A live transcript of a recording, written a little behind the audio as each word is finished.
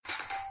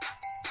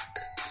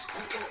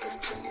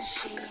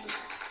What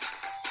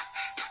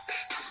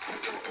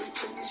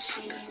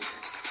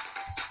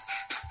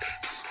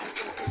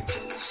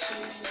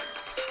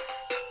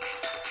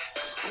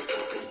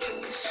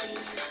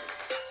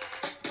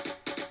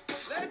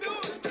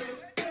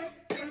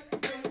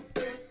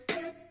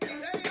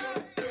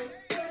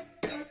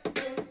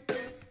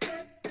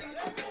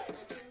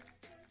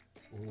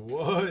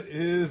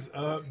is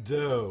up,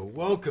 Doe?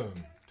 Welcome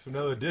to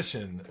another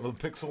edition of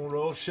the Pixel and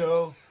Roll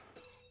Show,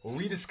 where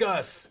we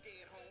discuss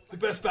the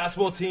best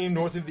basketball team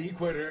north of the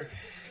equator,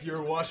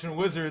 your Washington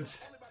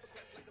Wizards.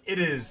 It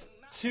is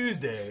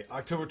Tuesday,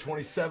 October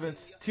 27th,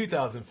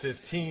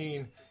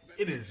 2015.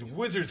 It is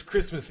Wizards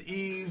Christmas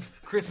Eve.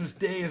 Christmas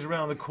Day is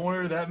around the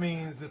corner. That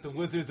means that the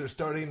Wizards are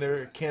starting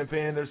their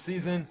campaign, their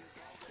season.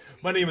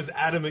 My name is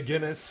Adam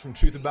McGinnis from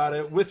Truth About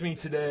It. With me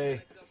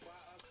today,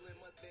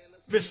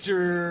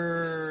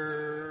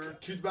 Mr.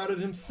 Truth About It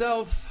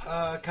himself,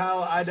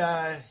 Kyle. I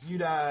die, you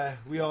die,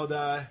 we all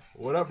die.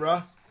 What up,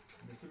 bro?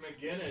 Mr.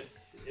 McGinnis,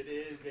 it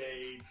is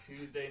a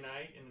Tuesday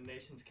night in the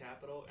nation's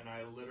capital, and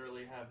I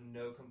literally have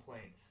no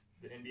complaints.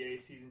 The NBA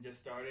season just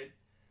started.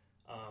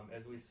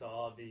 As we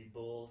saw, the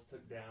Bulls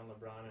took down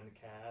LeBron and the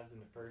Cavs in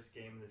the first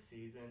game of the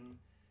season.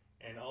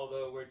 And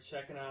although we're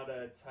checking out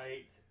a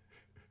tight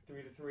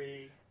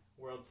 3-3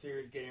 World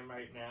Series game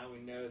right now, we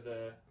know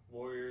the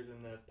Warriors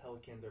and the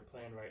Pelicans are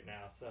playing right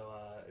now, so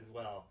as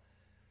well.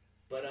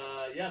 But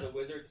yeah, the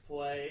Wizards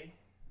play.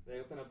 They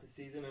open up the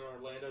season in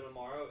Orlando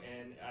tomorrow,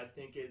 and I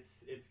think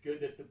it's good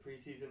that the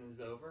preseason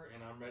is over,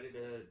 and I'm ready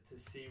to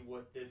see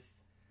what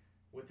this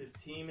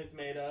team is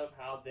made of,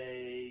 how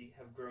they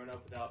have grown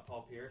up without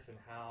Paul Pierce, and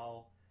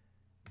how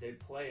they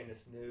play in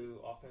this new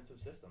offensive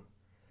system.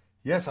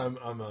 Yes, I'm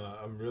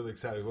really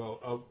excited.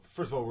 Well,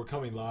 first of all, we're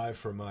coming live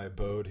from my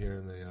abode here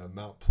in the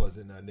Mount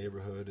Pleasant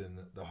neighborhood in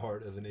the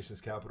heart of the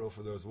nation's capital.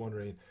 For those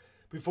wondering,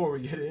 before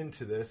we get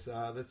into this,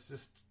 let's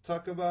just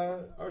talk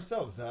about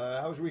ourselves.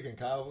 How was your weekend,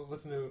 Kyle?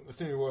 What's new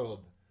in your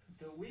world?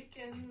 The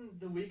weekend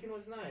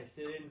was nice.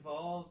 It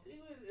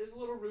was a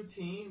little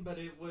routine, but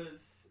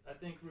I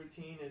think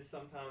routine is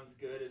sometimes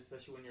good,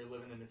 especially when you're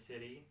living in a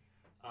city.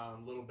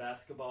 Little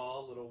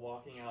basketball, little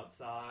walking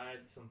outside,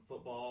 some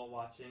football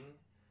watching.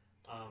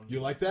 You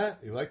like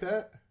that?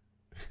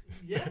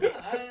 Yeah,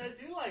 I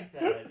do like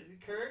that.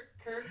 Kirk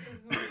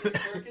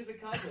is a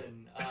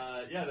cousin.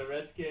 Yeah, the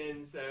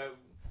Redskins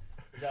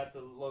was at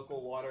the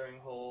local watering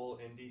hole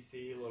in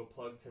D.C. A little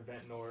plug to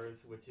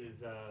Ventnor's, which is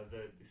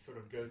the sort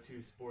of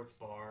go-to sports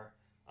bar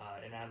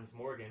in Adams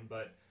Morgan.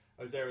 But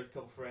I was there with a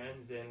couple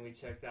friends, and we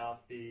checked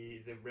out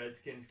the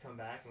Redskins come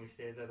back, and we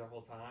stayed there the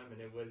whole time.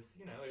 And it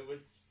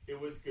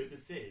was good to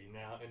see.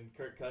 Now, and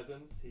Kirk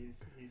Cousins,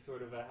 he's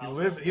sort of a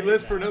household he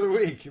lives for now. another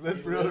week. He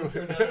lives for another week.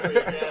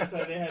 Yeah,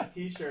 so they have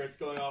T-shirts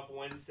going off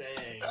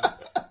Wednesday,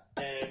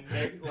 and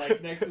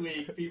next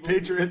week, people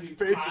Patriots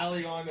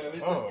piling on them.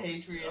 It's the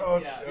Patriots.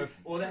 Yeah.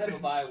 Well, they have a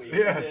bye week.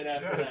 Yes, and then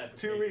after that,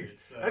 2 weeks.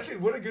 So. Actually,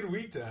 what a good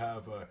week to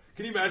have.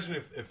 Can you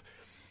imagine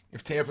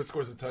if Tampa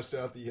scores a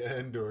touchdown at the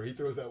end, or he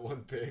throws that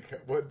one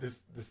pick, what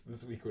this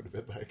week would have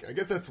been like? I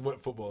guess that's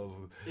what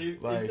football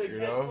is like. It's a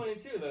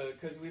catch-22, though,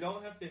 because we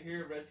don't have to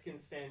hear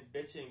Redskins fans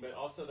bitching, but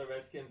also the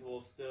Redskins will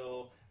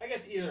still, I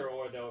guess either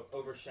or, they'll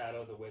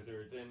overshadow the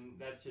Wizards, and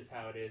that's just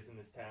how it is in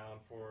this town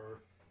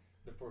for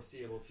the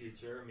foreseeable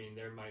future. I mean,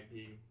 there might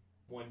be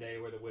one day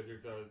where the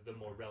Wizards are the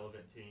more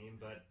relevant team,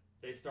 but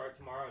they start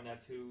tomorrow, and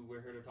that's who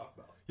we're here to talk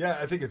about. Yeah,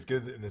 I think it's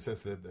good in the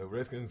sense that the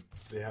Redskins,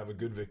 they have a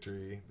good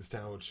victory. This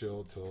town would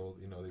chill till,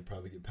 they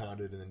probably get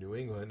pounded in New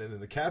England. And then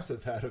the Caps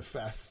have had a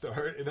fast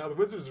start. And now the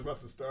Wizards are about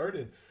to start.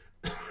 And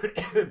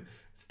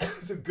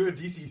it's a good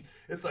DC.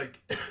 It's like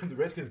the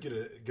Redskins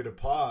get a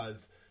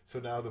pause. So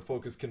now the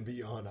focus can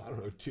be on,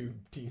 two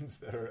teams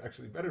that are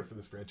actually better for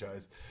this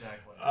franchise.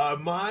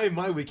 Exactly.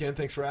 My weekend,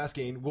 thanks for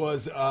asking,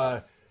 was...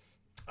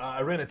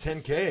 I ran a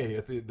 10K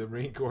at the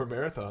Marine Corps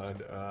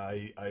Marathon.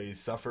 I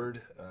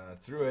suffered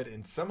through it,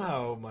 and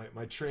somehow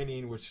my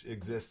training, which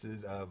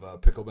existed of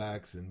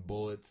picklebacks and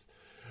bullets,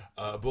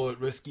 bullet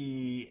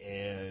risky,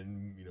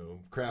 and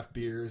craft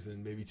beers,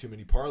 and maybe too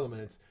many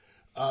parliaments.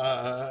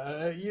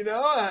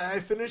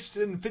 I finished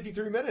in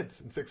 53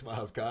 minutes in 6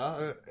 miles,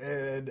 Kyle,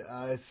 and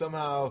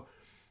somehow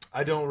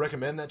I don't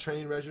recommend that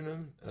training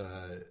regimen.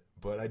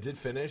 But I did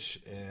finish,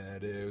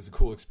 and it was a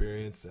cool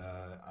experience.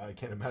 I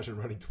can't imagine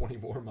running 20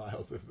 more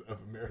miles of a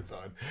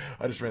marathon.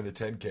 I just ran the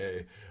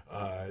 10K.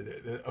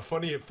 A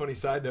funny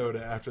side note: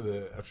 after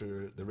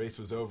the race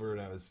was over,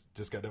 and I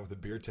just got done with the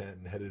beer tent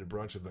and headed to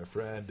brunch with my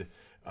friend.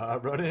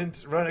 Run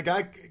a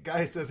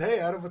guy says, "Hey,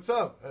 Adam, what's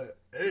up?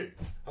 Hey,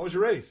 how was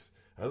your race?"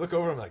 I look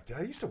over, I'm like, "Did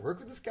I used to work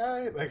with this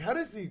guy? Like, how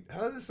does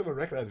someone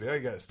recognize me? I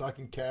got a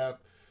stocking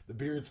cap." The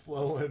beard's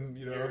flowing,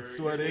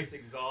 sweaty. You're just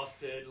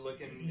exhausted,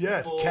 looking.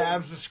 Yes,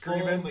 calves are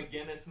screaming. Full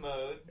McGinnis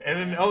mode. And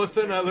then all of a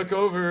sudden, I look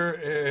over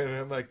and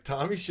I'm like,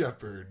 Tommy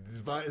Shepard,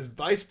 is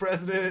vice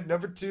president,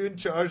 number 2 in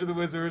charge of the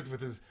Wizards,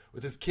 with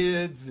his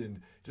kids,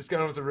 and just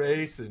got on with the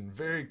race, and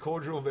very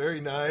cordial,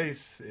 very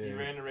nice. And he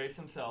ran the race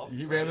himself.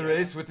 He ran the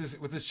race with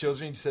his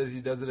children. He says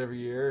he does it every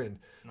year, and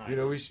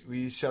nice.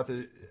 We shot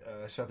the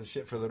shot the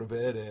shit for a little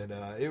bit, and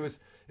it was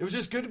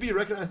just good to be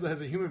recognized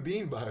as a human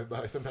being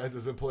by sometimes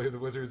as an employee of the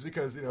Wizards,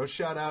 because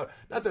shout out,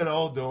 not that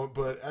all don't,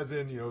 but as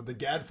in the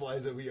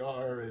gadflies that we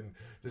are, and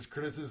this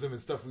criticism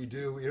and stuff we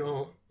do,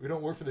 we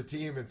don't work for the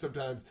team, and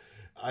sometimes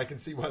I can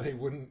see why they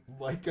wouldn't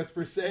like us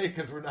per se,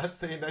 because we're not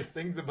saying nice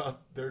things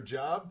about their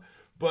job.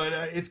 But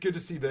it's good to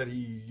see that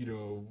he,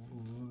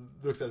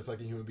 looks at us like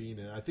a human being,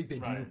 and I think they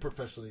do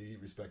professionally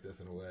respect us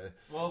in a way.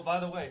 Well, by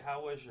the way,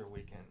 how was your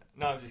weekend?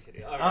 No, I'm just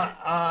kidding. All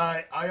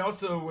right. I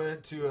also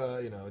went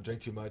to,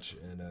 drank too much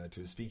and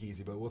to a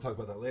speakeasy, but we'll talk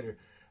about that later.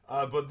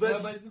 But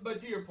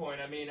to your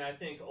point, I mean, I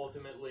think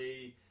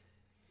ultimately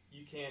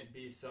you can't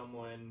be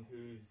someone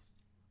who's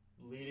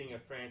leading a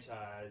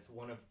franchise,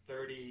 one of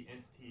 30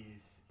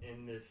 entities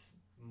in this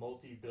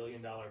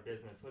multi-billion-dollar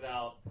business,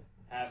 without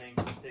having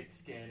some thick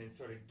skin and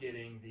sort of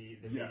getting the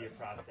media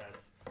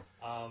process.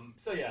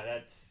 So yeah,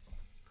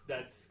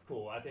 that's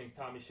cool. I think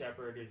Tommy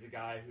Shepard is a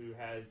guy who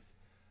has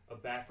a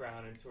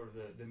background in sort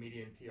of the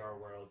media and PR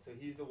world. So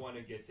he's the one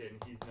who gets it,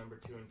 and he's number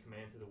 2 in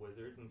command to the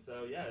Wizards. And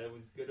so yeah, it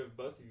was good of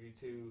both of you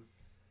to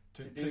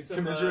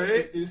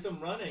do some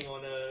running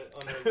on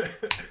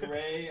a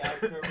gray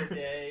October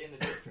day in the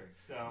district.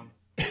 So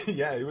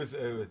yeah, it was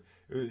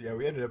yeah,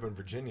 we ended up in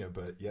Virginia,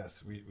 but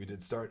yes, we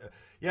did start.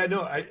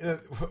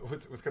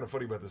 What's kind of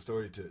funny about the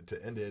story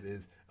to end it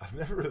is I've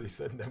never really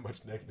said that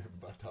much negative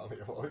about Tommy.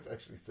 I've always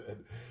actually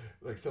said,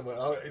 like, someone,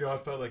 I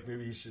felt like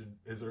maybe he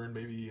has earned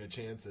maybe a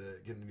chance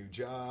at getting a new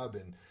job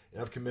and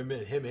enough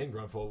commitment. Him and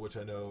Grunfeld, which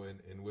I know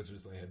in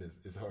Wizards land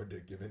is hard to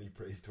give any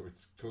praise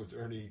towards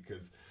Ernie,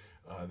 because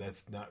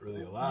that's not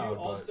really allowed. You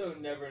also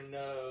never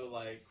know,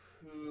 like,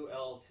 who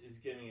else is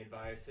giving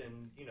advice,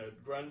 and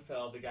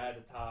Grunfeld, the guy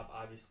at the top,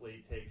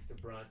 obviously takes the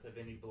brunt of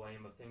any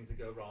blame of things that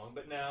go wrong.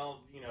 But now,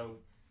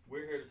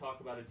 we're here to talk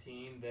about a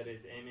team that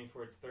is aiming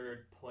for its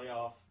 3rd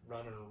playoff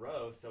run in a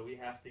row, so we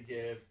have to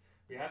give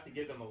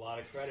them a lot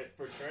of credit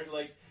for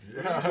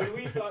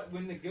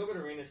when the Gilbert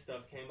Arenas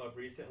stuff came up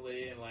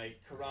recently, and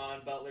like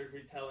Caron Butler's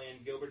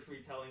retelling, Gilbert's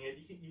retelling it,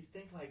 you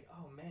think like,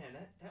 oh man,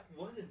 that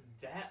wasn't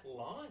that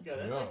long ago.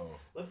 That's like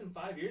less than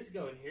 5 years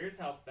ago, and here's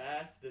how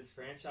fast this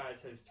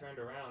franchise has turned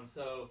around.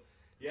 So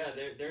yeah,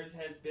 there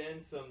has been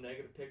some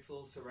negative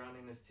pixels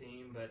surrounding this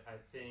team, but I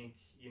think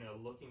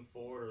looking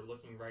forward or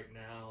looking right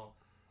now,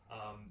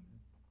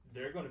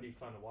 they're going to be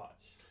fun to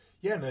watch.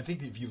 Yeah, and I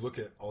think if you look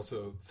at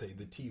also, say,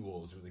 the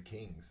T-Wolves or the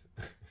Kings,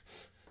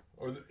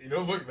 or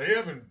look, they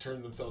haven't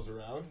turned themselves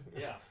around.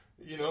 Yeah.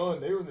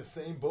 And they were in the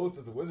same boat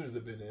that the Wizards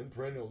have been in,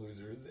 perennial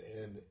losers,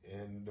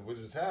 and the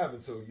Wizards have,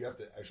 and so you have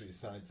to actually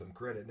assign some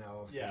credit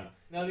now. Obviously. Yeah.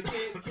 Now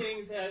the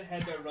Kings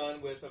had their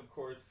run with, of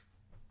course,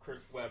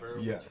 Chris Webber,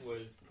 which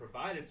was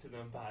provided to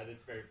them by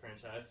this very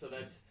franchise. So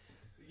that's,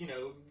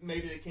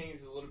 maybe the Kings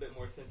is a little bit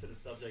more sensitive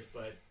subject,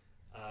 but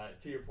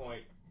to your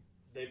point,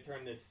 they've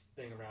turned this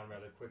thing around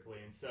rather quickly.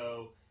 And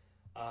so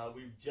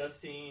we've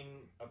just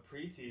seen a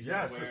preseason.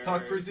 Yes, let's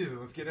talk preseason.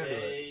 Let's get into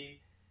it.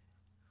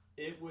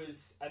 It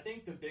was, I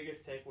think the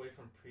biggest takeaway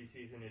from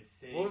preseason is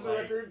seeing... What was the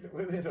record?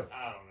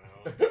 I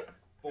don't know.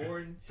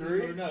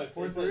 4-2? No,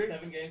 4-3?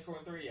 7 games,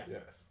 4-3, yeah.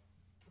 Yes.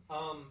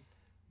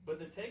 But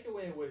the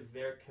takeaway was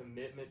their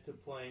commitment to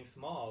playing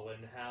small,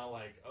 and how,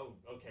 like,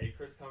 okay,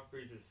 Chris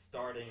Humphries is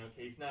starting.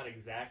 Okay, he's not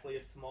exactly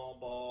a small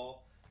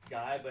ball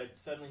guy, but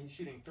suddenly he's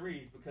shooting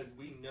threes, because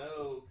we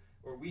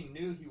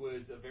knew he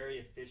was a very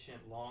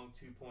efficient long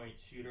 2-point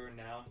shooter, and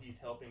now he's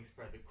helping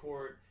spread the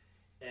court.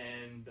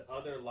 And the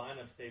other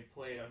lineups they've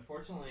played,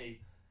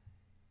 unfortunately,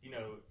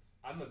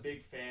 I'm a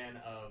big fan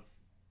of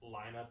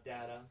lineup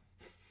data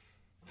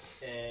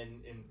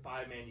and in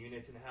 5-man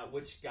units, and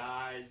which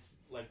guys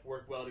like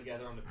work well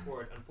together on the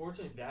court.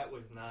 Unfortunately, that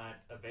was not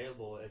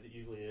available as it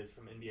usually is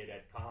from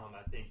NBA.com.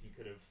 I think you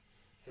could have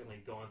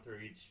certainly gone through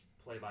each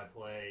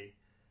play-by-play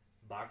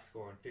box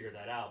score and figure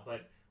that out,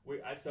 but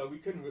we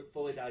couldn't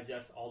fully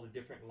digest all the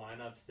different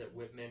lineups that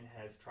Whitman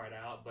has tried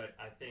out. But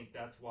I think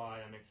that's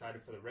why I'm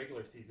excited for the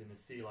regular season to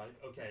see, like,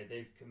 okay,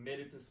 they've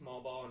committed to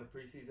small ball in the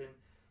preseason.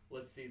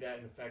 Let's see that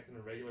in effect in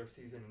the regular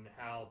season, and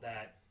how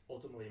that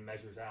ultimately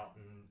measures out,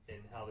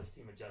 and how this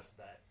team adjusts to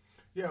that.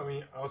 Yeah, I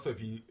mean, also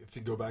if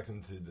you go back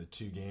into the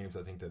 2 games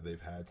I think that they've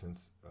had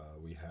since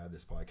we had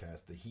this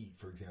podcast, the Heat,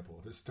 for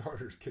example, the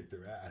starters kicked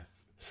their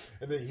ass,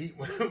 and the Heat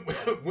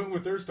went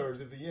with their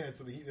starters at the end,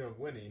 so the Heat ended up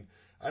winning.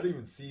 I didn't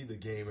even see the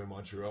game in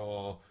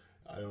Montreal.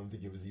 I don't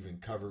think it was even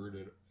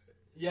covered.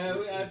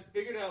 I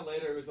figured out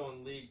later it was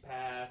on League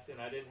Pass,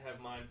 and I didn't have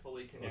mine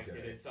fully connected.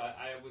 Okay. And so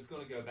I was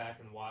going to go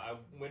back and watch. I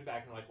went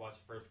back and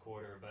watched the first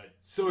quarter, but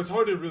so it's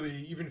hard to really,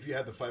 even if you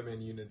had the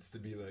 5-man units, to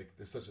be like,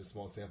 there's such a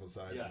small sample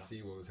size to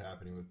see what was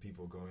happening with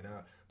people going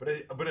out.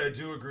 But I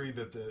do agree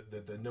that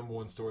the number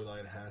one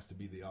storyline has to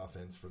be the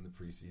offense from the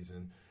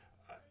preseason,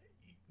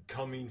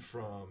 coming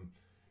from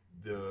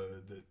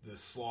the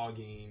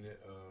slogging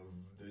of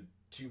the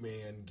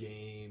 2-man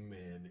game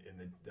and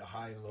the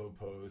high and low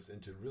posts,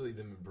 into really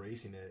them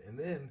embracing it. And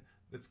then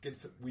let's get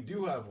some, we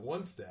do have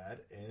one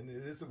stat, and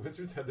it is the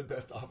Wizards had the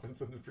best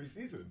offense in the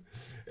preseason.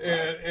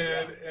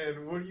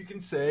 And what you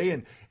can say,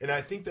 and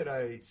I think that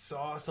I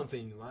saw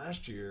something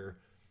last year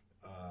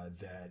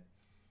that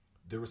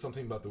there was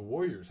something about the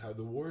Warriors, how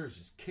the Warriors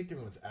just kicked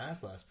everyone's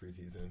ass last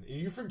preseason. And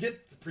you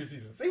forget the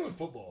preseason. Same with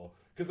football,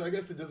 because I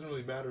guess it doesn't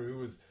really matter who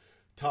was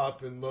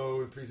top and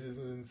low in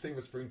preseason. Same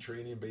with spring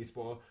training and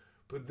baseball.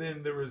 But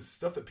then there was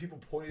stuff that people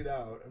pointed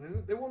out. I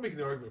mean, they weren't making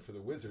the argument for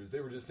the Wizards.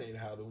 They were just saying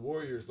how the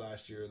Warriors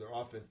last year, their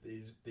offense,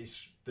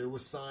 there were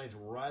signs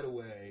right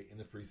away in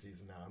the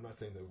preseason. Now, I'm not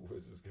saying the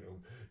Wizards going to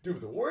do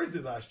what the Warriors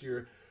did last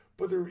year,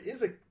 but there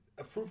is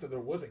a proof that there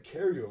was a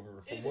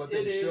carryover from what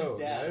they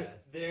showed. Right?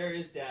 There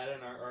is data,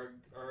 and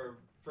our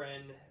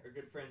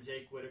good friend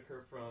Jake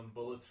Whitaker from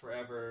Bullets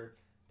Forever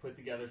put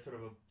together sort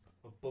of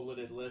a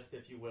bulleted list,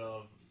 if you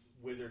will, of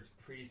Wizards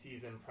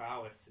preseason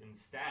prowess and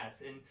stats.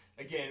 And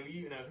again,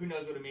 who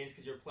knows what it means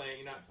because you're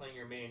not playing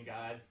your main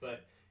guys,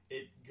 but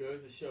it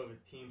goes to show the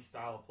team's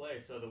style of play.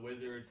 So the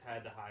Wizards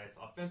had the highest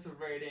offensive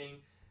rating.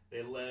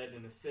 They led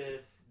in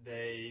assists.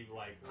 They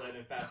led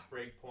in fast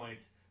break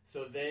points.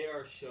 So they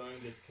are showing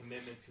this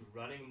commitment to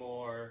running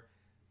more,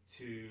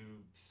 to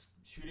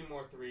shooting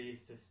more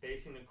threes, to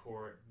spacing the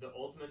court. The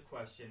ultimate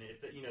question,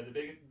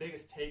 the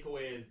biggest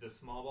takeaway is the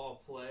small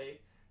ball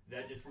play.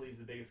 That just leaves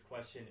the biggest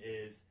question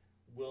is,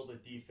 will the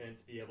defense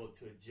be able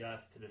to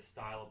adjust to the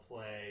style of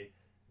play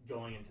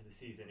going into the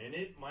season? And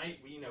it might,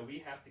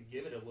 we have to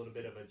give it a little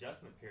bit of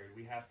adjustment period.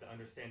 We have to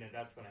understand that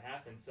that's going to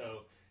happen.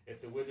 So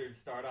if the Wizards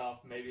start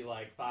off maybe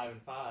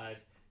 5-5,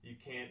 you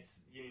can't,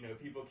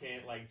 people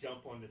can't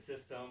jump on the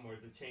system or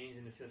the change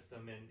in the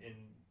system and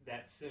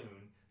that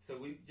soon. So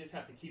we just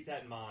have to keep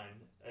that in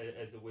mind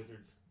as the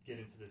Wizards get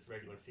into this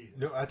regular season.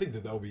 No, I think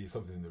that'll be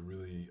something to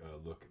really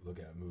look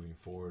at moving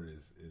forward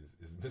is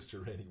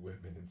Mr. Randy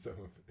Whitman and some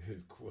of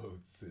his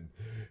quotes,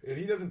 and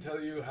he doesn't tell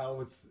you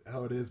how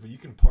it is, but you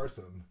can parse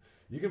him.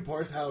 You can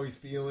parse how he's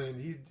feeling.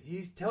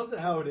 He tells it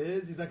how it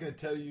is. He's not going to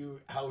tell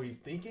you how he's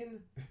thinking,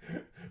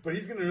 but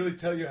he's going to really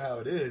tell you how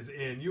it is,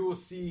 and you will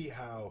see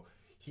how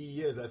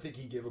he is. I think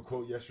he gave a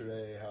quote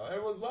yesterday how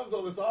everyone loves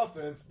all this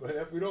offense, but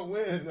if we don't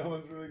win, no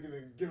one's really going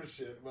to give a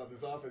shit about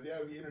this offense. Yeah,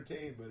 we'll be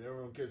entertained, but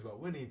everyone cares about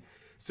winning.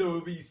 So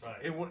it'll be,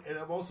 right. And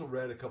I've also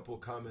read a couple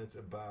of comments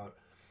about,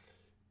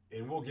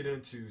 and we'll get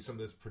into some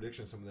of this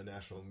prediction, some of the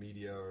national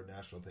media or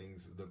national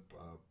things the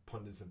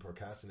pundits and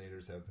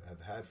procrastinators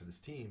have had for this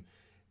team,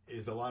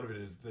 is a lot of it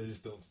is they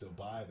just don't still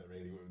buy that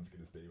Randy Whitman's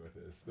going to stay with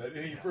us. That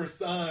any first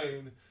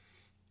sign,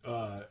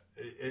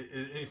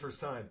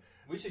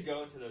 we should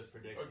go into those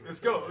predictions. Let's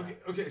go.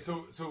 Okay.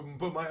 So,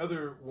 but my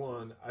other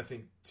one, I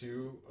think,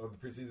 too, of the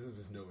preseason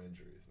was no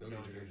injuries. No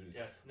major injuries.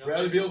 Yes.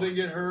 Bradley Beal didn't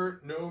get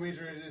hurt. No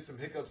major injuries. Some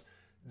hiccups.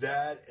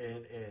 That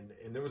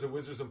and there was a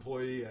Wizards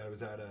employee. I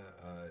was at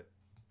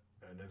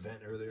an event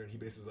earlier, and he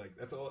basically was like,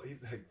 "That's all."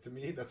 He's like, "To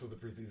me, that's what the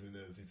preseason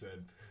is." He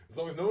said, "As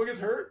long as no one gets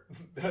hurt,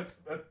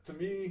 that to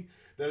me,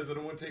 that is the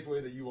one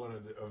takeaway that you want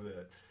of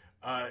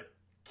that."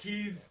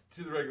 Keys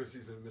to the regular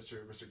season,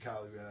 Mr.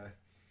 Cali guy.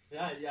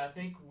 Yeah. I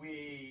think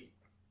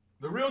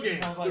the real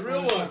games, the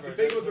real ones, the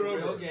big ones are over.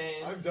 The real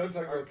games I'm done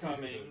talking about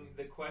coming.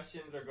 The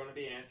questions are going to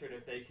be answered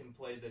if they can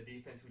play the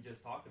defense we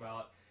just talked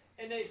about.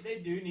 And they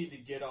do need to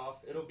get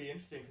off. It'll be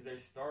interesting because they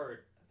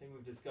start, I think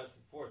we've discussed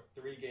before,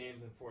 3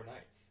 games in 4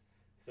 nights.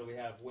 So we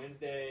have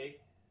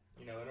Wednesday,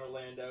 in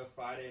Orlando,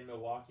 Friday in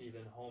Milwaukee,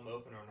 then home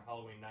opener on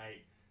Halloween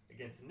night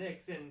against the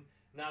Knicks. And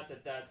not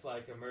that that's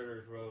like a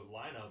murderer's row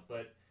lineup,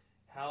 but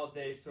how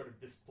they sort of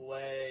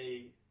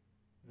display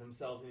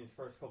themselves in these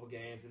first couple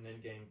games and then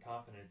gain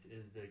confidence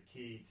is the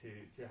key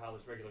to how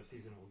this regular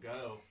season will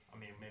go. I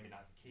mean, maybe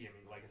not the key. I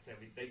mean, like I said,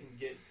 they can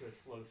get to a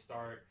slow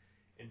start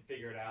and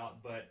figure it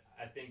out, but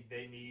I think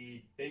they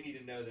need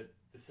to know that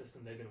the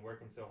system they've been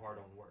working so hard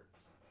on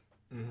works.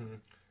 Mm-hmm.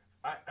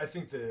 I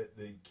think the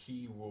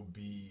key will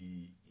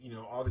be,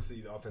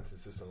 obviously the offensive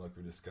system like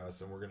we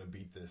discussed, and we're going to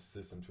beat this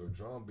system to a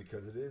drum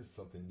because it is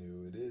something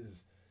new.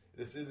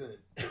 This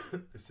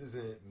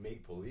isn't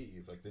make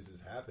believe, like this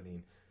is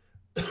happening.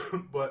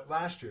 But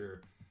last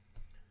year,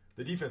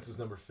 the defense was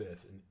number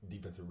 5th in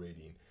defensive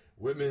rating.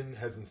 Whitman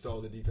has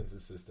installed a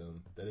defensive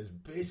system that has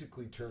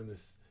basically turned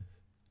this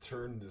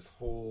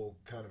whole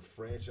kind of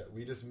franchise.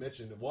 We just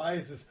mentioned why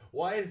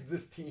has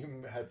this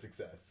team had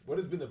success? What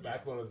has been the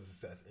backbone of the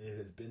success? And it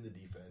has been the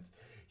defense.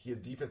 He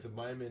is defensive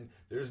minded.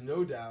 There's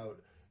no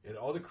doubt, and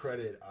all the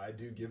credit I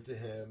do give to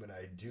him, and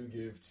I do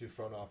give to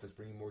front office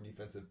bringing more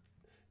defensive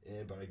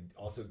in, but I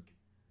also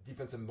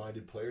defensive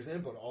minded players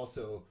in, but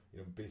also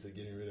basically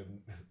getting rid of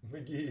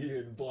McGee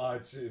and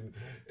Blotch and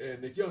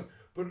Nick Young,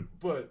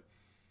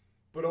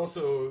 but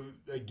also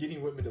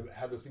getting Whitman to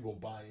have those people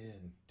buy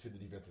in to the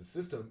defensive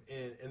system,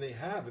 and they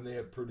have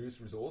produced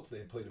results. They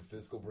have played a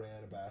physical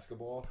brand of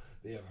basketball.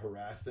 They have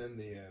harassed them.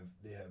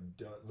 They have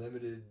done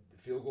limited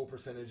field goal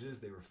percentages.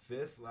 They were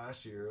 5th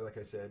last year, like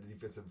I said,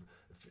 defensive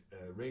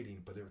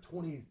rating, but they were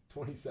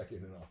 22nd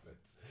in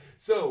offense.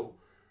 So,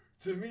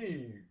 to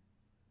me,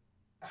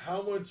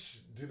 how much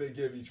do they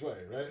give each way,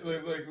 right?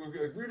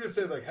 Like we just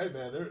said, hey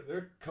man,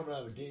 they're coming out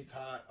of the gates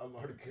hot. I'm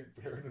already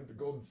comparing them to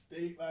Golden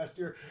State last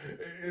year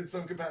in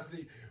some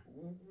capacity.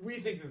 We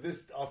think that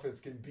this offense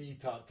can be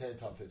top 10,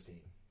 top 15.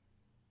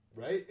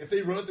 right? If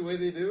they run it the way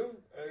they do,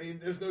 I mean,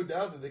 there's no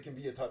doubt that they can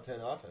be a top 10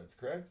 offense,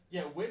 correct?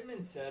 Yeah,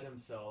 Whitman said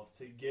himself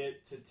to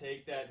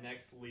take that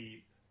next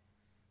leap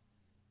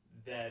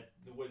that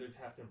the Wizards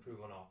have to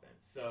improve on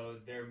offense. So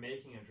they're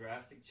making a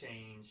drastic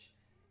change,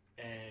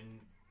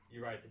 and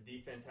you're right, the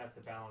defense has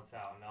to balance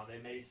out. Now, they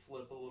may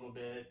slip a little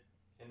bit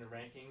in the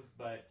rankings,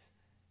 but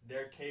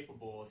they're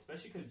capable,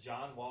 especially because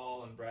John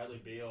Wall and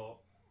Bradley Beal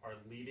are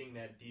leading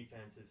that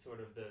defense as sort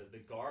of the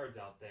guards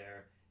out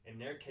there, and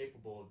they're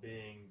capable of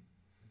being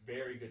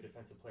very good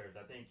defensive players.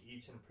 I think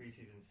each in the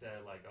preseason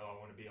said, like, oh, I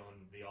want to be on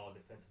the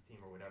all-defensive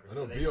team or whatever. I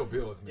know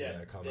Beal has made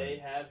that comment. They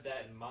have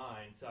that in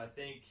mind. So I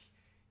think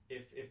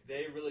if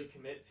they really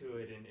commit to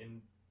it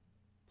and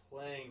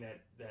playing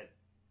that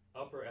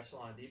upper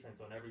echelon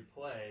defense on every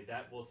play,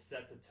 that will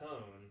set the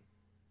tone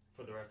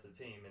for the rest of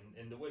the team.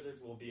 And the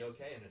Wizards will be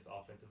okay in this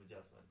offensive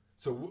adjustment.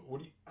 So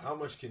how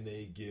much can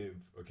they give?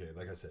 Okay,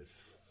 like I said,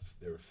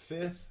 they were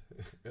fifth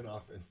in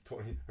offense,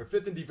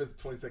 fifth in defense,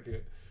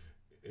 22nd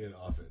in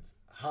offense.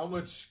 How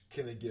much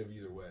can they give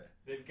either way?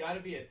 They've got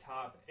to be a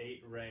top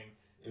 8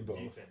 ranked in both.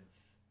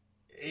 Defense.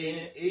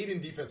 Eight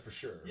in defense for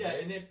sure. Yeah,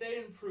 right? And if they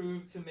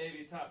improve to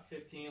maybe top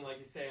 15, like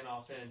you say, in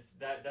offense,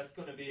 that's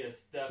going to be a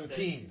step. So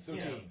teens.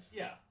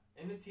 Yeah,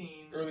 in the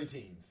teens. Early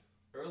teens.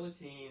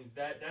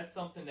 That's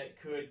something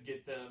that could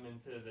get them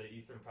into the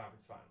Eastern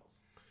Conference Finals.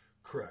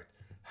 Correct.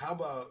 How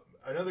about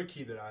another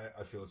key that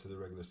I feel to the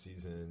regular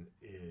season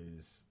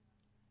is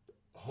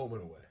home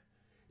and away.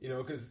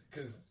 Because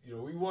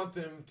we want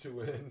them to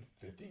win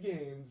 50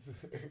 games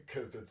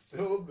because that's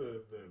still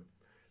the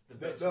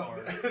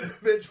benchmark. The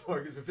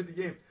benchmark has been 50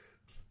 games.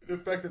 The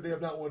fact that they have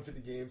not won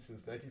 50 games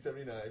since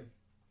 1979.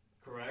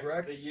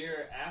 Correct. The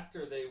year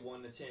after they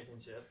won the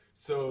championship.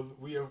 So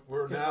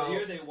we're now. The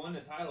year they won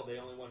the title, they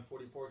only won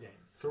 44 games.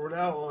 So we're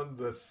now on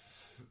the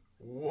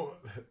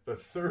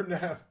third and a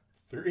half,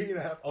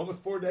 3.5,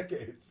 almost 4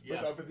 decades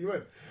without 50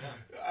 wins.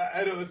 Yeah.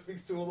 I know it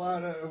speaks to a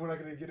lot. We're not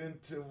going to get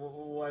into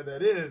why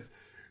that is.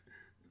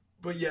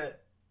 But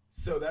yet,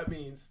 so that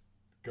means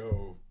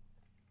go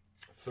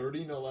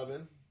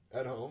 30-11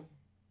 at home.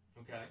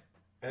 Okay.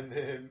 And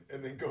then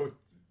go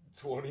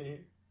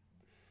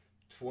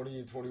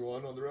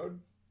 20-21 on the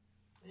road.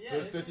 Yeah.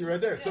 First 50 right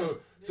there. Yeah.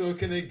 So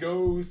can they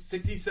go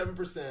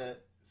 67%,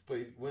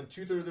 win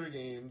 2/3 of their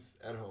games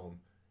at home,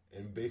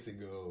 and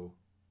basically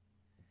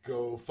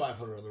go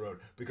 500 on the road?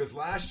 Because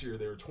last year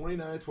they were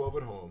 29-12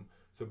 at home.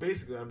 So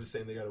basically, I'm just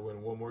saying they got to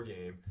win one more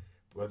game.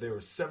 But they were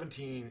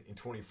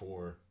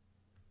 17-24.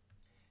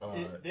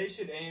 They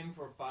should aim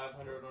for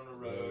 500 on the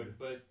road,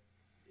 but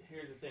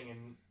here's the thing,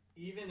 and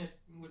even if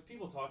with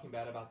people talking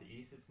bad about the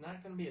East, it's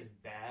not going to be as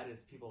bad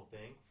as people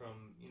think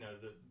from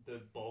the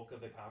bulk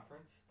of the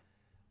conference.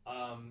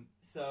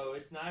 So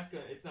it's not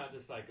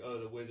just like, oh,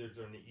 the Wizards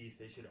are in the East,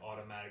 they should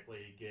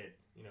automatically get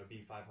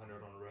be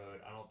 500 on the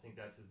road. I don't think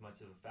that's as much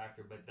of a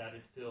factor, but that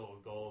is still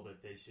a goal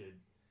that they should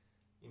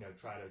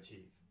try to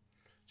achieve.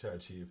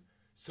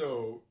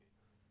 So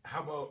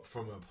how about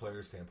from a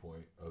player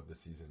standpoint of the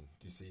season?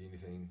 Do you see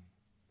anything?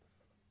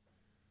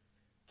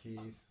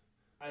 Keys?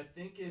 I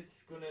think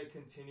it's going to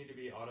continue to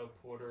be Otto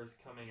Porter's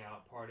coming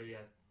out party.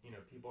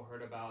 People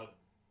heard about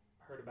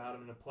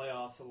him in the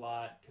playoffs a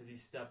lot because he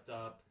stepped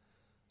up.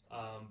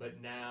 But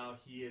now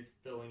he is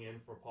filling in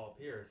for Paul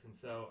Pierce. And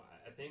so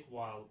I think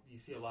while you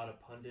see a lot of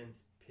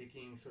pundits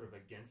picking sort of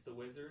against the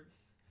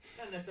Wizards,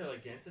 not necessarily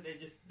against it,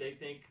 they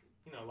think,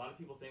 a lot of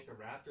people think the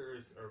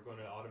Raptors are going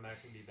to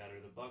automatically be better.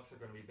 The Bucks are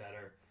going to be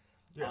better.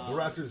 Yeah, the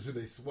Raptors who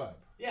they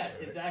swept. Yeah,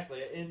 right?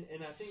 Exactly. And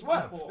I think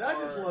swept, not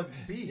just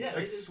beat.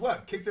 Yeah,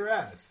 swept, kicked their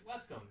ass.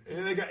 Swept them.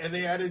 And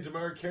they added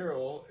DeMar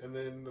Carroll, and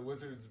then the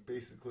Wizards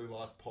basically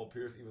lost Paul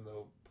Pierce, even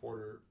though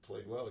Porter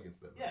played well against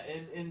them. Yeah,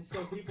 and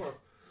so people are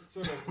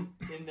sort of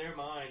in their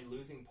mind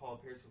losing Paul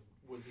Pierce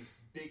was this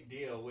big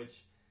deal.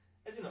 Which,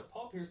 as you know,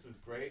 Paul Pierce was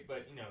great,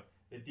 but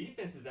the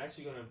defense is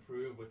actually going to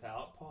improve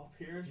without Paul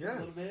Pierce a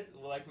little bit,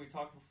 like we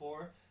talked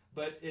before.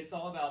 But it's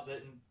all about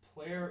that.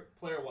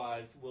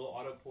 Player-wise, will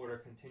Otto Porter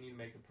continue to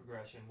make the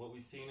progression? What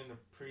we've seen in the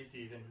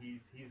preseason,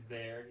 he's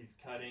there, he's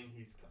cutting,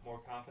 he's more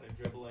confident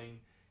dribbling,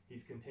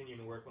 he's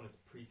continuing to work on his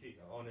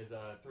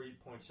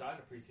three-point shot in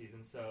the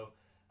preseason. So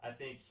I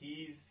think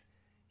he's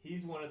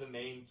one of the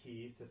main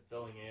keys to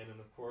filling in. And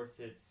of course,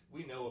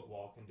 we know what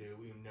Wall can do.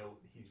 We know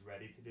what he's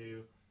ready to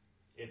do.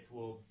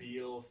 Will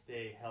Beal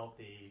stay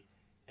healthy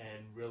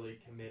and really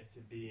commit to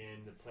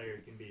being the player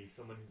he can be,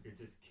 someone who could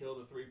just kill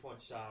the three-point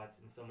shots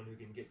and someone who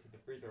can get to the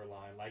free throw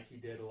line like he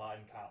did a lot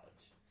in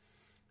college.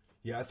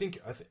 Yeah, I think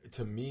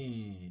to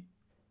me,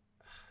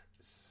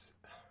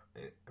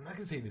 I'm not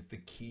going to say it's the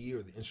key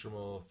or the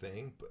instrumental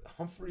thing, but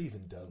Humphreys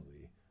and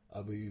Dudley,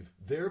 I believe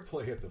their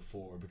play at the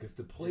 4, because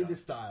to play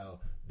this style,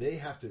 they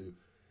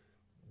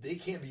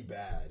can't be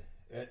bad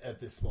at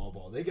this small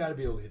ball. They got to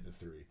be able to hit the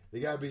 3. They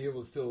got to be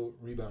able to still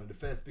rebound in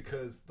defense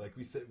because, like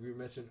we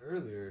mentioned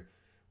earlier,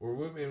 where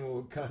women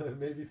will kind of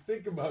maybe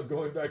think about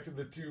going back to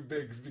the 2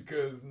 bigs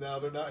because now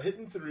they're not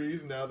hitting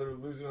threes, now they're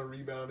losing on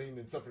rebounding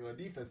and suffering on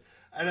defense.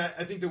 And I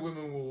think the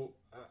women will,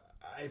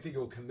 I think it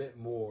will commit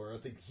more. I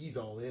think he's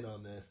all in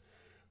on this.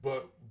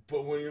 But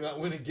when you're not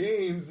winning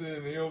games,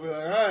 then he'll be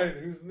like, all right,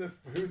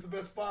 who's the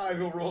best five?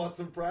 He'll roll out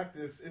some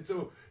practice. And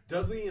so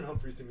Dudley and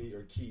Humphries to me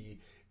are key.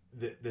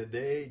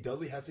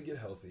 Dudley has to get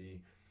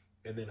healthy,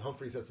 and then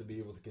Humphries has to be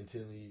able to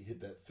continually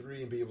hit that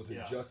three and be able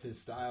to adjust his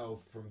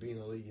style from being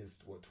in the league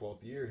his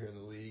 12th year here in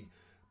the league.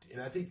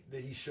 And I think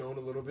that he's shown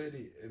a little bit.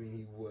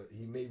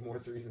 He made more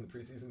threes in the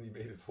preseason than he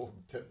made his whole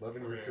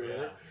 10-11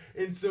 career.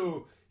 Yeah. And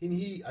so,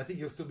 I think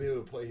he'll still be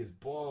able to play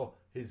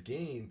his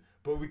game,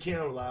 but we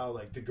can't allow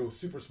to go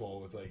super small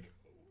with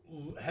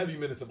heavy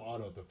minutes of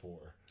Otto at the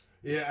four.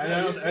 Yeah, and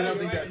I don't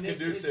think that's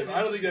conducive.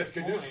 I don't think that's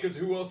conducive because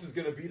who else is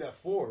going to be that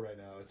four right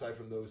now aside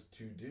from those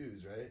two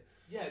dudes, right?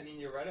 Yeah, I mean,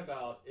 you're right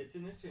about it's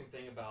an interesting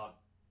thing about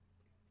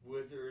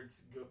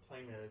Wizards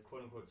playing the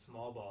quote-unquote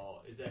small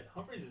ball is that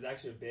Humphries is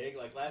actually a big.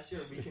 Like last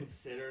year, we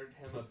considered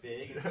him a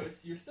big. And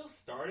so you're still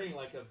starting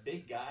like a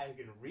big guy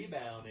who can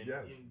rebound and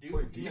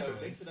do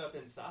mix it up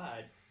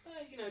inside.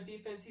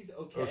 Defense he's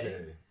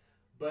okay.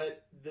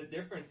 But the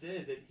difference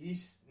is that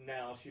he's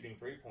now shooting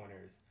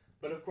 3-pointers.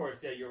 But of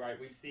course, yeah, you're right.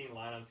 We've seen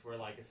lineups where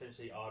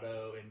essentially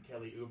Otto and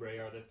Kelly Oubre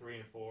are the 3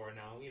 and 4. And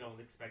now we don't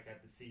expect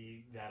to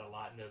see that a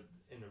lot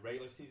in the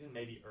regular season,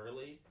 maybe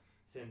early.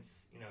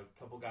 Since a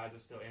couple guys are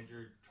still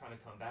injured, trying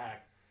to come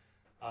back,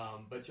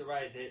 but you're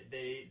right.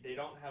 They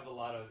don't have a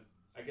lot of.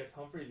 I guess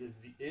Humphries is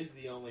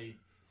the only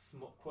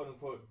quote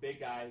unquote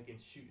big guy who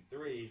can shoot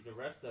threes. The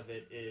rest of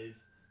it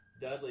is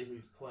Dudley,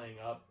 who's playing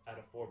up at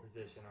a 4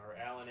 position, or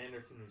Allen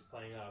Anderson, who's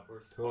playing up,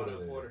 or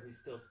Otto Porter, who's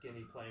still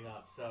skinny, playing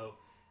up. So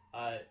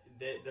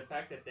the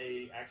fact that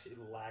they actually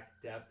lack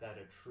depth at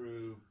a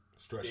true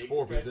stretch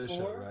 4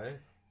 position, right?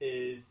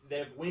 Is they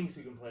have wings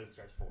who can play the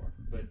stretch 4,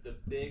 but the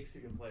bigs who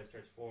can play the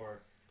stretch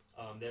 4,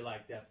 they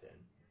lack depth in.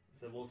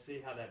 So we'll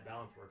see how that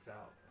balance works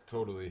out.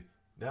 Totally.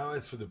 Now,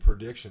 as for the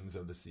predictions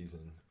of the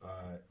season,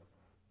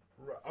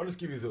 I'll just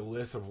give you the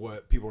list of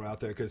what people are out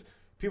there because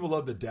people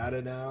love the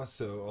data now.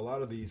 So a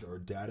lot of these are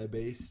data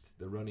based.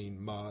 They're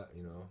running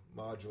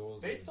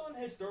modules based on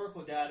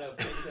historical data of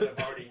things that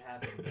have already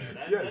happened.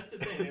 That's the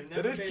thing.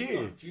 They're never based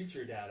on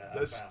future data.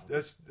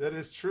 That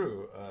is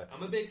true.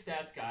 I'm a big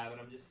stats guy, but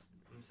I'm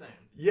saying.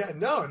 Yeah,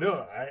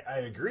 no, I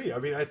agree. I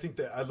mean, I think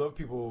that I love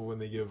people when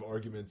they give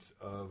arguments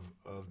of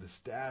the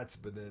stats,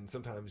 but then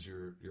sometimes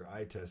your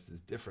eye test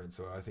is different.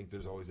 So I think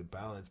there's always a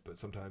balance, but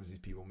sometimes these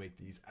people make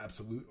these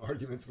absolute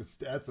arguments with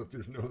stats that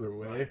there's no other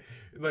way.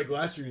 Like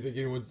last year, you think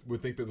anyone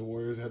would think that the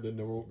Warriors had the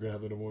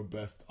number one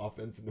best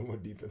offense and number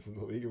one defense in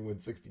the league and win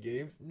 60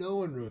 games? No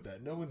one wrote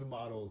that. No one's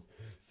models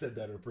said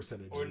that or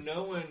percentages. Or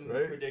no one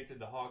predicted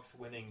the Hawks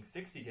winning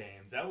 60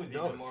 games. That was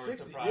even more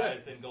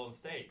surprise than Golden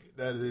State.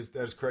 That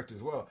is correct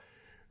as well.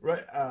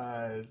 Right,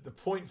 the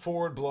Point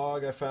Forward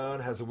blog I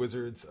found has the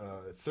Wizards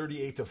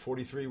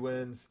 38-43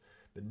 wins.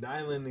 The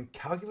Nyland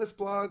Calculus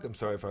blog, I'm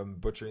sorry if I'm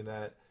butchering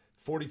that,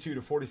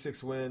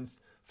 42-46 wins.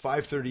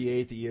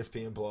 538, the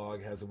ESPN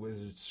blog, has the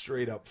Wizards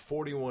straight up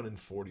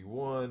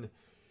 41-41.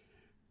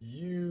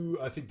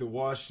 I think the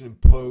Washington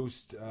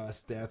Post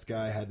stats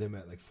guy had them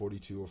at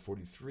 42 or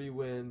 43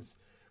 wins.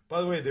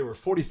 By the way, they were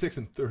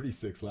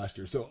 46-36 last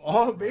year,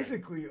 so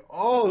basically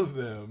all of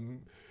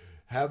them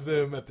have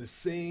them at the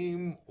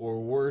same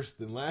or worse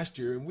than last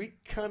year. And we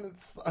kind of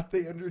thought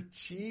they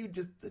underachieved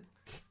just a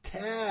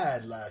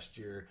tad last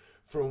year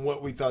from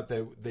what we thought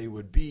that they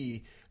would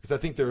be. Because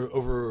I think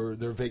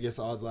their Vegas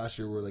odds last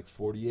year were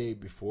 48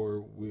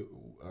 before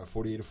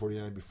 48 or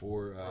 49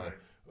 before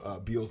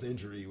Beal's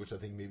injury, which I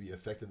think maybe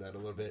affected that a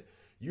little bit.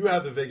 You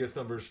have the Vegas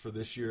numbers for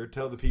this year.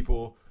 Tell the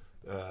people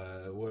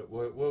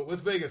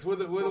what's Vegas? What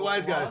the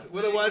wise guys?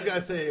 What the wise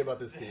guys say about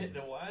this team?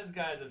 The wise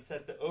guys have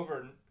set the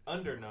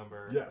over/under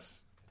number.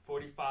 Yes,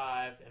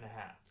 45.5.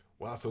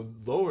 Wow, so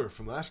lower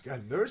from last year.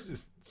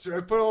 Should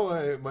I put all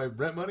my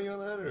rent money on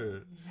that,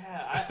 or?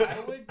 Yeah,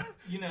 I would.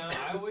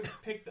 I would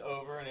pick the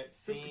over, and it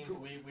seems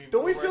we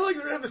don't we feel like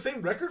they're gonna have the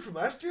same record from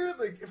last year.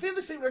 If they have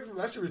the same record from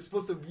last year, it's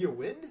supposed to be a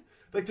win.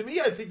 To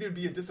me, I think there'd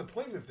be a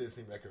disappointment if they had the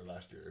same record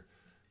last year.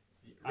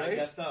 Right? I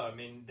guess so. I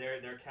mean, they're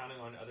counting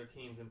on other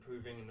teams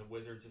improving, and the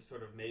Wizards just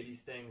sort of maybe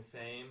staying the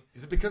same.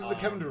 Is it because of the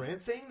Kevin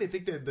Durant thing? They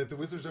think that the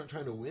Wizards aren't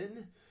trying to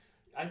win?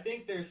 I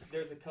think there's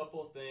a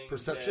couple of things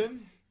perception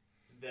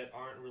that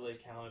aren't really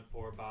accounted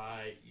for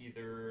by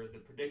either the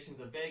predictions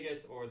of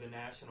Vegas or the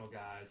national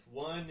guys.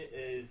 One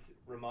is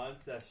Ramon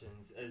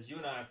Sessions. As you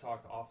and I have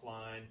talked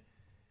offline,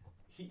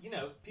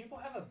 people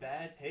have a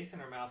bad taste in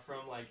their mouth from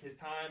his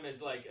time as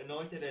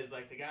anointed as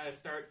the guy who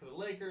started for the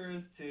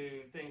Lakers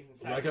to things in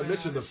Sacramento. Like I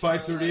mentioned, the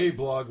 538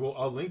 blog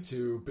I'll link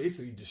to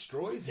basically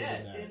destroys him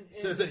in that. And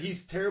says that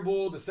he's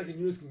terrible, the second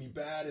unit's going to be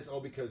bad, it's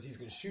all because he's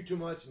going to shoot too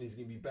much and he's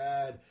going to be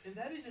bad. And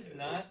that is just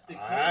not the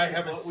case. I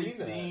haven't what seen we've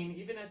that. Seen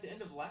even at the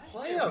end of last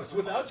playoffs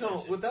without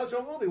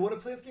John Wall, they won a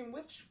playoff game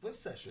with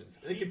Sessions.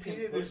 They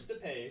competed push the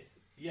pace.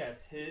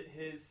 Yes,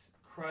 his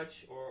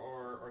crutch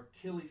or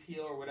Achilles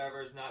heel or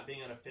whatever is not being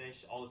able to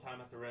finish all the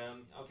time at the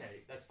rim.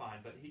 Okay, that's fine,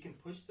 but he can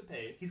push the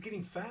pace. He's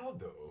getting fouled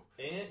though,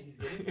 and he's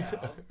getting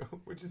fouled,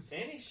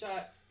 and he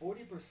shot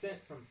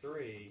 40% from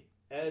 3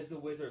 as the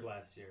Wizard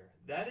last year.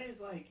 That is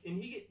like,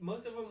 and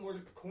most of them were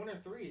corner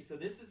threes. So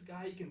this is a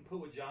guy you can put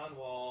with John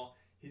Wall.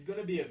 He's going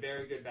to be a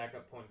very good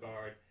backup point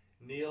guard.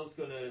 Neal's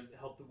going to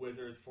help the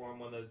Wizards form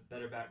one of the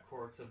better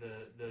backcourts of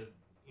the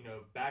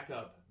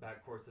backup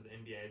backcourts of the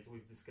NBA, as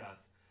we've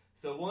discussed.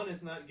 So one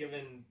is not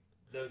giving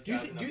those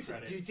guys enough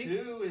credit.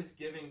 Two is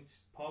giving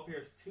Paul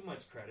Pierce too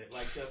much credit,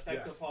 like the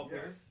effect of Paul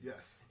Pierce.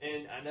 Yes.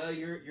 And I know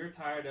you're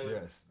tired of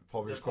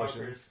Paul Pierce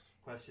questions.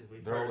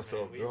 They're almost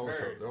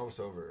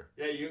over.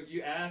 Yeah,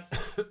 you asked.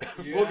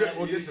 We'll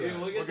get to that.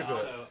 We'll get to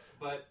Otto.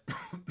 But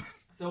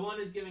so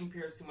one is giving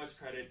Pierce too much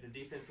credit. The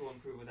defense will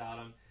improve without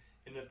him.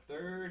 And the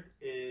third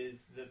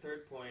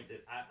point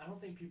that I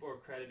don't think people are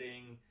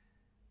crediting.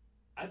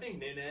 I think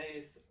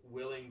Nene's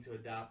willing to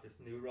adopt this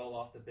new role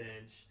off the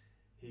bench.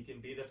 He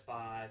can be the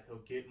 5. He'll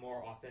get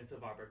more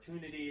offensive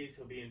opportunities.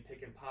 He'll be in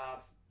pick and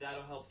pops.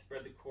 That'll help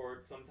spread the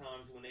court.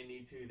 Sometimes when they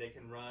need to, they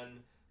can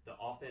run the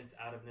offense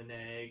out of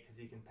Nene because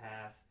he can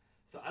pass.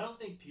 So I don't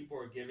think people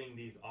are giving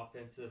these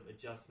offensive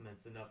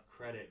adjustments enough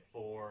credit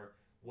for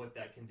what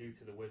that can do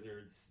to the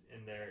Wizards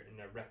in their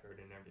record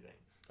and everything.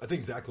 I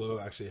think Zach Lowe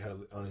actually had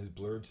on his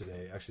blurb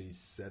today actually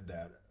said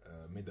that,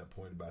 made that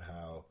point about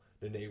how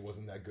Nene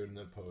wasn't that good in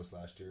the post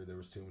last year. There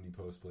was too many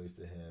post plays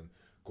to him.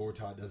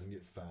 Gortat doesn't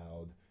get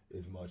fouled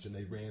as much, and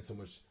they ran so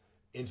much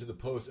into the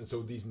post. And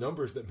so these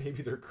numbers that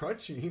maybe they're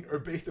crunching are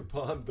based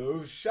upon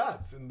those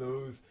shots and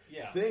those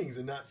things,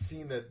 and not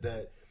seeing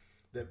that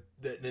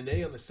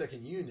Nene on the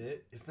second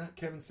unit is not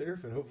Kevin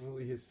Seraphin.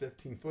 Hopefully his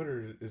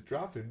 15-footer is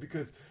dropping,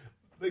 because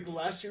like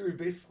last year,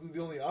 basically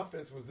the only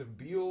offense was if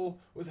Beal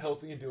was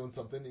healthy and doing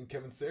something, and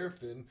Kevin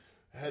Seraphin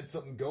had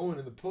something going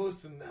in the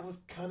post, and that was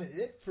kind of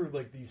it for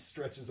like these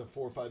stretches of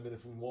 4 or 5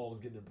 minutes when Wall was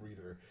getting a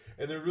breather.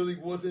 And there really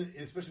wasn't,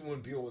 especially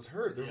when Beal was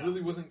hurt, there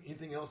really wasn't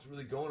anything else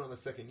really going on the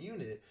second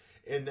unit.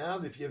 And now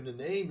if you have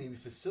Nene maybe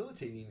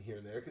facilitating here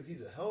and there, because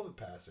he's a hell of a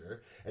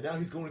passer, and now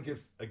he's going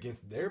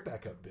against their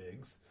backup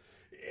bigs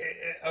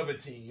of a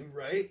team,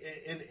 right?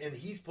 And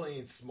he's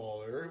playing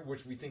smaller,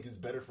 which we think is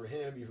better for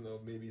him, even though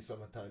maybe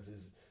sometimes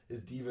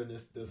his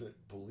diva-ness doesn't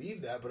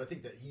believe that. But I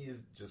think that he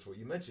is, just what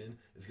you mentioned,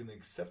 is going to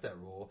accept that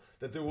role,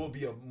 that there will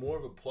be more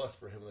of a plus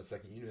for him in the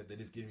second unit that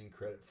he's giving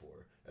credit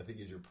for, I think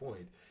is your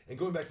point. And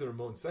going back to the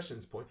Ramon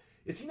Sessions point,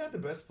 is he not the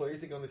best player you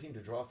think on the team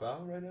to draw a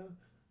foul right now?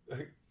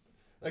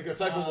 Like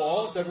aside from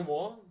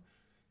Wall?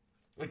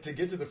 Like to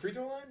get to the free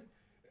throw line?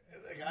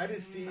 Like I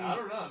just see. I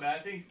don't know, man.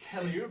 I think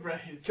Kelly Oubre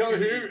is. Kelly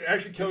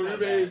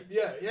Oubre,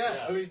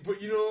 yeah. I mean, but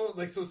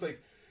so it's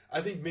like I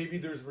think maybe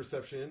there's a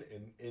perception,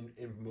 and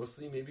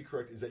mostly maybe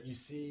correct, is that you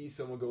see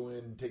someone go in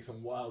and take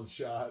some wild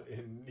shot,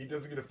 and he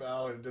doesn't get a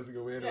foul, and it doesn't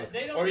go in,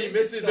 or he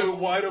misses a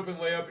wide open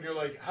layup, and you're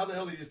like, how the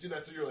hell did he just do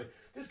that? So you're like,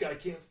 this guy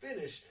can't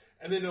finish.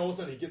 And then all of a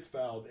sudden he gets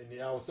fouled, and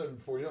now all of a sudden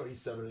before you know it,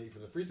 he's 7-8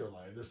 from the free throw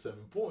line. There's 7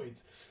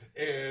 points,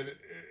 and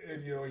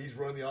he's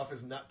running the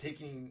offense,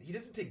 he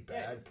doesn't take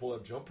bad pull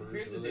up jumpers.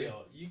 Here's the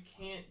deal: you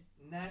can't.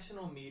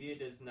 National media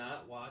does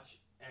not watch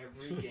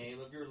every game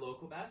of your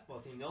local basketball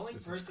team. The only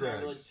person I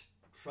really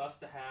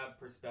trust to have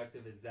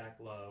perspective is Zach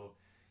Lowe,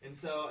 and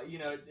so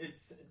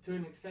it's to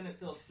an extent it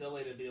feels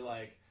silly to be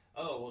like,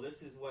 oh well,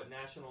 this is what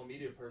national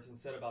media person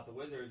said about the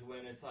Wizards,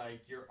 when it's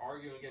like you're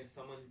arguing against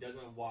someone who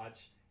doesn't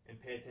watch and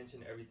pay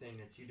attention to everything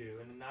that you do.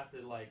 And not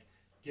to like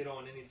get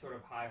on any sort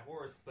of high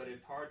horse, but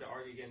it's hard to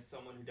argue against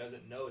someone who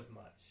doesn't know as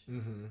much.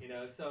 Mm-hmm.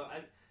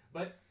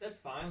 But that's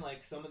fine.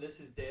 Like some of this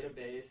is data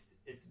based.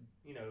 It's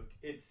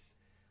it's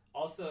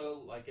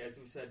also, like as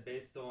we said,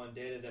 based on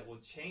data that will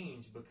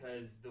change,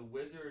 because the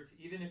Wizards,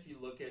 even if you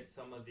look at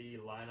some of the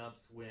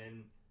lineups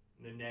when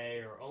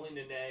Nene or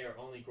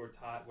only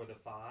Gortat were the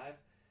 5,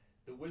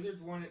 the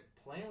Wizards weren't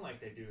playing like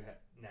they do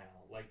now,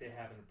 like they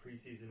have in the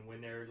preseason, when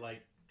they're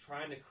like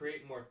trying to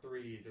create more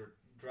threes or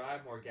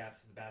drive more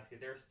gaps to the basket.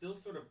 They're still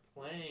sort of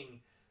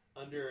playing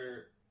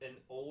under an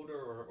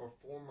older or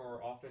former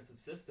offensive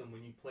system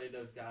when you play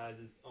those guys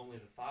as only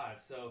the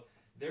 5. So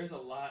there's a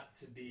lot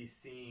to be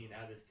seen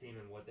out of this team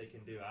and what they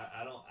can do.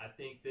 I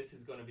think this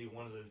is going to be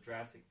one of those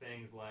drastic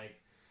things. Like,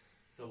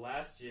 so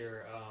last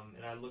year,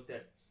 and I looked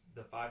at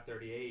the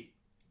 538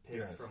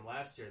 picks from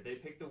last year. They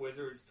picked the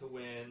Wizards to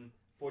win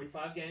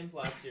 45 games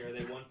last year.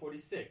 They won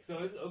 46. So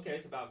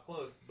it's about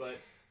close, but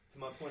to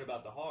my point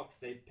about the Hawks,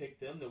 they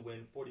picked them to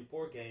win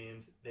 44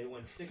 games. They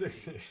won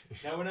 60.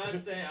 Now, we're not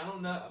saying, I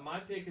don't know. My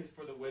pick is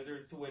for the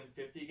Wizards to win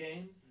 50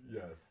 games.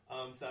 Yes.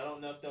 So I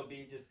don't know if they'll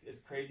be just as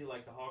crazy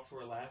like the Hawks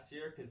were last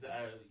year, because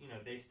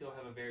they still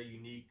have a very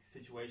unique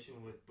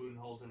situation with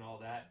Budenholzer and all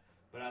that.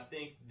 But I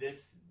think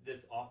this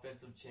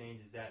offensive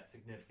change is that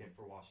significant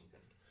for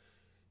Washington.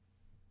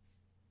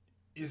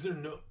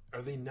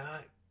 Are they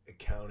not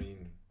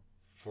accounting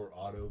for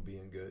Otto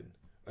being good?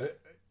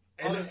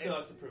 Otto still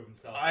has to prove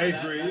himself. I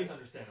agree. That's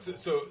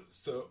understandable.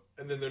 So,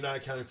 and then they're not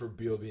accounting for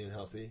Beal being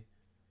healthy.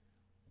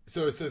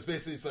 So it's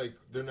basically like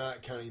they're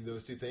not counting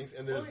those two things,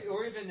 and there's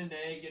or even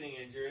Nene getting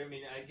injured. I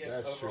mean, I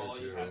guess overall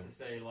you have to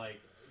say like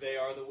they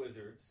are the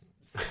Wizards.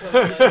 So,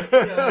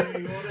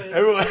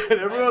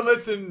 everyone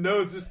listen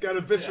knows just got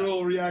a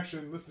visceral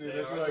reaction listening to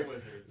this. We're like,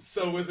 Wizards.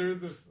 So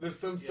Wizards. There's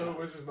some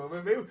Wizards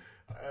moment. Maybe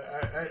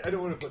I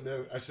don't want to put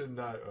I should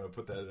not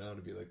put that down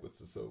to be like, what's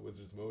the So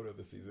Wizards moment of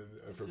the season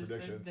for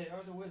predictions? They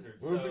are the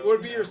Wizards. What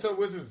would be your So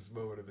Wizards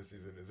moment of the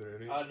season? Is there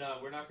any? No,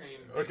 we're not going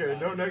to even. Okay,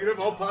 no negative,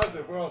 all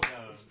positive. Well,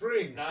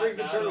 spring's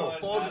eternal,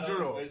 fall's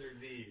eternal.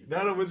 Wizards Eve.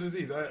 Not on Wizards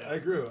Eve. I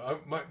agree.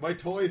 My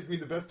toy is going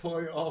to be the best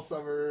toy all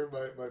summer.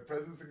 My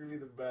presents are going to be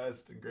the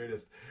best and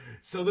greatest.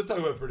 So let's talk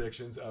about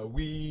predictions.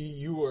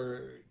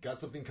 You got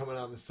something coming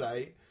on the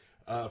site.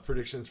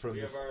 Predictions from we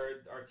have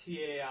our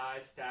TAI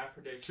staff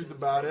predictions. Truth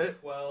about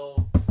it.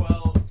 12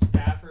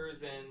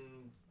 staffers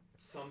and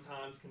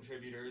sometimes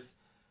contributors.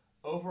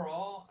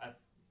 Overall,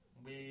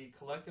 we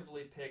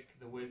collectively pick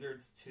the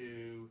Wizards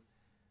to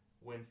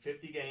win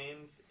 50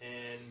 games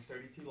and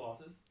 32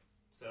 losses.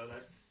 So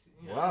that's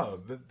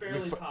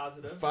fairly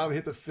positive. Finally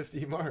hit the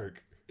 50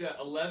 mark. Yeah,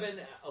 11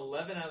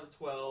 out of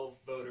 12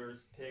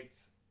 voters picked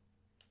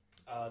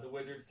the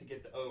Wizards to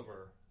get the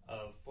over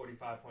of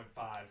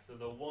 45.5. So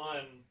the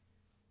one,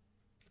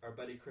 our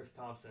buddy Chris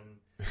Thompson,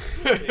 he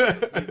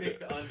picked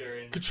the under.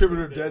 And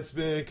contributor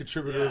Deadspin,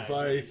 contributor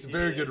Vice,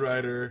 very good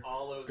writer.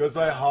 Goes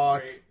by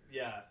Hawk. Great,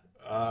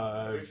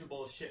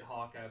 Miserable shit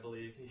Hawk, I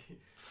believe.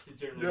 He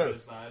generally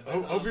yes. by.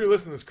 But, hope you're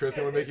listening to this, Chris.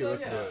 I want to make you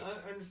listen to it.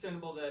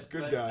 Understandable that.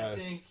 Good guy. I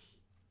think,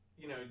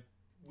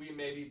 we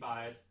may be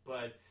biased,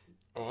 but...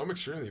 Oh, I'm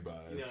extremely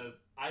biased.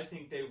 I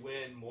think they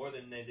win more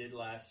than they did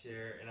last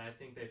year, and I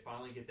think they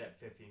finally get that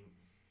 15.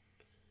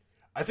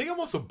 I think I'm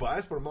also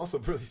biased, but I'm also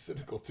really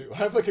cynical too. I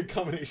have like a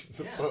combination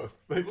of both.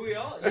 Like, we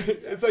all.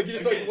 It's like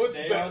what's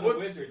bad?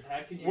 Wizards.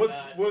 How can you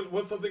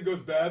once something goes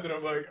bad, then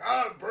I'm like,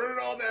 burn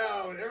it all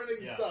down.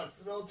 Everything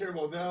sucks. It all's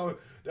terrible. Now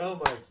I'm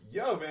like,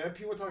 yo, man,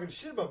 people are talking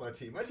shit about my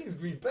team. My team's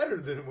gonna be better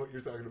than what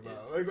you're talking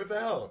about. Like, what the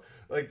hell?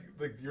 Like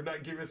you're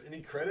not giving us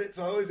any credit.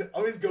 So I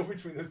always go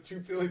between those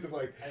two feelings of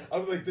like,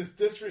 I'm like this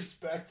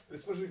disrespect,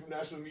 especially from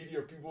national media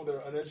or people that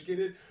are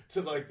uneducated,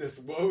 to like this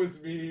woe is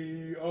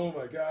me. Oh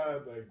my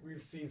god, like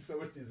we've seen so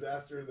much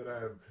disaster that I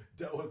have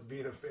dealt with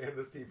being a fan of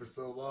this team for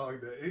so long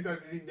that anytime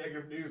any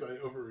negative news, I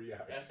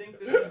overreact. I think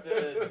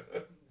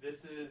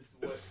this is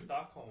what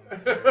Stockholm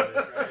is,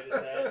 right?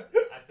 I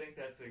think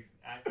that's an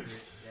accurate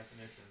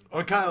definition.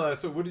 Oh, Kyle,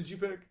 so what did you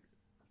pick?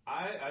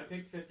 I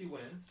picked 50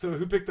 wins. So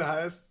who picked the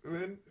highest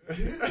win?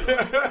 You picked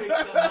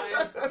the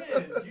highest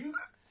win.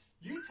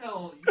 You say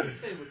what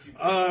you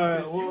picked.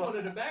 You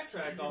wanted to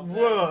backtrack off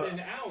that within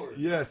hours.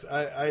 Yes,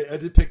 I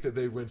did pick that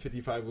they win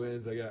 55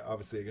 wins. I got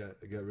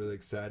really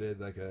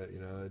excited, like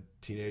a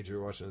teenager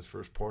watching his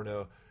first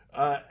porno.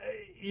 Hey,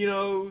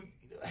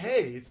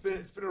 it's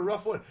been a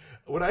rough one.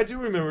 What I do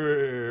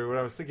remember when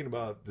I was thinking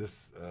about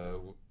this,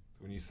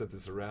 when you sent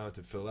this around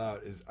to fill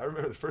out, is I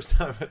remember the first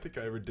time I think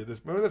I ever did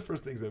this. One of the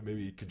first things I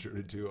maybe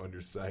contributed to on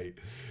your site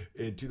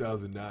in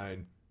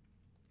 2009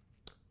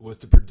 was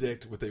to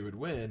predict what they would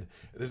win.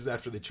 And this is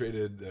after they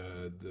traded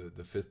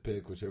the fifth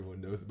pick, which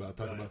everyone knows about.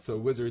 Talking about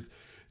Wizards.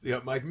 They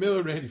got Mike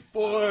Miller, Randy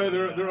Foy.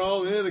 They're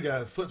all in. They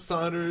got Flip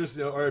Saunders.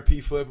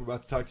 RIP Flip. We're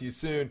about to talk to you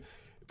soon.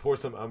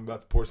 I'm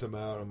about to pour some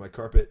out on my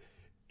carpet,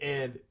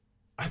 and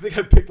I think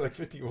I picked like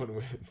 51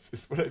 wins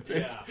is what I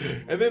picked.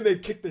 Yeah. And then they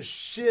kicked the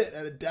shit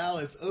out of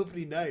Dallas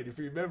opening night, if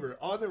you remember.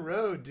 On the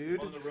road, dude.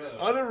 On the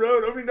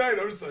road, opening night.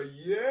 I was just like,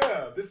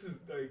 yeah, this is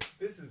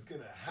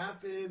going to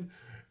happen.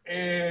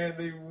 And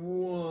they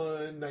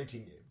won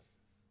 19 games.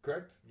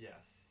 Correct?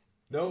 Yes.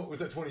 No, was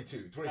that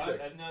 22?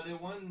 26? No, they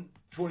won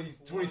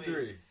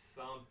 23.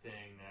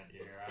 Something that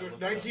year.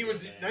 19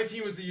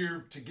 was the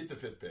year to get the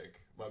fifth pick.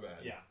 My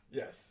bad. Yeah.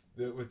 Yes.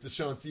 With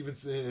Deshaun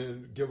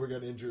Stevenson, Gilbert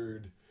got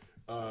injured.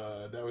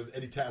 That was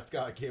Eddie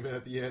Tapscott came in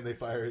at the end. They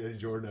fired Eddie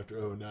Jordan after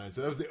 2009.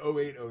 So that was the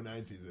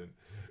 08-09 season.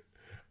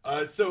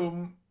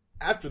 So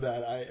after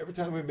that, every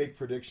time we make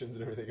predictions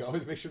and everything, I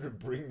always make sure to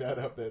bring that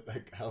up, that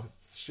like how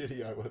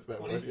shitty I was that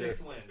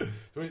 26 one year.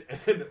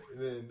 26 wins. And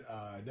then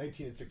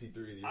 19-63 the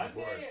year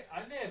before.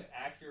 I may have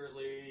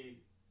accurately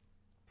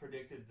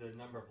predicted the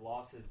number of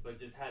losses, but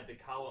just had the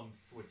columns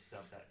switched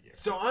up that year.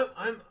 So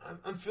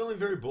I'm feeling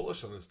very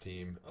bullish on this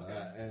team.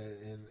 Okay.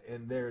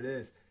 And there it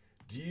is.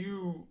 Do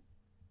you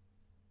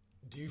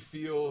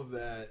feel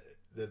that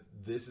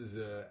this is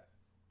a...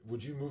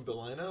 Would you move the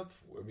lineup?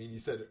 I mean, you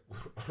said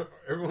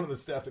everyone on the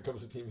staff that covers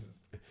the teams is...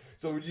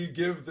 So would you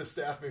give the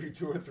staff maybe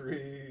 2 or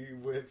 3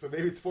 wins? So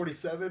maybe it's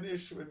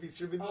 47-ish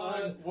should be the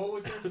line? What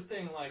was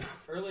interesting, like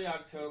early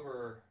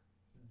October,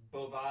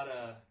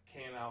 Bovada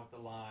came out with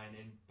the line,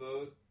 and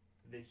both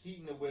the Heat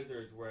and the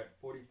Wizards were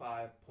at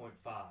 45.5.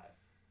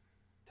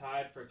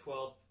 Tied for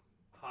 12th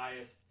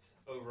highest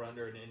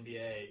over-under in the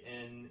NBA.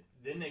 And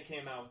then they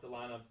came out with the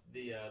line on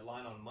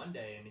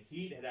Monday, and the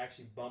Heat had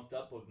actually bumped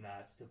up with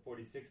Nats to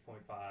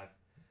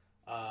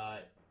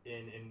 46.5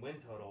 in win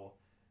total.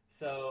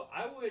 So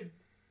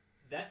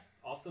that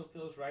also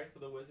feels right for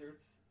the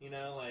Wizards,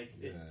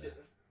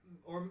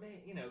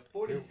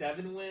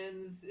 47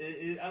 wins.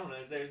 I don't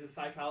know. There's a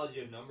psychology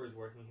of numbers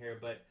working here,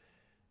 but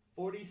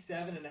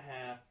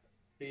 47.5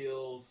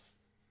 feels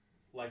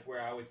like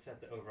where I would set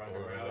the over-under.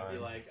 Where I would be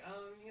like,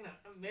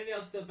 maybe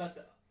I'll still bet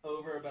the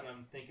over, but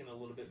I'm thinking a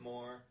little bit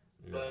more.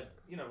 Yeah. But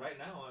right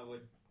now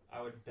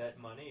I would bet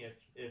money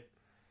if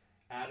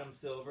Adam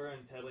Silver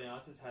and Ted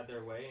Leonsis had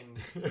their way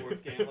and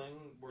sports gambling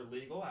were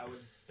legal, I would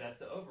bet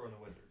the over on the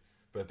Wizards.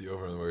 Bet the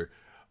over on the Wizards.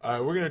 All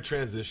right, we're going to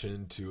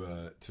transition to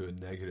a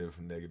negative.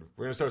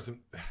 We're going to start some.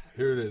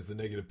 Here it is, the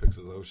negative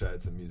pixels. I wish I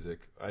had some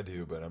music. I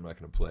do, but I'm not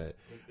going to play it.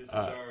 This is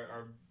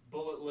our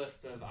bullet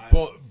list of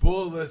items.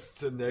 Bullet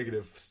lists of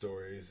negative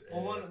stories.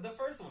 Well, the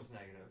first one's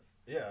negative.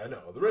 Yeah, I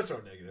know. The rest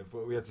aren't negative,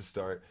 but we have to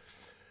start.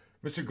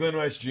 Mr. Glenn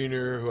Rice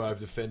Jr., who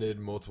I've defended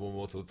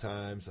multiple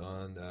times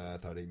on, I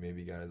thought he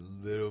maybe got a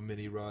little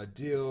mini raw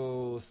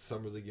deal.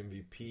 Summer League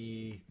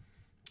MVP,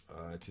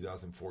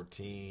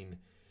 2014,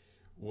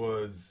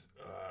 was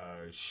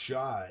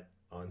shot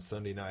on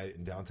Sunday night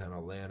in downtown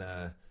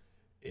Atlanta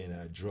in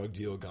a drug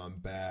deal gone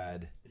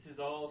bad. This is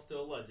all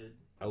still alleged.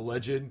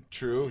 Alleged,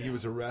 true. Yeah. He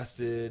was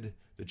arrested.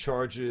 The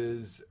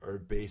charges are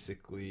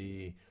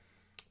basically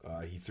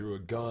he threw a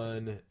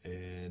gun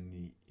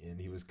and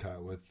he was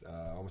caught with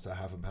almost a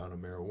half a pound of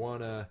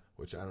marijuana,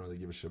 which I don't really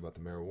give a shit about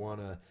the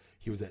marijuana.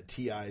 He was at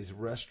T.I.'s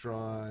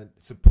restaurant.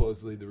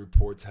 Supposedly the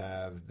reports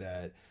have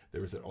that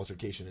there was an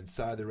altercation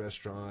inside the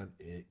restaurant.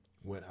 It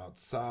went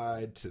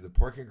outside to the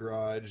parking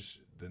garage.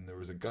 Then there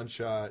was a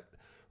gunshot.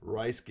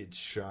 Rice gets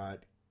shot,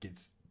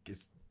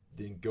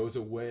 then goes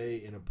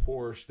away in a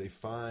Porsche. They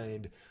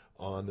find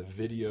on the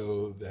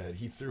video that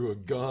he threw a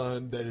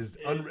gun that is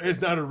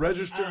it's not a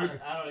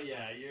registered.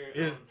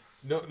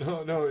 No.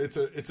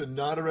 It's a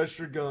not a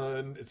registered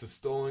gun. It's a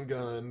stolen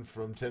gun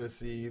from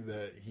Tennessee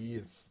that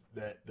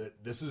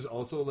this is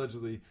also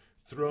allegedly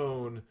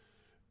thrown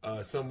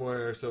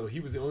somewhere. So he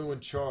was the only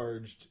one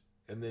charged.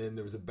 And then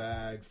there was a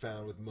bag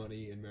found with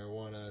money and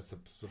marijuana,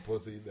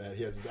 supposedly that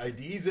he has his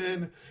IDs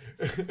in.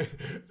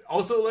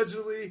 Also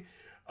allegedly,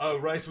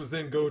 Rice was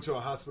then go to a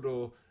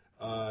hospital.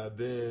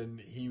 Then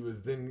he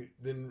was then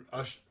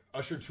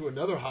ushered to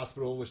another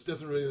hospital, which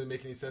doesn't really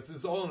make any sense. This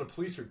is all in a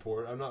police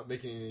report. I'm not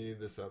making any of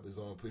this up. This is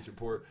all in a police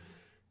report.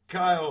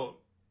 Kyle,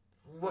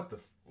 what the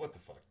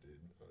fuck, dude?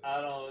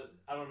 I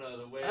don't know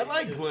the way.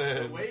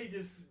 Glenn. The way he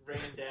just ran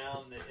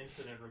down the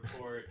incident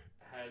report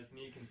has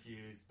me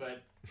confused,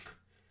 but.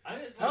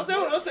 How's that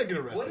one else get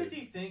arrested? What is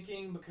he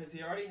thinking? Because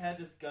he already had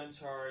this gun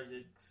charge.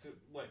 It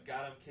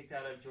got him kicked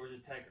out of Georgia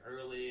Tech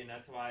early, and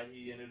that's why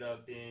he ended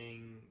up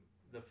being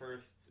the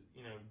first,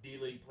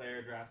 D-League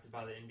player drafted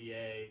by the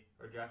NBA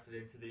or drafted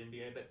into the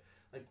NBA.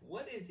 But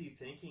what is he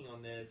thinking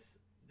on this?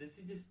 This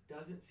just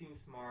doesn't seem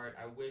smart.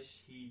 I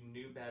wish he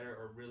knew better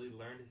or really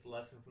learned his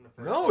lesson from the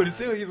first. No, time. it didn't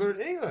seem like he learned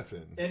any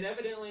lesson. And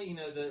evidently,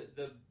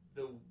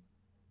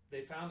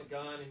 they found a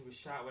gun and he was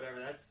shot. Whatever.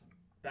 That's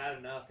bad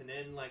enough. And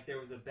then there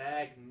was a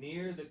bag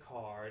near the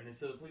car, and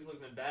so the police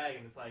looked in the bag,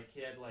 and it's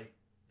he had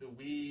the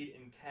weed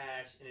and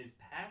cash and his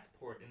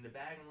passport in the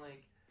bag. And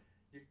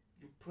you're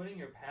putting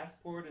your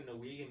passport in the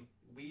weed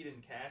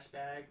and cash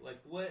bag.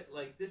 What?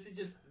 This is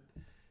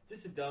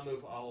just a dumb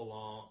move all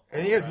along.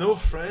 And he has no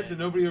friends and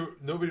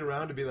nobody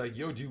around to be like,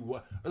 yo, dude,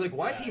 what? Or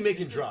why is he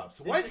making drops?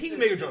 Why is he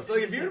making drops?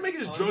 If you're gonna make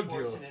this drug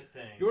deal,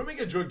 you want to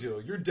make a drug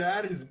deal. Your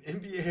dad is an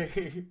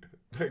NBA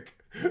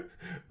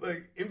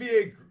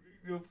NBA.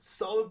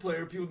 Solid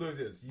player, people know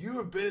this. You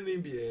have been in the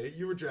NBA,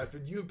 you were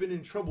drafted, you have been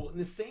in trouble in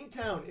the same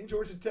town in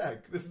Georgia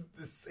Tech. This is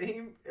the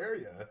same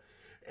area.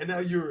 And now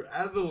you're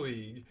out of the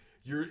league,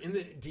 you're in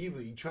the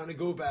D-League trying to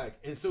go back.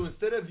 And so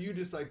instead of you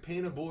just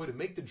paying a boy to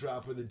make the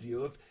drop of the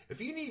deal,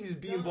 if you need to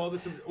be involved in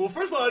some... Well,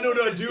 first of all, I know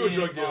not to do a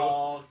drug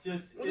deal.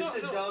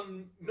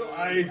 Dumb... No,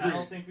 I agree. I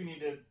don't think we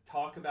need to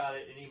talk about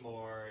it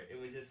anymore. It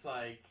was just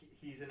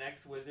he's an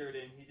ex-Wizard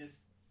and he just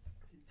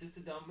a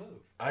dumb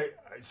move.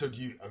 So do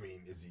you?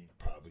 Is he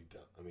probably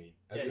dumb? Have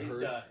you he's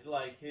heard? done.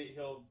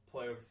 He'll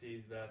play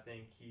overseas, but I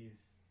think he's.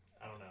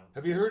 I don't know.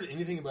 Have you heard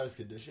anything about his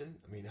condition?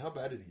 How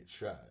bad did he get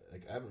shot?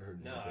 I haven't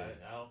heard. No, anything.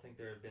 I don't think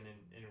there have been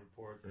any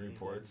reports. It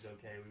reports. Seems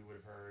okay, we would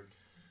have heard.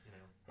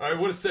 All right,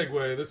 what a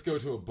segue. Let's go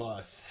to a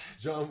bus.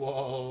 John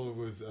Wall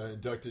was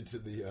inducted to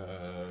the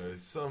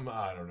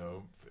I don't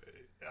know.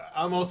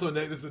 I'm also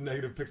this is a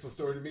negative pixel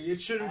story to me. It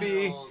shouldn't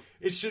be.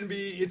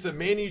 It's a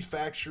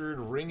manufactured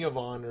Ring of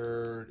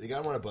Honor. They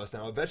got him on a bus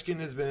now. Ovechkin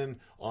has been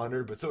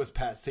honored, but so has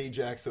Pat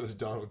Sajak, so has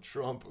Donald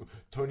Trump,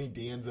 Tony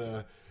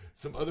Danza,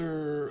 some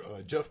other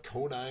Jeff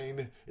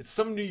Conine. It's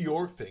some New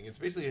York thing. It's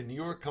basically a New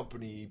York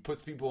company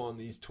puts people on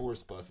these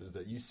tourist buses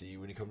that you see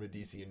when you come to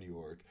DC and New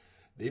York.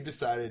 They've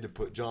decided to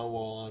put John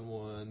Wall on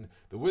one.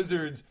 The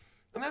Wizards,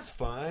 and that's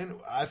fine.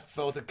 I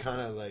felt it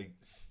kind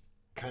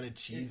of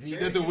cheesy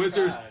that the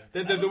Wizards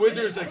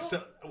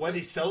why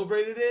they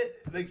celebrated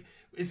it.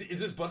 Is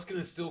this bus going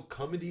to still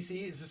come in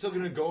DC? Is it still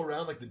going to go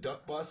around like the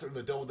Duck Bus or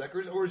the Double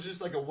Deckers, or is it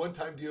just a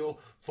one-time deal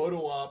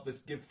photo op that's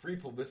give free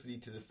publicity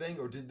to this thing,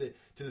 or did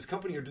this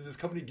company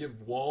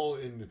give Wall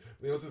and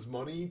Leos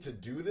money to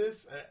do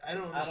this? I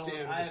don't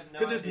understand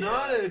because it's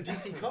not a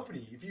DC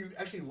company. If you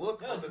actually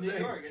look on the New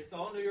thing, York. It's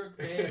all New York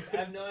based. I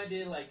have no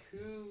idea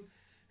who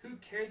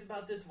cares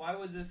about this? Why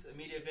was this a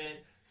media event?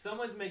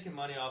 Someone's making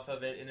money off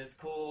of it, and it's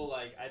cool.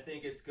 I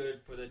think it's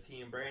good for the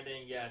team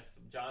branding. Yes,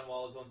 John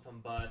Wall is on some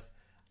bus.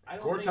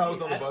 Gortat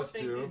was on the bus, I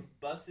don't too. think these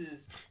buses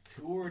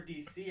tour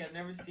DC. I've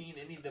never seen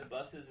any of the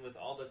buses with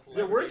all the Yeah,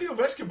 celebrities. where's the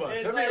Ovechkin bus?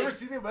 And Have it's you ever like,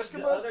 seen the Ovechkin The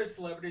bus? other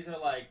celebrities are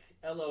like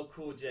LL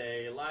Cool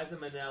J, Liza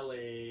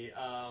Minnelli,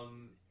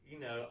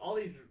 all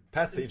these...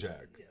 Pat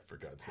Sajak, for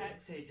God's sake.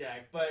 Pat Sajak,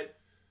 but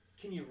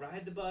can you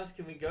ride the bus?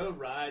 Can we go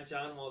ride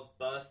John Wall's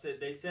bus?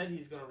 They said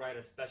he's going to write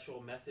a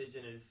special message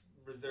in his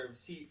reserved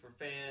seat for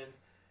fans.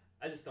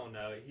 I just don't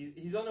know.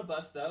 He's on a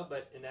bus though,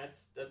 and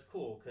that's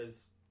cool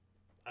because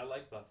I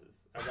like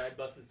buses. I ride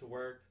buses to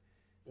work.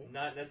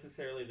 Not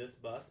necessarily this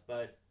bus,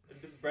 but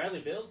Bradley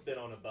Bill's been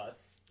on a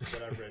bus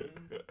that I've ridden.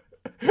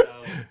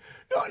 So,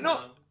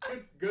 no.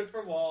 Good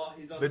for Wall.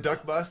 He's on The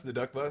duck bus. The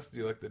duck bus. Do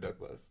you like the duck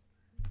bus?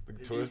 The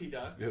DC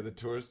Ducks? Yeah, the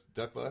tourist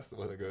duck bus, the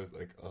one that goes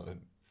like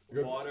on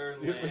water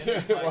and land.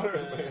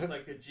 It's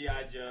like the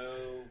G.I.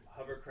 Joe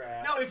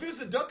hovercraft. No, if it was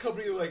a duck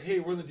company, you're like, hey,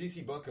 we're the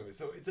DC Buck Company.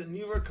 So it's a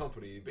New York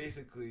company,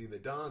 basically,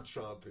 that Donald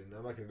Trump, and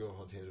I'm not going to go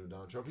on tangent with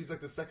Donald Trump, he's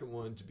like the second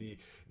one to be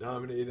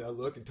nominated.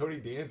 Look, and Tony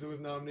Danza was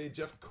nominated,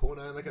 Jeff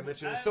Conine, like I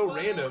mentioned. It's so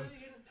random.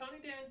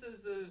 Tony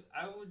Danza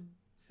I would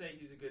say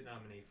he's a good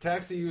nominee.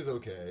 Taxi was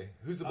okay.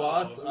 Who's the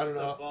boss? I don't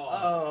know.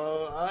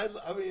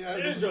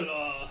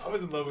 Angela. I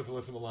was in love with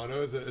Alyssa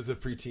Milano as a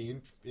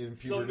preteen in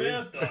puberty.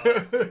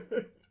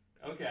 Samantha.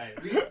 Okay,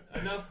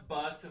 enough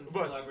bus and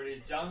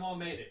celebrities. John Wall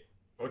made it.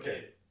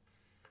 Okay.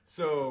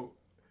 So,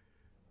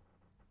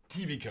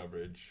 TV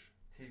coverage.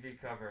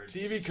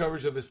 TV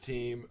coverage of this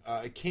team.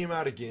 It came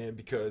out again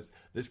because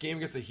this game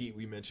against the Heat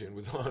we mentioned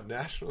was on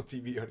national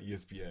TV on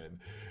ESPN.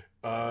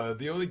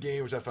 The only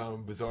game which I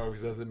found bizarre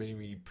because that's the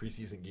many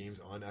preseason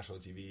games on national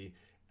TV.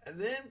 And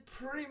then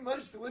pretty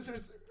much the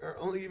Wizards are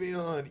only going to be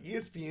on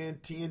ESPN,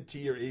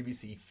 TNT, or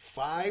ABC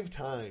 5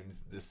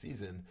 times this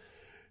season.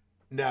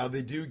 Now,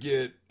 they do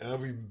get, and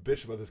we've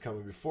bitched about this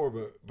comment before,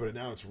 but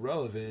now it's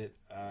relevant.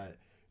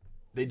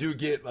 They do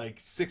get like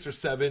 6 or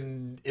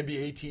 7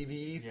 NBA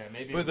TVs. Yeah,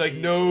 maybe. But like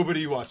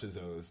nobody watches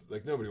those.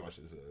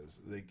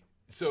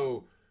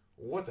 So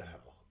what the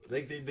hell?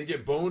 They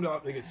get boned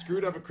off. They get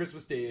screwed off of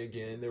Christmas Day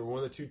again. They were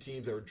one of the 2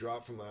 teams that were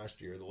dropped from last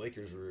year. The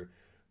Lakers were,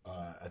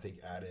 I think,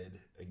 added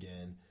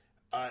again.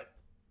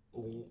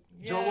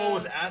 John Wall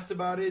was asked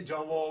about it.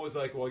 John Wall was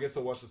like, well, I guess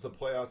I'll watch this in the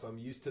playoffs. I'm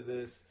used to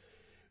this.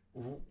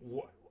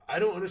 I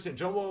don't understand.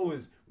 John Wall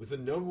was the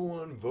number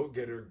 1 vote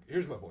getter.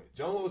 Here's my point.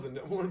 John Wall was the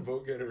number 1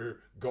 vote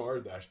getter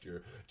guard last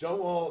year. John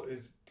Wall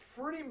is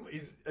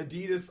he's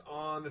Adidas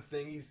on the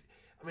thing.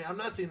 I'm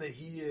not saying that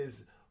he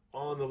is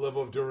on the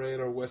level of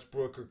Durant or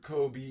Westbrook or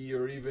Kobe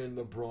or even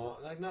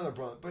LeBron. Like, not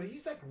LeBron, but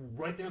he's like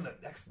right there on the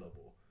next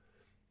level.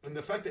 And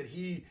the fact that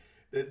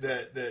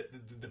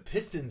the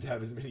Pistons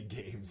have as many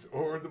games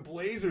or the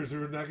Blazers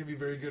are not going to be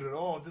very good at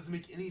all, it doesn't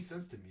make any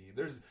sense to me.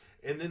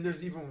 And then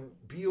there's even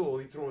Beal.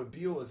 He threw in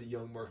Beal as a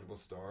young marketable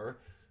star.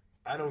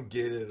 I don't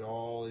get it at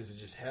all. Is it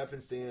just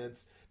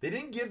happenstance? They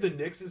didn't give the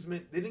Knicks as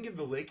many. They didn't give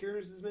the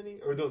Lakers as many.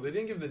 Or no, they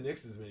didn't give the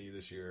Knicks as many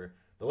this year.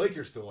 The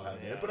Lakers still have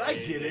it, but I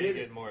get it.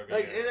 Get more of it.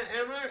 Like,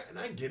 and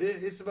I get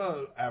it. It's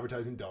about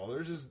advertising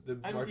dollars. Is the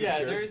market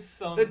shares. There's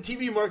some. The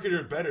TV market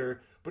are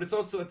better, but it's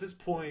also at this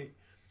point,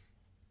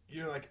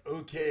 you're like,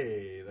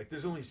 okay, like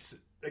there's only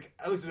like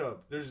I looked it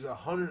up. There's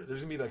 100. There's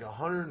gonna be like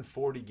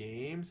 140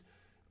 games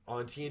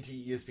on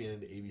TNT, ESPN,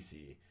 and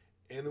ABC,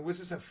 and the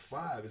Wizards have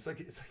 5. It's like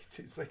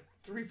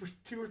 3%,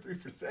 2 or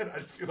 3%. I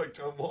just feel like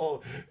John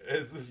Wall,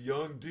 as this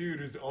young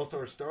dude who's an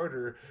all-star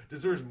starter,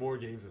 deserves more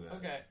games than that.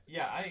 Okay,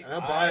 yeah,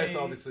 I'm biased,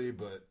 obviously,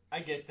 but I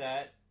get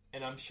that,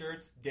 and I'm sure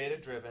it's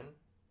data-driven.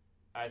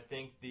 I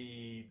think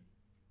the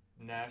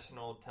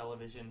national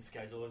television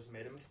schedulers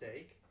made a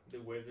mistake. The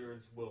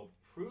Wizards will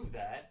prove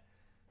that.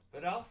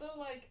 But also,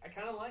 I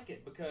kind of like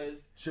it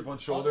because... Chip on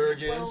shoulder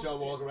again. John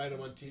Wall can ride him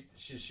on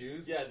his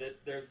shoes. Yeah,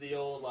 there's the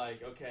old,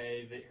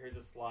 here's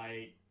a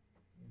slight.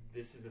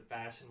 This is a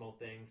fashionable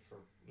thing for,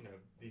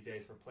 these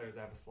days for players to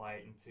have a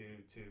slight and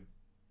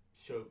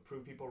to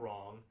prove people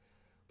wrong.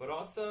 But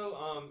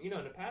also, in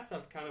the past,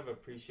 I've kind of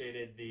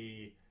appreciated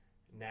the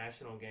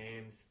national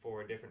games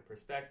for a different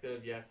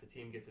perspective. Yes, the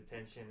team gets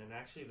attention, and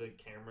actually the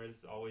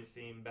cameras always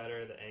seem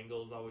better, the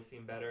angles always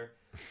seem better.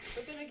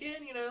 But then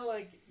again,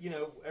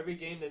 every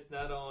game that's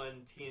not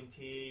on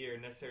TNT or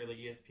necessarily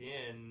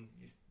ESPN,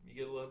 you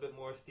get a little bit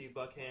more Steve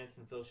Buckhantz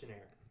and Phil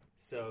Shenera.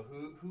 So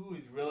who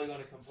is really going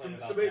to complain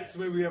about that? So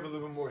maybe we have a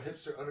little bit more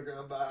hipster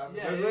underground vibe.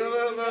 Yeah, a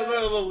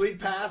little league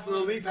pass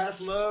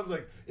love.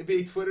 Like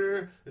NBA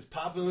Twitter is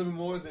popping a little bit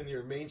more than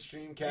your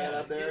mainstream cat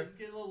out there.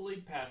 Get a little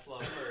league pass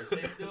love first.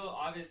 They still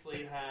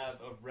obviously have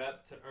a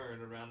rep to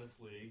earn around this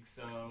league.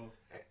 So,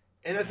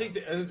 and I think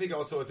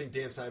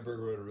Dan Steinberg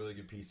wrote a really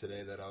good piece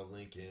today that I'll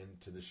link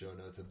into the show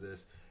notes of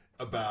this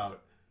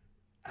about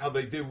how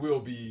there will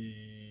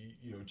be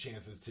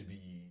chances to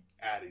be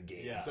added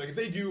games. Yeah. Like if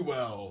they do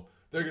well,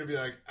 they're going to be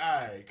like,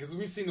 alright, because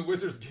we've seen the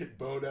Wizards get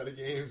boned out of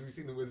games. We've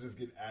seen the Wizards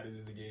get added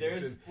into games.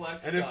 There's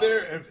flex and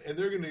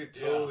they're going to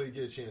totally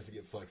get a chance to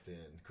get flexed in,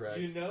 correct?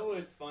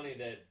 It's funny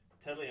that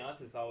Ted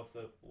Leonsis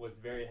also was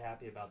very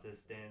happy about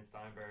this Dan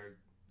Steinberg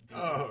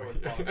Sports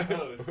Blog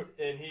post,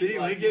 and did he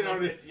link it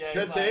on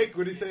Test Take?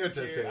 What did he say on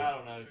Test Take? I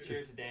don't know.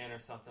 Cheers to Dan or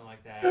something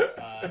like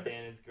that.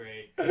 Dan is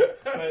great.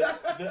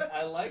 But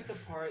I like the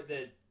part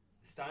that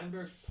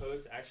Steinberg's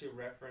post actually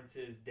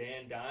references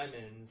Dan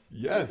Diamond's.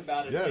 Yes.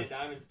 About his Dan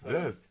Diamond's post.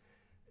 Yes.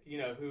 You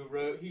know, who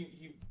wrote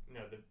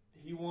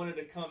he wanted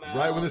to come out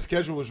right when the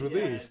schedule was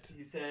released.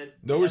 He said,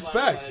 "No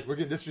respect. We're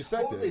getting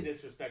disrespected." Totally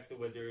disrespects the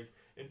Wizards,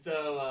 and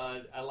so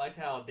I like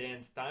how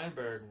Dan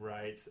Steinberg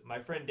writes. My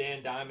friend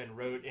Dan Diamond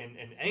wrote in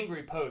an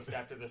angry post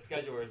after the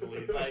schedule was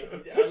released.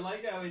 Like I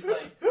like how he's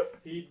like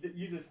he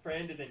uses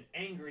friend and then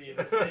angry in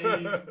the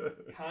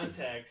same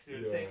context,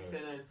 in the same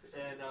sentence,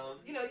 and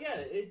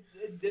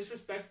it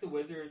disrespects the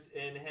Wizards.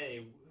 And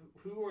hey,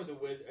 who are the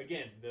Wizards?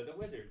 Again, they're the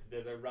Wizards.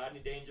 They're the Rodney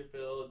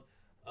Dangerfield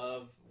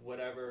of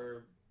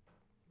whatever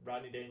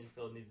Rodney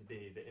Dangerfield needs to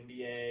be. The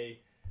NBA,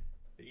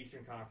 the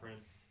Eastern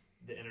Conference,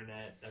 the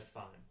internet, that's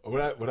fine.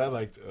 What I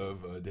liked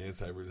of Dan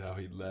Steinberg is how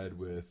he led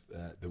with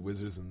the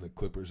Wizards and the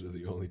Clippers are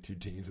the only two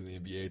teams in the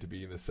NBA to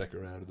be in the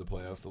second round of the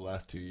playoffs the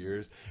last 2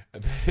 years.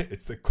 And then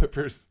it's the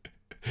Clippers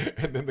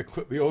and then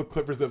the old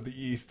Clippers of the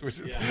East, which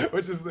is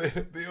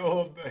the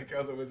old, like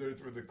how the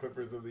Wizards were the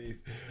Clippers of the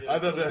East. Yeah, I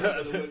thought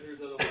the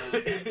Wizards of the West.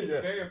 It's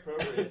very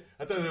appropriate.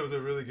 I thought that was a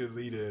really good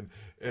lead-in.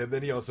 And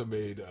then he also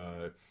made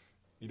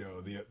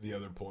the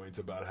other points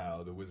about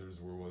how the Wizards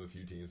were one of the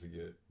few teams to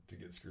get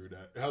screwed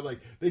at. How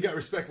like they got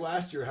respect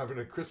last year having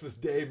a Christmas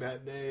Day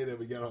matinee that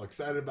we got all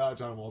excited about.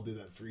 John Wall did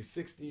that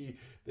 360.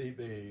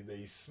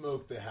 They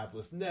smoked the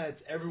hapless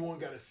Nets. Everyone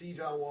got to see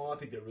John Wall. I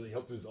think that really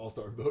helped his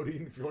All-Star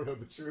voting. If you want to know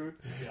the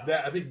truth,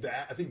 I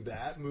think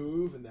that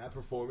move and that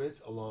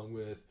performance, along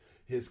with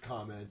his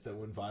comments that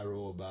went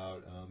viral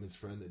about his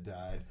friend that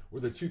died,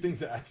 were the two things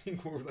that I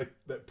think were like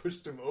that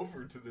pushed him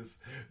over to this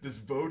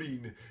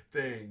voting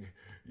thing.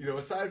 You know,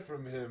 aside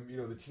from him,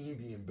 the team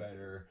being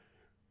better,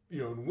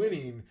 and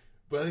winning.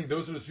 But I think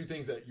those are the two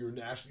things that your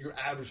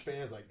average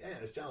fans like. Man,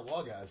 this John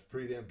Wall guy's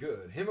pretty damn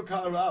good. Him or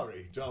Kyle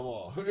Lowry, John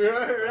Wall,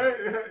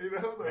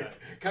 right?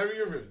 Kyrie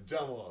Irving,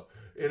 John Wall,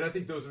 and I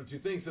think those are the two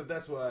things. So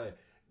that's why.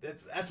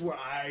 That's where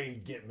I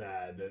get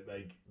mad that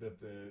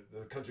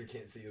the country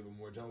can't see a little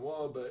more John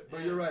Wall, but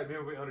you're right, maybe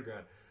we'll be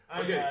underground.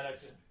 Okay,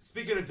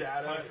 speaking of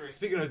data,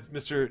 speaking of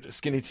Mr.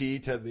 Skinny T,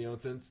 Ted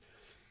Leonsis,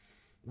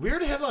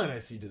 weird headline I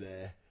see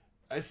today.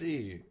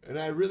 And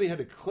I really had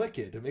to click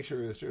it to make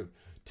sure it was true.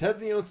 Ted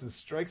Leonsis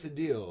strikes a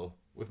deal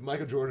with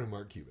Michael Jordan and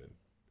Mark Cuban.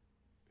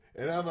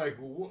 And I'm like,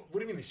 what do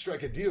you mean they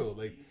strike a deal?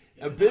 Like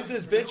a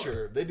business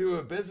venture. They do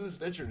a business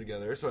venture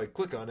together. So I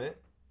click on it,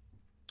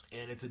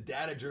 and it's a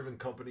data-driven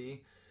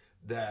company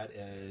that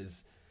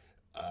is,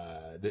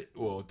 Ted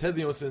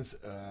Leonsis,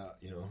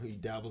 he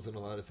dabbles in a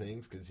lot of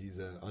things because he's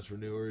an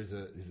entrepreneur, he's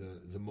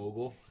a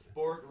mogul.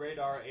 Sport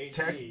Radar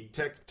AG.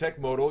 Tech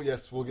modal,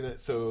 yes, we'll get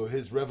it. So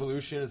his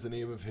Revolution is the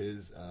name of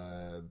his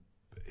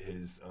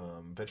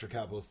venture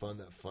capitalist fund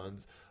that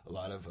funds a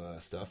lot of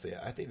stuff.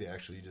 I think they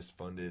actually just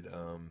funded,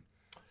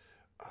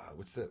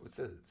 what's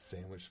the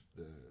sandwich,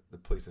 the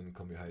place in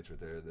Columbia Heights right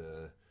there,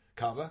 the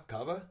Cava?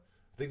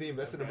 I think they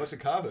invested in a bunch of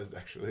Cavas,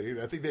 actually.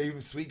 I think they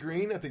even Sweet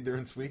Green. I think they're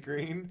in Sweet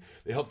Green.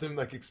 They helped them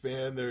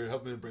expand. They're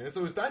helping them brand.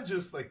 So it's not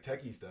just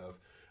techie stuff.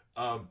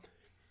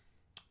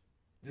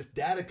 This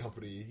data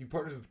company, he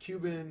partners with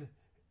Cuban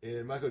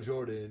and Michael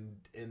Jordan,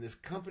 and this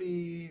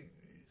company,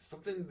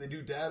 they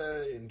do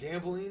data in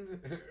gambling.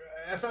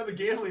 I found the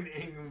gambling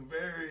angle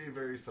very,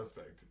 very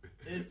suspect.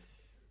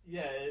 It's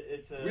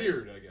a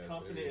weird, I guess.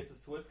 Company. Maybe. It's a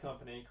Swiss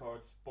company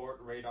called Sport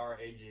Radar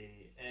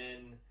AG,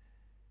 and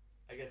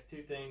I guess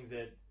two things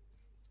that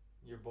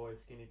your boy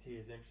Skinny T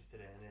is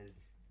interested in is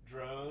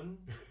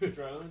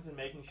drones and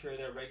making sure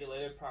they're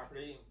regulated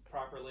properly,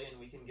 and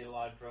we can get a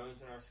lot of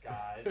drones in our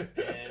skies,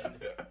 and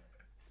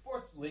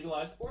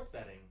legalized sports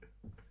betting.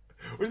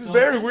 Which is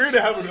very weird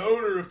to have an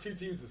owner of two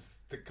teams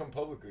to come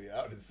publicly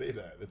out and say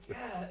that.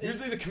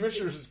 Usually the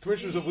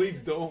commissioners of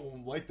leagues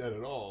don't like that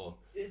at all.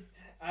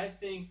 I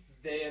think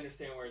they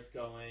understand where it's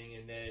going,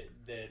 and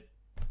that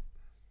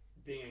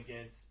being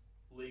against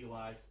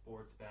legalized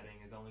sports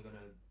betting is only going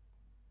to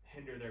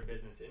hinder their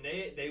business, and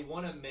they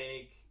want to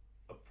make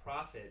a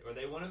profit, or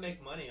they want to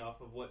make money off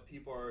of what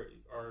people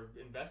are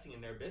investing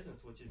in their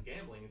business, which is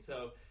gambling.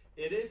 So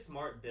it is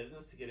smart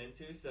business to get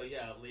into. So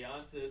yeah,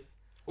 Leonsis.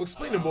 Well,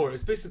 explain it more.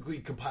 It basically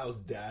compiles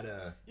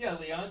data. Yeah,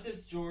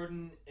 Leonsis,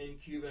 Jordan, and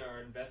Cuban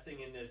are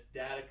investing in this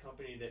data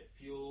company that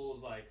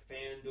fuels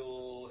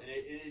FanDuel, and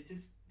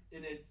it's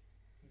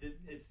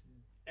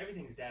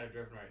everything's data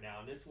driven right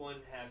now. And this one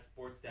has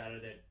sports data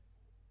that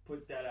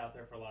puts data out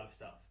there for a lot of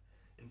stuff.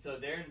 And so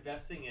they're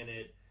investing in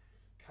it,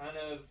 kind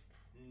of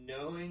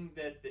knowing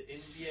that the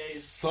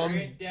NBA's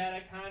current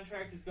data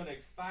contract is going to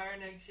expire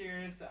next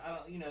year. So I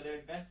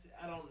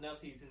don't know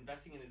if he's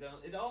investing in his own.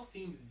 It all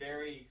seems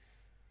very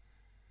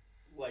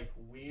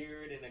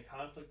weird and a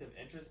conflict of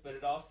interest, but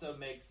it also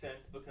makes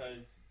sense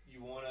because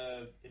you want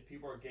to. If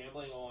people are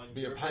gambling on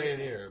be a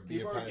pioneer,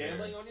 people are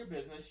gambling on your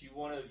business. You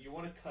want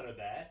to cut of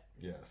that.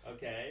 Yes.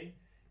 Okay.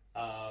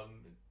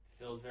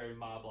 Feels very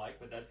mob-like,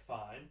 but that's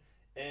fine.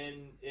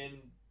 And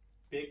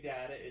big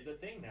data is a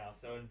thing now.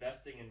 So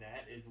investing in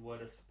that is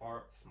what a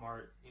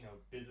smart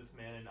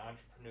businessman and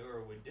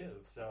entrepreneur would do.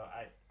 So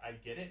I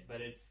get it,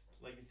 but it's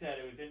like you said,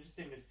 it was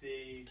interesting to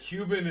see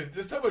Cuban and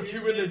let's talk about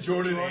Cuban and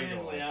Jordan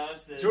angle.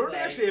 Jordan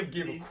actually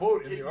gave a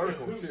quote in the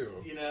article too.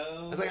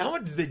 I was like, how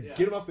much did they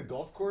get him off the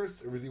golf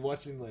course, or was he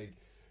watching like?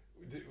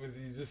 Was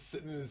he just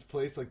sitting in his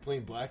place like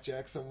playing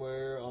blackjack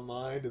somewhere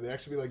online? Did they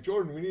actually be like,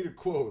 Jordan, we need a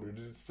quote? Or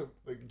just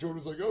like Jordan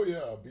was like, oh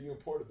yeah, being a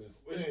part of this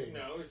thing.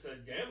 No, he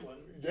said gambling.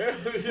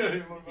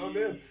 Yeah, I'm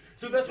in.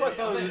 So that's what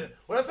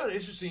I found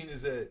interesting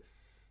is that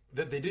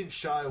they didn't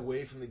shy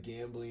away from the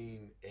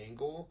gambling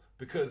angle,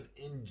 because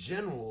in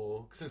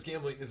general, since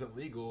gambling isn't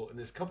legal, and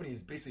this company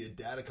is basically a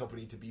data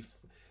company to be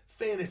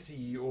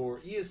fantasy or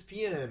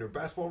ESPN or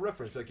Basketball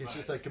Reference, like it's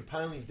just like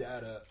compiling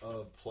data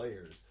of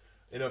players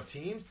and of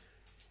teams.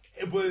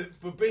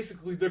 But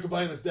basically, they're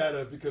combining this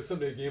data because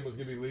someday gambling's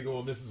going to be legal,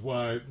 and this is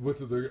why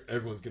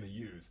everyone's going to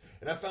use.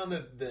 And I found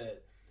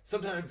that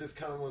sometimes it's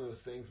kind of one of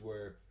those things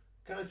where,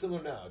 kind of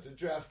similar now to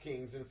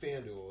DraftKings and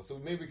FanDuel, so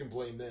maybe we can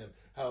blame them,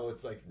 how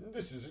it's like,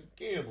 this isn't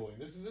gambling,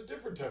 this is a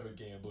different type of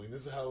gambling,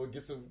 this is how it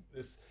gets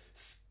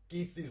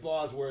skeets these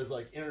laws, whereas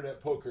like internet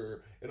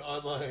poker and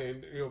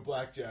online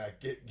blackjack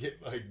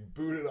get like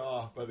booted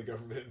off by the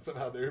government, and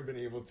somehow they've been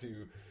able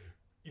to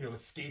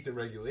skate the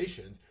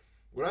regulations.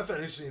 What I found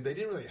interesting, they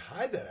didn't really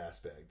hide that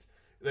aspect.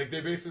 Like, they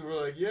basically were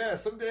like, yeah,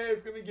 someday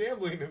it's going to be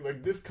gambling, and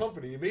like this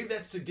company, maybe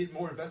that's to get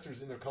more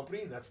investors in their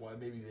company, and that's why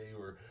maybe they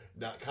were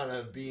not kind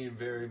of being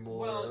very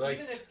more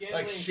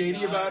like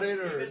shady about it,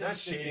 or not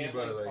shady,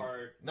 but like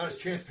not as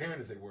transparent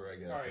as they were, I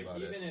guess. Right,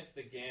 even if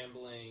the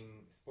gambling,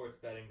 sports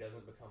betting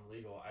doesn't become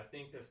legal, I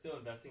think they're still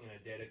investing in a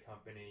data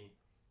company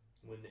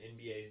when the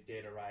NBA's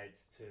data rights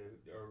to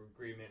or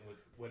agreement with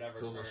whatever.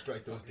 So they'll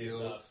strike those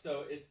deals. Up.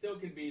 So it still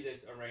could be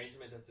this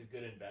arrangement that's a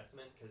good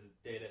investment because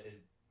data is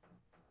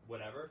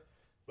whatever.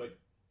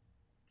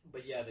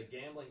 But yeah, the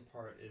gambling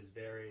part is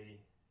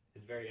very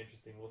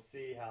interesting. We'll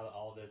see how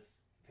all this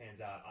pans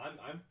out.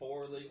 I'm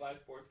for legalized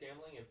sports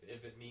gambling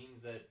if it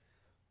means that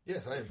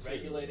yes, I am it's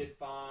regulated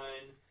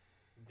fine.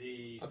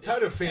 I'm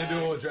tired of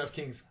FanDuel and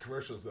DraftKings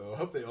commercials, though. I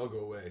hope they all go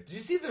away. Did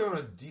you see they're on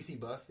a DC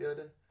bus the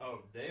other day?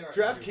 Oh, they are.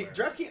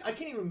 DraftKings. I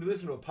can't even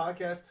listen to a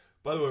podcast.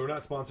 By the way, we're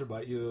not sponsored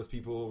by either of those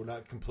people. We're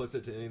not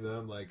complicit to any of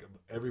them. Like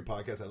every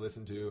podcast I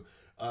listen to.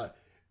 But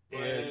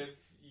if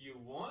you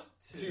want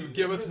to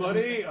give us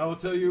money, I will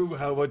tell you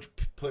how much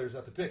players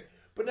not to pick.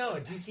 But now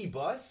a DC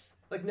bus.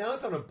 Like now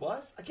it's on a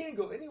bus. I can't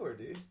even go anywhere,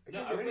 dude. I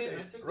can't do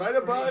anything. Ride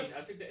a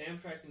bus. I took the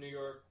Amtrak to New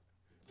York.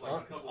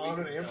 On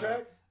an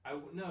Amtrak.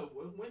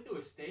 Went to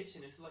a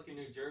station. It's like in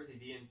New Jersey.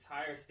 The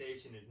entire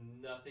station is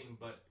nothing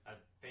but a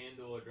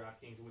FanDuel or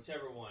DraftKings,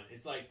 whichever one.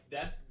 It's like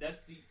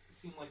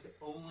seemed like the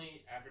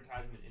only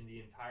advertisement in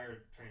the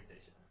entire train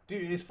station.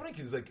 Dude, it's funny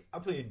because like I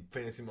played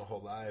fantasy my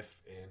whole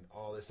life and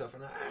all this stuff,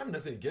 and I have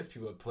nothing against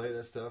people that play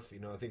that stuff.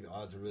 I think the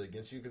odds are really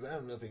against you because I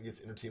have nothing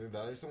against entertainment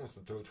value. If someone wants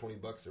to throw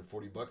 $20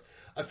 or $40,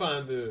 I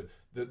find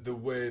the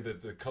way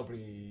that the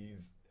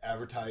company's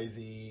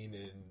advertising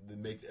and they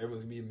make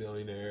everyone's gonna be a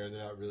millionaire, and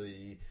they're not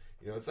really.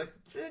 It's like,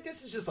 I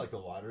guess it's just like the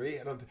lottery.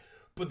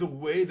 But the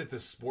way that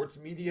the sports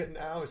media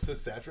now is so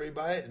saturated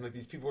by it, and like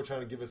these people are trying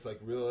to give us like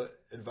real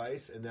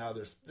advice, and now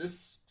there's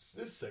this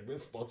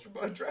segment sponsored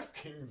by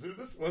DraftKings or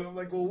this one. I'm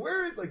like, well,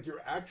 where is like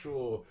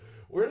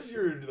where's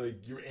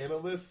your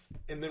analyst,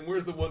 and then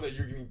where's the one that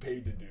you're getting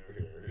paid to do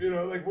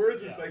here? Like where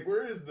is this? Like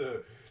where is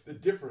the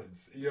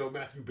difference?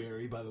 Matthew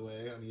Berry, by the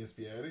way, on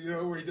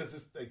ESPN. Where he does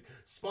this like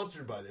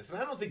sponsored by this, and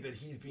I don't think that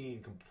he's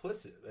being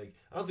complicit. Like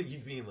I don't think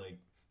he's being like.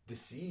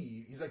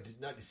 Deceive. He's like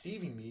not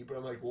deceiving me, but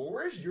I'm like, well,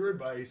 where's your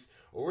advice,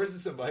 or where's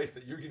this advice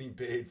that you're getting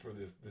paid for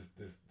this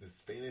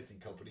fantasy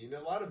company? And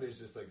a lot of it is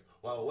just like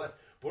Wild West.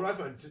 But what I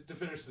find to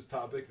finish this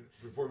topic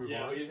before we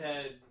move on, we've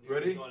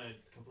ready? Gone a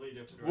completely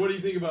different direction. What do you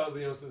think about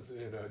Leonsis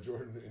and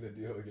Jordan in a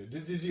deal again?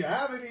 Did you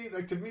have any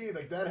like to me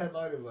like that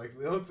headline of like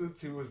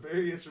Leonsis, who was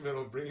very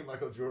instrumental in bringing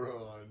Michael Jordan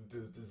on to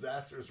his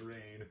disastrous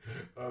reign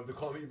of the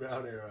Kwame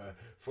Brown era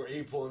for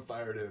April and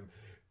fired him.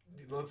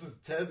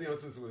 Ted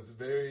Leonsis was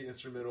very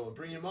instrumental in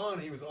bringing him on.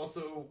 He was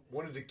also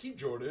wanted to keep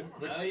Jordan.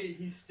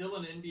 He's still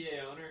an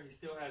NBA owner. He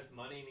still has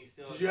money, and he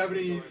still. Did you have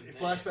any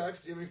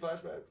flashbacks? Do you have any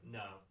flashbacks?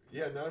 No.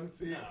 Yeah, none.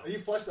 See, you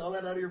flushed all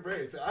that out of your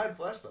brain. So I had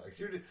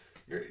flashbacks.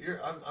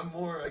 I'm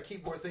more. I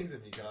keep more things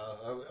in me,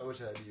 Kyle. I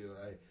wish I had you.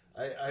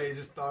 I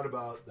just thought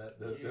about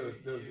those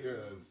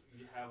eras.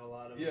 You have a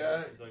lot of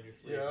emotions on your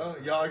sleeve. Yeah,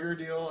 Yager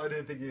deal. I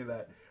didn't think any of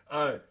that.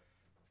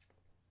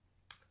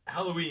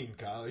 Halloween,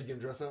 Kyle. Are you gonna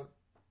dress up?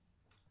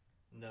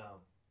 No.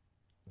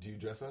 Do you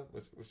dress up?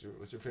 What's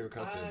your favorite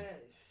costume?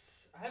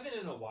 I haven't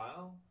in a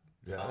while.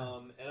 Yeah.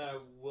 And I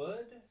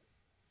would.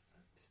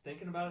 Was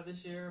thinking about it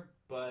this year,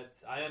 but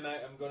I'm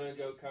going to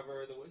go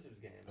cover the Wizards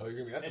game. Oh, you're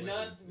going to be at the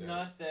Wizards.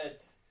 Not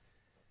that.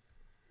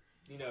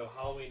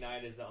 Halloween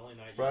night is the only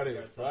night. Friday,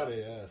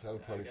 yes. I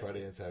would party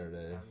Friday and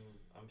Saturday.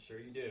 I'm sure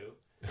you do.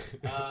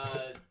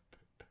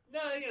 No,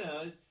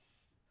 it's.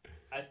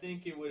 I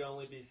think it would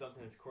only be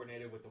something that's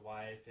coordinated with the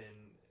wife,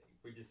 and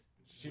we just.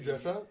 She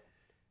dress up?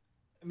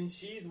 I mean,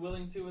 she's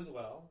willing to as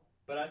well,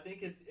 But I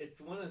think it's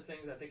one of those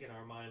things I think in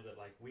our minds that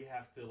like we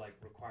have to like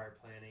require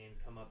planning and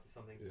come up to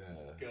something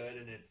good,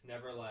 and it's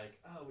never like,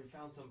 oh, we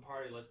found some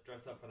party, let's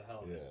dress up for the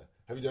hell of it.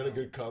 Have you done a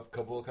good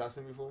couple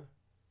costume before?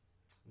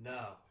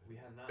 No, we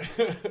have not.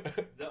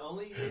 The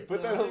only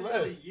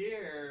really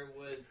year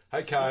was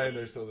hi Kai, and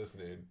they're still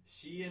listening.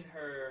 She and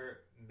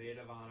her maid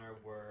of honor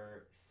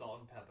were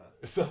Salt and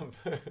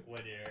Pepper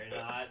one year, and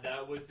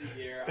that was the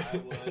year I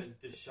was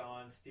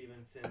Deshaun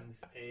Stevenson's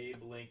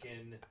Abe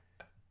Lincoln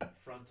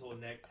frontal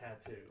neck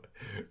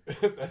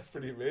tattoo. That's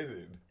pretty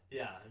amazing.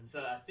 Yeah, and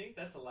so I think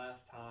that's the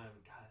last time.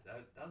 Gosh,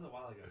 that was a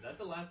while ago. That's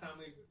the last time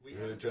we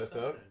really dressed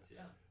up. Since.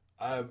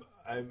 Yeah.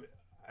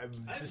 I'm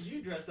just,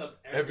 you dress up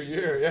every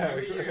year. Yeah,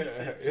 every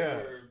year since you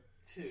were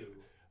 2.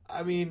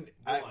 I mean,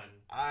 1.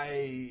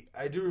 I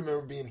do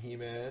remember being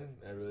He-Man.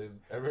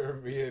 I remember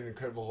being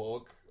Incredible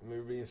Hulk. I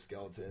remember being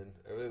Skeleton.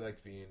 I really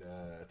liked being.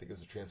 I think it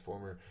was a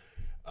Transformer.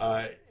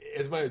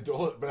 As my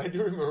adult, but I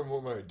do remember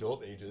more my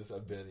adult ages.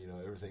 I've been,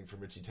 everything from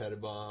Richie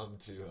Tenenbaum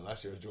to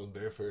last year I was Jordan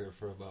Belfort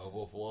from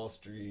Wolf of Wall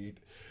Street.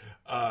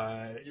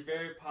 You're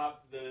very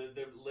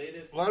the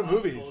latest. A lot of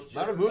movies.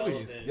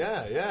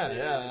 Yeah.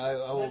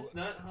 That's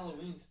not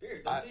Halloween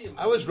spirit.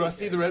 I was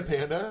Rusty the Red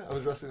Panda. I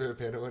was Rusty the Red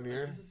Panda one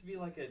year. It's supposed to be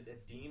like a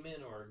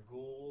demon or a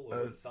ghoul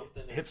or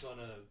something. That's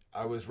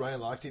I was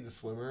Ryan Lochte the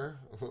swimmer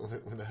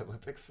when the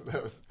Olympics.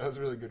 That was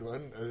a really good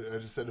one. I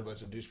just said a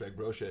bunch of douchebag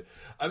bro shit.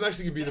 I'm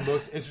actually gonna be the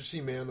most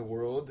interesting man in the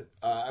world.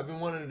 I've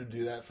been wanting to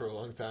do that for a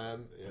long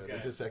time. The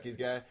Joseki's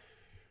guy.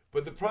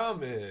 But the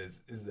problem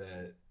is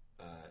that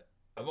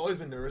I've always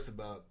been nervous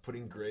about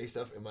putting gray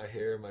stuff in my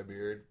hair and my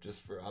beard,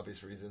 just for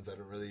obvious reasons. I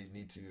don't really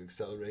need to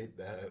accelerate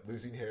that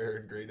losing hair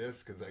and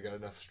grayness because I got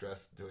enough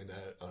stress doing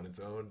that on its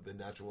own, the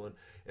natural one.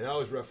 And I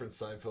always reference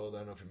Seinfeld. I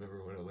don't know if you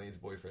remember when Elaine's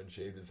boyfriend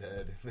shaved his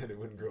head and then it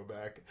wouldn't grow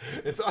back.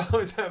 And so I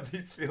always have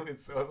these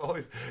feelings. So I've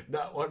always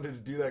not wanted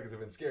to do that because I've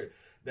been scared.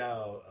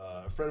 Now,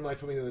 a friend of mine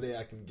told me the other day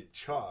I can get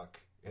chalk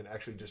and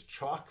actually just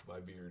chalk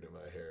my beard and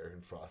my hair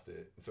and frost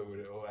it, so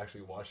it will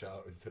actually wash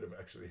out instead of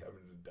actually having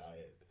to dye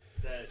it.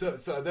 So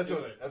that's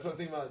what I'm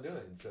thinking about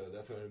doing. So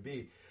that's what it would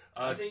be.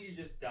 I think you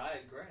just dye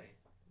it gray.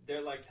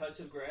 They're like touch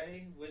of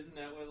gray. Wasn't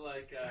that what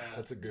like?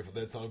 That's a Grateful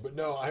Dead song, but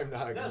no, I'm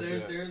not. No,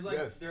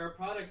 there are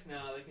products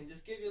now that can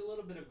just give you a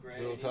little bit of gray,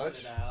 little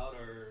touch it out,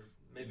 or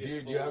maybe. Do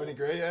you have any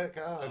gray yet,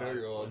 Kyle? I know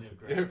you're old.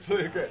 You have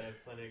plenty of gray.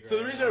 So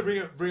the reason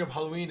I bring up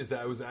Halloween is that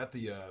I was at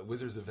the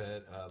Wizards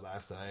event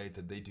last night.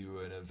 That they do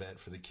an event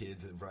for the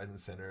kids at Verizon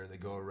Center, and they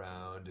go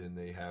around and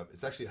they have.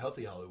 It's actually a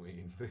healthy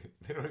Halloween.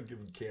 They don't give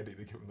them candy.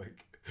 They give them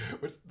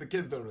which the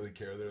kids don't really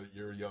care.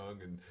 You're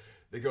young and.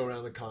 They go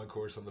around the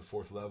concourse on the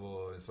 4th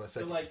level. It's my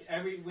second. So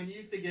when you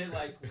used to get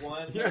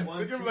one, yes, one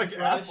they give them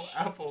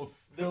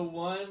apples. The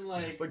one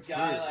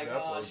guy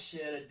oh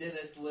shit, a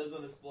dentist lives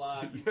on this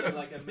block. You get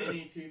a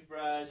mini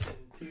toothbrush and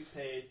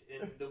toothpaste,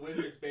 and the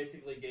Wizards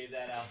basically gave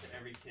that out to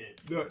every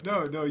kid.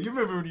 No. You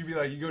remember when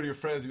you go to your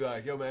friends, you be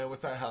like, yo man,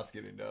 what's that house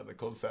getting done? The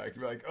cul-de-sac.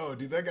 You're like, oh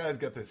dude, that guy's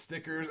got the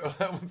stickers. Oh,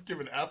 that one's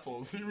giving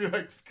apples. You'd be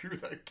like, screw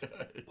that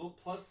guy. Well,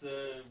 plus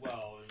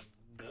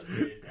those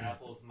days,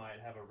 apples might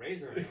have a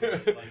razor in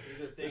them.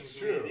 These are things.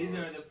 These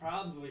are the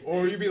problems we face.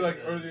 Or you'd be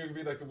like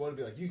the one to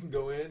be like, you can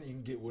go in, you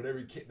can get whatever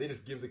you can. They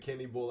just give the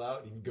candy bowl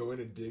out. You can go in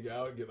and dig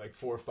out and get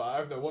 4 or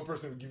 5. Now one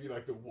person would give you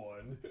the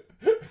one.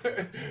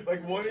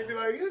 One, you'd be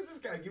like, who's this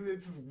guy? Give me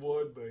this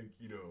one,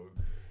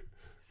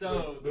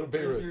 So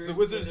the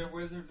Wizards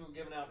were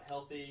giving out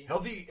healthy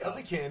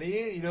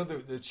candy.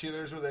 The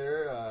cheerleaders were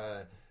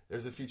there.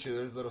 There's a few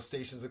cheerleaders, little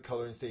stations of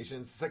coloring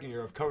stations. The second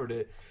year I've covered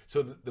it.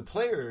 So the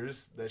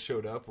players that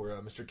showed up were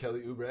Mr.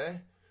 Kelly Oubre,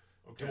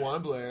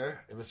 DeJuan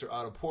Blair, and Mr.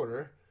 Otto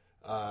Porter.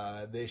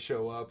 They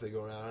show up. They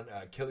go around.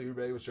 Kelly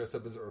Oubre was dressed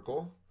up as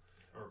Urkel.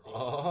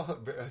 Oh,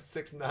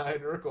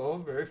 6'9"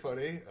 Urkel, very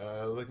funny.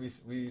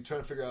 We trying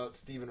to figure out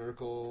Stephen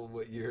Urkel,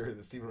 what year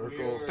the Stephen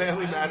Urkel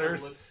Family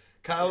Matters.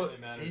 Kyle,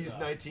 he's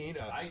 19.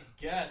 I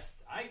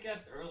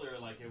guessed earlier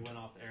it went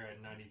off air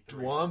at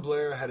 93. DeJuan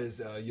Blair had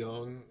his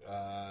young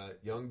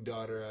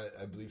daughter.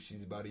 I believe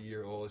she's about a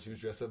year old. She was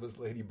dressed up as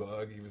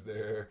Ladybug. He was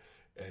there,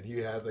 and he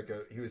had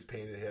he was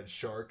painted. He had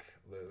shark,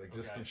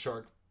 some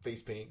shark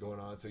face paint going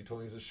on. So he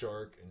told me he was a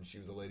shark, and she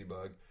was a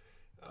ladybug.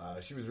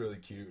 She was really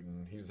cute,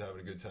 and he was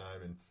having a good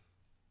time.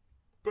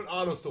 But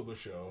Otto stole the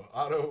show.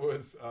 Otto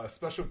was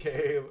Special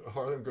K.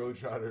 Harlem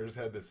Globetrotters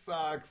had the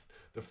socks,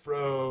 the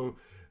fro.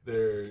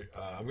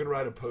 I'm going to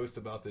write a post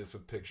about this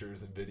with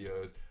pictures and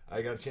videos.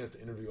 I got a chance to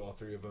interview all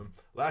 3 of them.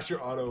 Last year,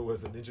 Otto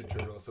was a Ninja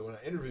Turtle, so when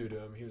I interviewed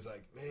him, he was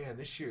like, man,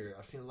 this year,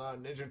 I've seen a lot of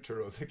Ninja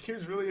Turtles. He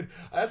was really...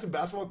 I asked him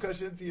basketball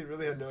questions. He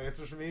really had no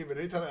answers for me, but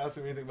anytime I asked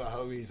him anything about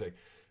Halloween, he's like,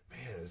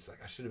 man, it's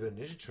I should have been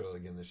a Ninja Turtle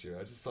again this year.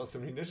 I just saw so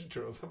many Ninja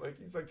Turtles. I'm like,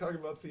 he's talking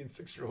about seeing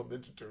 6-year-old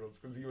Ninja Turtles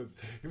because he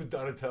was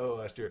Donatello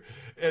last year.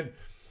 And...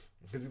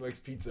 because he likes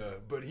pizza,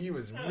 but he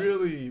was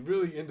really,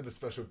 really into the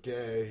Special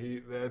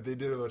K. They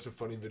did a bunch of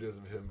funny videos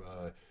of him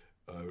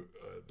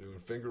doing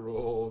finger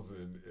rolls,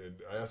 and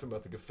I asked him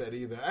about the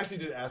confetti. And I actually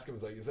did ask him,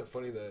 is that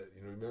funny that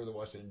remember the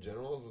Washington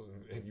Generals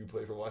and you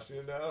play for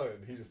Washington now?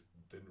 And he just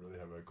didn't really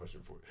have a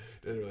question for it.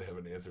 Didn't really have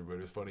an answer, but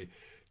it was funny.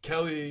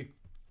 Kelly,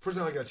 first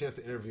time I got a chance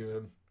to interview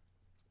him,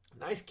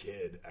 nice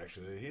kid,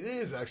 actually. He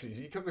is, actually.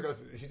 He comes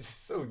across, he's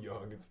just so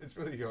young. It's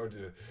really hard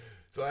to...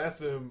 So I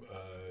asked him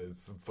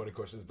some funny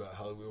questions about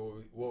how,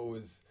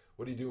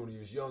 what did he do when he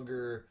was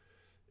younger?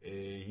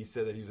 He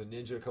said that he was a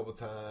ninja a couple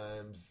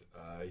times.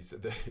 He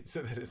said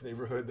that his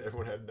neighborhood,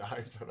 everyone had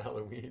knives on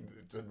Halloween.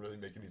 It doesn't really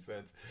make any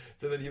sense.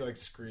 Said that he liked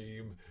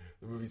Scream,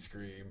 the movie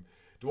Scream.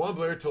 DeJuan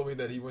Blair told me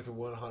that he went to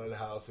one haunted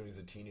house when he was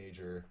a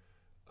teenager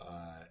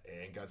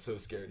and got so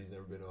scared he's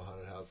never been to a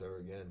haunted house ever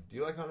again. Do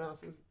you like haunted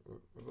houses?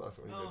 What was the last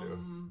one you been to?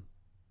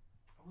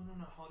 I went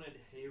on a haunted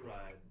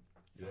hayride.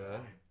 Yeah?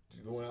 Did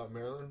you the one out in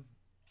Maryland?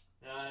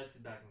 No, this is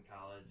back in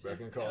college.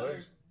 Back in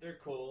college? They're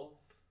cool.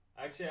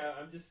 Actually,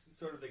 I'm just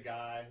sort of the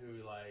guy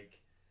who, like,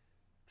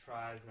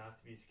 tries not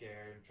to be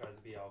scared and tries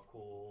to be all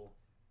cool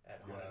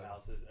at haunted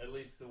houses. At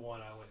least the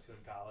one I went to in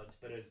college.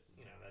 But it's,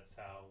 that's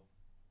how...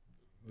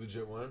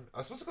 Legit one? I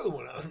was supposed to go to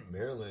one out in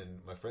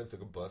Maryland. My friends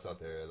took a bus out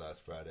there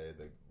last Friday.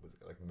 Was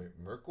it like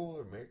Merkel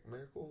or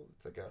Miracle?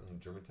 It's like out in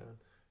Germantown.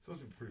 It's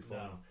supposed to be pretty fun.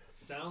 No.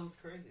 Sounds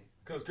crazy.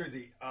 Sounds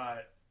crazy.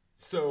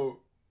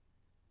 So,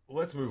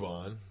 let's move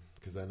on.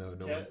 Because I know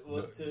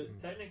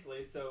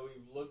technically, so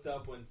we looked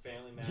up when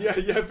Family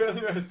Matters. Yeah, Family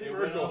Matters. It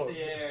went off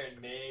the air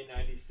in May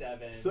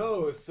 '97.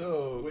 So,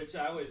 which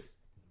I was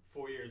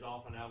 4 years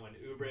off on that when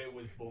Oubre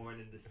was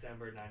born in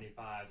December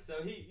 '95.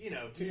 So he,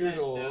 2 years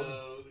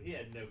old. He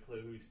had no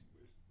clue who's,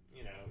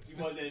 he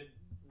wasn't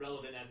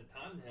relevant at the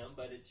time to him,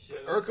 but it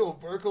shows.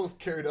 Urkel's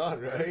carried on,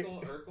 right?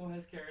 Urkel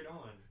has carried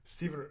on.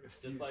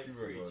 Just like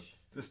Screech.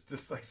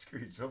 Just like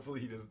Screech. Hopefully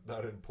he does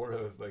not in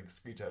Portos like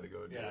Screech had to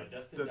go. Yeah,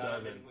 Dustin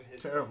Diamond hit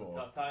terrible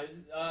some tough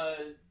times.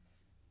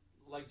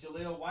 Like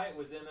Jaleel White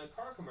was in a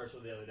car commercial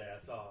the other day. I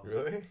saw.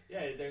 Really?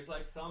 Yeah, there's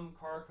like some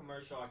car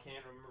commercial. I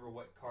can't remember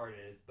what car it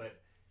is, but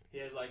he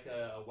has like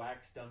a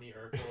wax dummy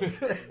Urkel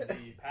in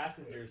the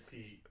passenger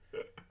seat.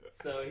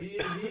 So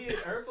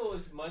Urkel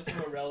is much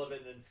more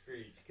relevant than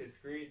Screech because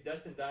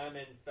Dustin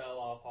Diamond fell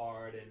off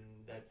hard, and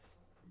that's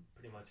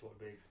pretty much what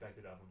we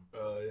expected of him.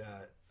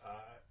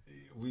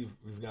 We've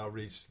now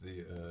reached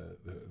the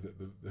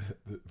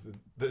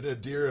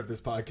nadir of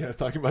this podcast,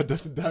 talking about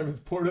Dustin Diamond's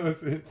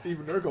Portos and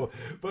Steven Urkel.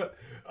 But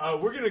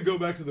we're gonna go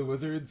back to the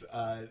Wizards.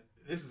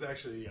 This is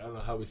actually, I don't know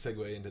how we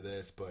segue into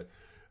this, but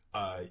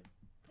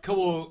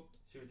couple.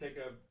 Should we take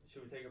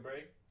a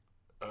break?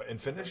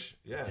 And finish?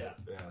 Yeah.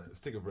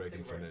 Let's take a break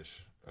and break.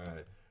 finish. All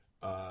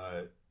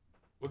right.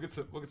 We'll get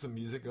some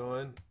music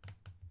going.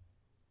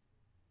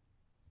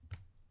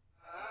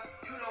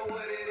 You know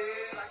what it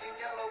is.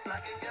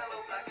 Black and yellow.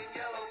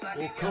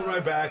 We'll come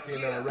right back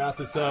and wrap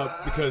this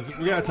up because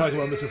we gotta talk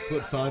about Mr.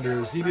 Flip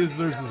Saunders. He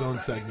deserves his own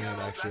segment,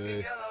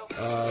 actually.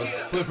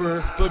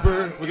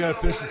 Flipper. We gotta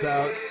finish this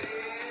out.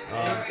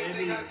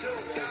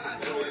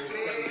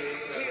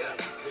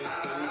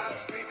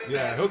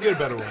 Yeah, he'll get a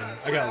better one.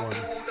 I got one.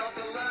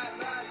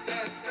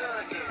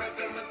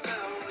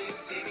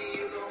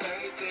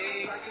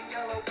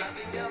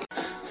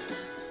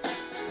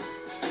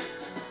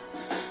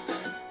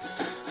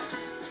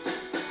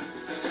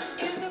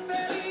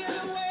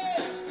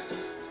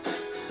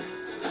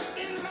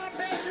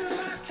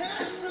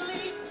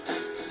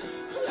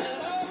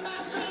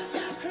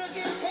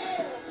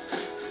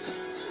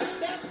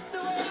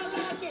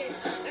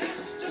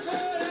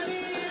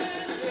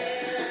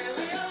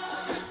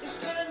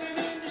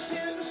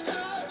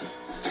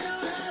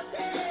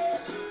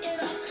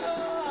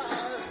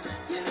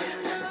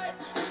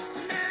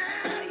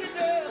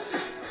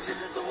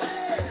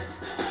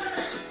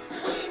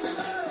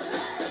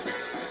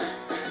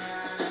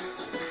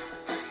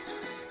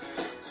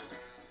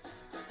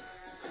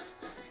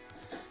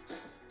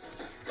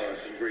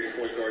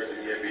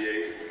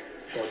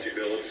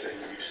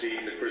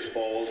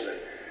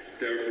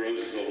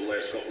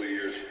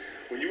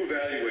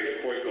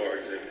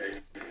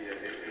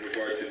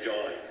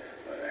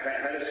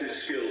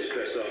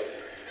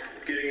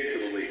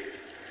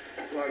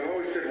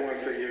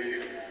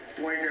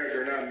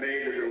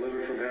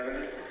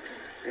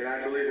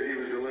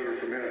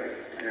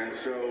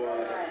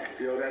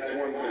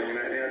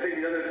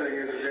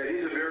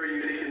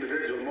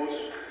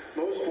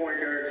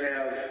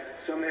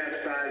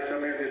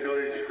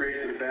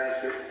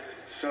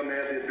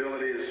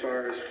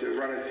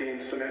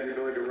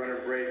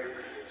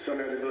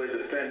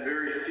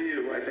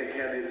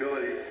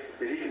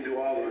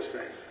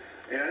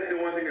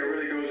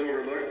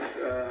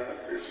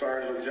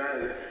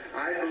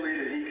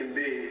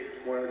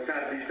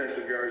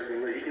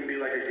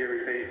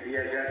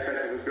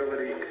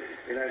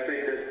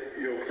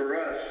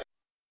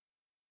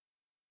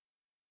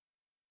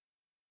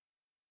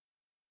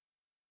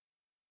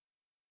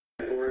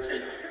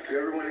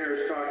 Everyone here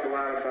has talked a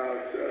lot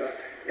about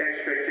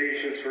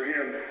expectations for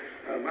him.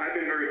 I've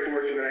been very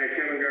fortunate. I had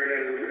Kevin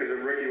Garnett as a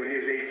rookie when he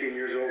was 18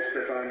 years old,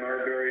 Stephon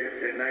Marbury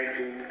at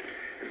 19,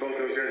 and both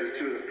those guys are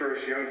two of the first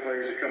young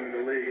players that come in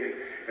the league. And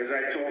as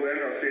I told them,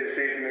 I'll say the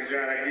same thing to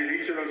John, I give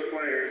each of those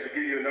players to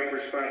give you enough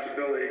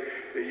responsibility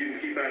that you can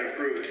keep on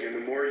improving. And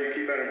the more you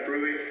keep on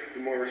improving,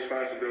 the more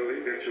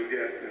responsibility that you'll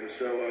get. And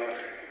so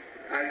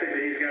I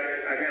think that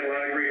I've had a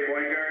lot of great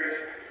point guards,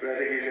 but I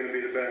think he's going to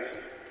be the best.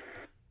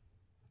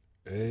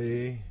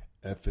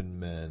 Effing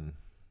men.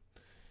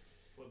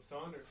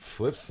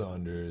 Flip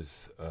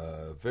Saunders.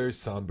 Very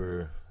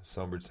somber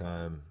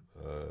time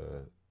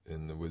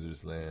in the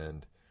Wizards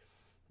land.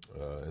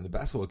 In the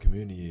basketball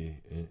community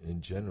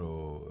in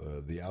general,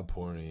 the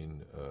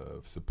outpouring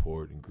of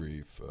support and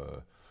grief.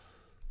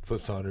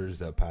 Flip Saunders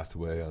that passed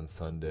away on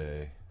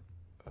Sunday.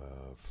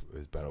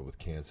 His battle with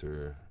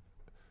cancer.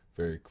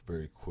 Very,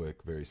 very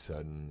quick, very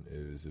sudden.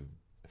 It was a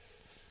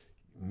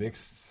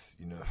mixed,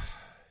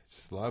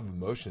 just a lot of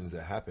emotions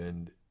that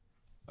happened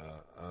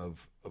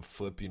of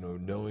Flip,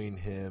 knowing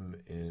him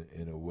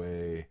in a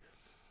way,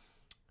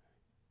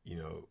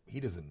 he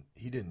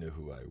didn't know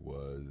who I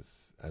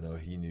was. I know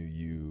he knew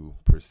you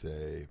per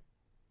se,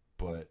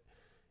 but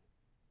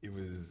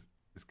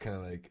it's kind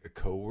of like a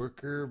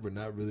coworker, but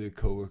not really a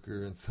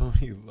coworker, and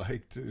somebody you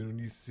liked. And when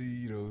you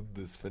see,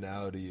 this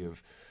finality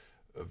of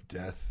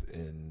death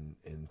and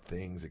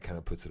things, it kind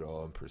of puts it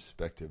all in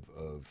perspective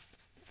of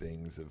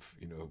things of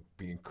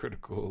being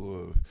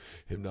critical of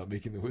him not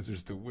making the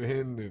Wizards to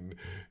win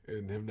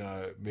and him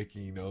not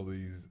making all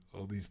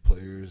these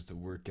players to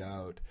work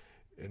out,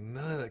 and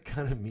none of that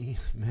kind of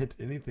meant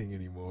anything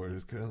anymore.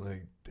 It's kind of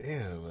like,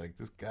 damn, like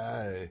this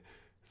guy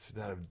should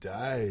not have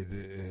died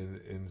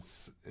in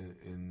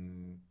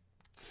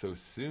so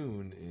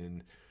soon.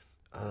 And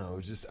I don't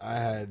know, just I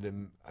had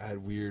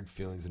weird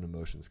feelings and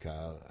emotions,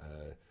 Kyle.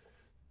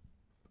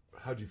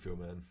 How'd you feel,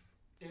 man?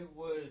 It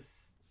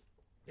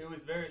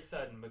was very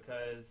sudden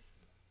because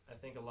I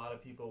think a lot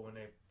of people, when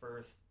they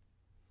first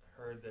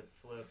heard that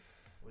Flip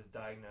was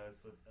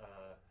diagnosed with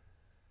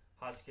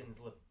Hodgkin's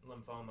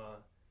lymphoma,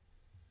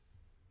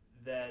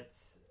 that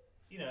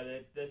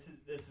this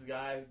is a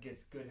guy who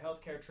gets good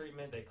healthcare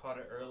treatment. They caught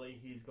it early.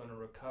 He's going to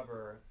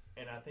recover,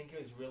 and I think it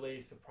was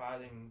really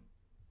surprising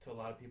to a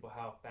lot of people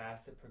how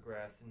fast it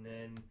progressed. And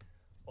then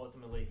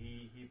ultimately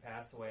he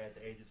passed away at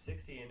the age of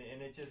 60,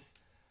 and it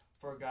just,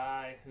 for a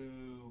guy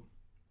who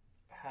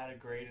had a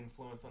great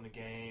influence on the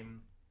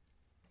game,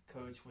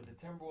 coached with the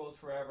Timberwolves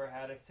forever,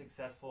 had a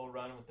successful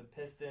run with the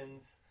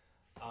Pistons.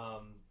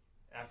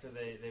 After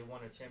they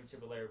won a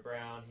championship with Larry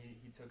Brown,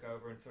 he took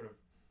over and sort of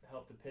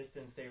helped the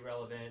Pistons stay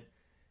relevant,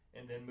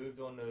 and then moved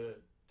on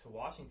to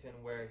Washington,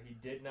 where he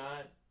did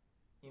not,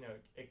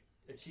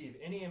 achieve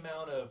any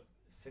amount of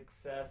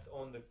success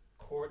on the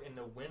court in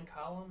the win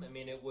column. I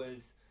mean, it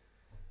was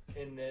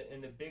in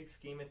the big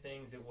scheme of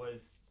things, it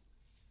was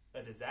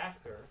a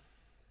disaster.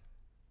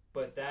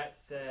 But that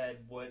said,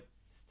 what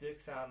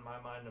sticks out in my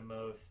mind the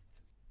most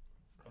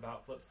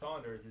about Flip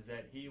Saunders is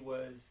that he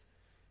was,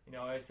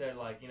 I said,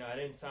 I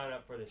didn't sign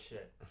up for this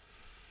shit.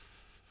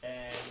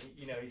 And,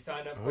 he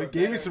signed up for it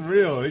gave me some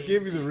real. It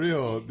gave me the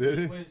real, did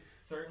it? He was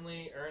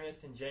certainly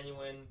earnest and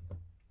genuine.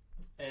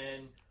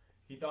 And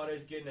he thought he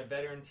was getting a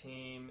veteran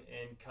team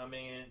and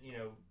coming in,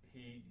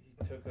 he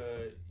took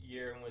a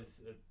year and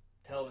was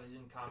a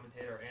television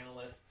commentator or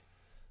analyst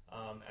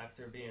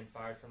after being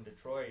fired from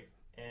Detroit.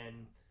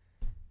 And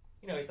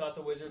he thought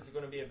the Wizards were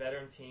going to be a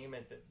veteran team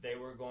and that they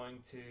were going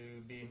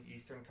to be an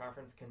Eastern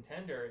Conference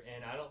contender.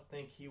 And I don't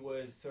think he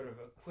was sort of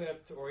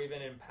equipped or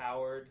even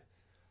empowered,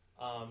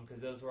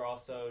 because those were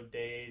also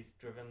days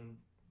driven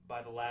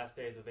by the last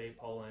days of A.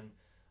 Poland.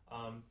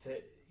 I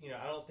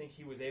don't think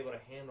he was able to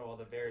handle all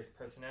the various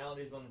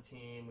personalities on the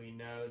team. We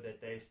know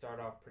that they start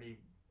off pretty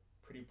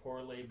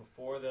poorly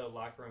before the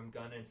locker room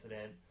gun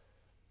incident.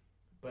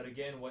 But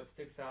again, what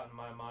sticks out in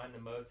my mind the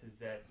most is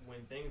that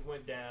when things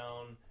went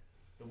down,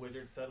 the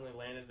Wizards suddenly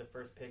landed the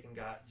first pick and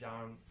got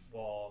John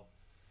Wall,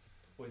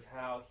 was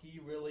how he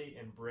really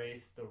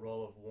embraced the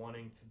role of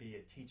wanting to be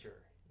a teacher.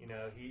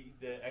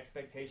 The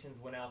expectations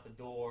went out the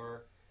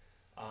door.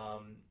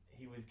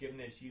 He was given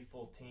this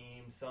youthful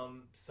team,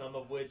 some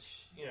of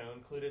which,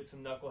 included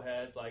some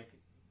knuckleheads like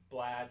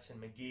Blatch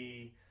and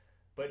McGee.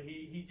 But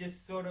he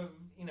just sort of,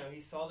 he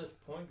saw this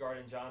point guard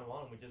in John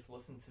Wall, and we just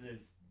listened to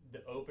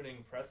the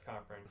opening press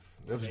conference.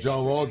 That was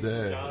John Wall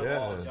Day.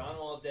 John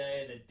Wall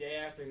Day, the day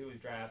after he was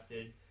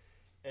drafted,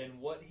 and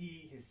what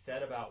he has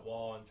said about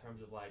Wall in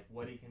terms of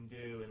what he can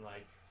do and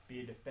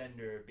be a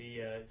defender,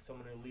 be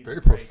someone who leads.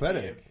 Very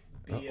prophetic.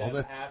 Be a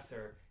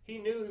passer. He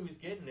knew he was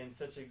getting in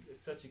such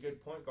a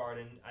good point guard,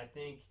 and I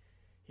think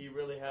he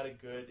really had a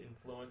good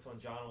influence on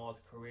John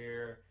Wall's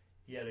career.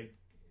 He had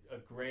a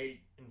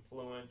great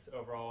influence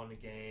overall in the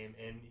game,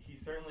 and he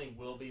certainly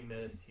will be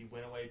missed. He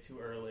went away too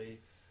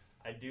early.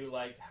 I do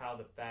like how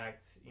the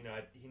fact,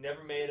 he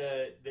never made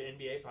the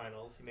NBA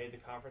Finals. He made the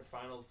conference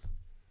finals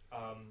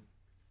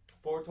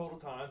 4 total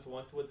times,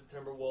 once with the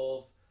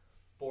Timberwolves,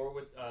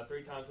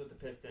 3 times with the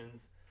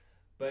Pistons.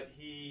 But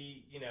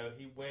he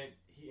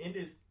ended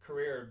his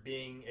career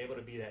being able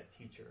to be that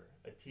teacher,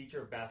 a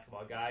teacher of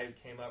basketball, a guy who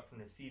came up from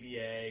the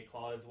CBA,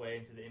 clawed his way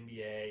into the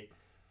NBA,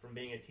 from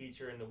being a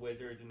teacher in the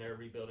Wizards in their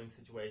rebuilding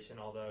situation,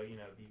 although, you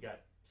got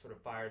sort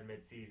of fired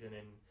midseason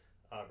and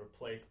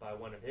replaced by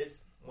one of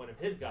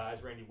his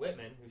guys, Randy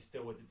Whitman, who's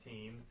still with the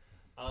team.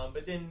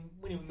 But then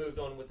when he moved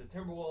on with the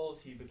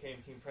Timberwolves, he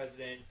became team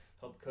president,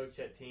 helped coach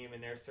that team,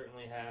 and they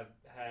certainly have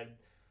had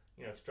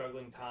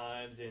struggling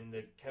times in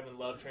the Kevin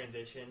Love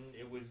transition.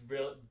 It was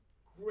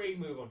great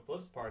move on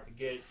Flip's part to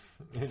get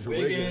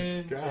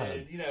Wiggins,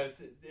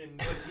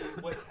 and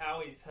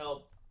how he's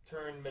helped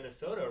turn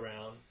Minnesota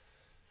around.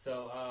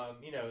 So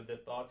the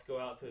thoughts go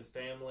out to his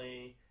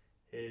family,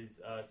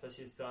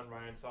 especially his son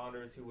Ryan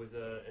Saunders, who was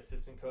a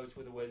assistant coach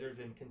with the Wizards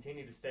and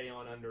continued to stay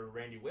on under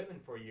Randy Whitman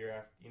for a year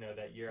after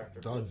that year after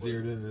Don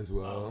Zierden as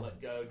well.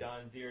 Let go.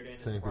 Don Zierden,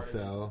 Sam is part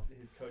Cassell. of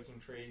his coaching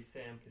tree.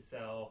 Sam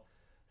Cassell.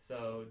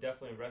 So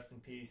definitely rest in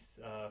peace,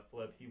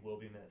 Flip. He will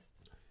be missed.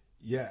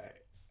 Yeah,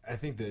 I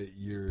think that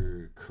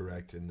you're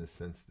correct in the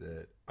sense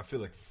that I feel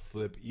like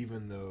Flip,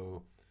 even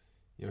though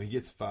he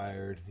gets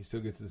fired, he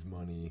still gets his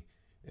money.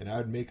 And I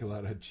would make a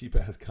lot of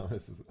cheap-ass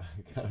comments.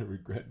 I kind of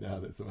regret now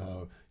that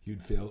somehow he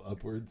would fail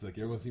upwards. Like,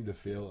 everyone seemed to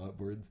fail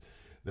upwards.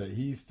 That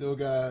he still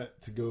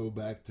got to go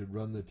back to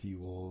run the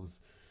T-Wolves.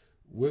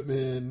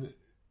 Whitman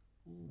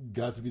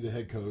got to be the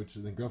head coach,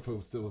 and then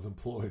Grunfeld still was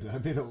employed. And I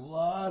made a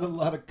lot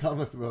of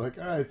comments about, like,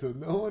 all right, so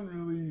no one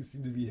really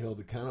seemed to be held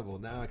accountable.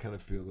 Now I kind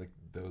of feel like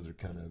those are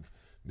kind of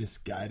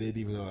misguided,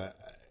 even though,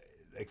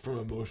 like, from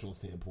an emotional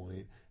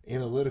standpoint.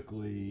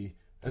 Analytically,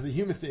 as a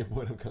human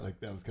standpoint, I'm kind of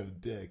like, that was kind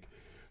of dick.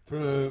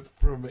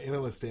 From an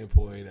analyst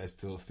standpoint, I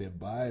still stand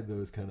by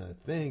those kind of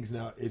things.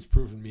 Now, it's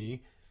proven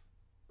me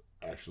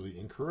actually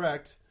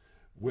incorrect.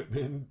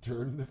 Whitman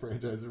turned the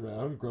franchise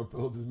around.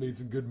 Grunfeld has made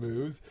some good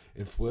moves,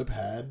 and Flip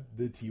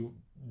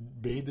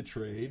made the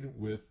trade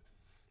with.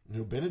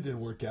 Bennett didn't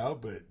work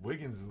out, but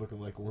Wiggins is looking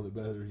like one of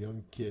the better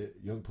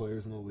young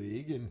players in the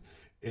league,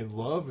 and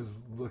Love is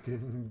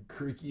looking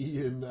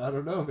creaky. And I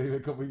don't know, maybe a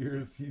couple of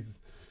years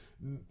he's.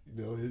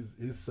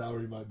 His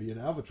salary might be an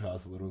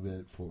albatross a little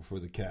bit for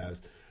the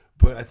Cavs.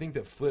 But I think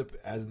that Flip,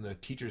 as in the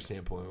teacher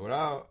standpoint,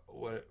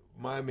 what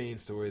my main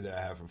story that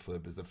I have for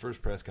Flip is the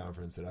first press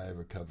conference that I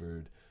ever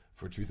covered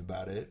for Truth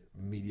About It,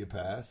 Media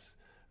Pass,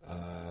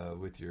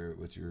 with your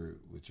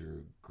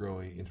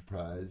growing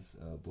enterprise,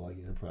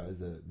 blogging enterprise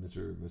that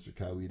Mr.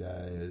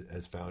 Kawida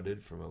has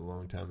founded from a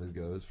long time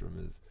ago, from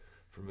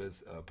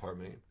his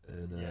apartment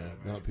in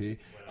Mount P.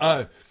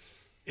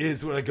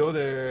 Is when I go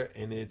there,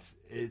 and it's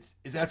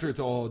after it's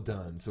all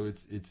done. So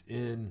it's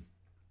in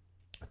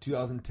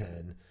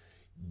 2010.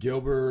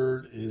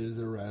 Gilbert is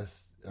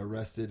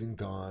arrested and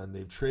gone.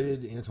 They've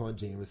traded Antoine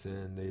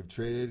Jameson. They've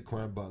traded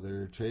Quan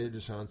Butler. Traded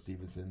Deshaun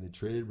Stevenson. They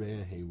traded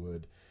Brandon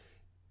Haywood.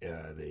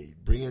 They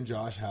bring in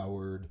Josh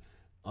Howard.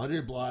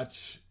 Andre Bloch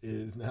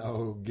is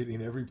now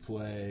getting every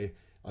play.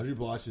 Andre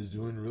Bloch is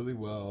doing really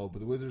well, but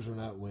the Wizards are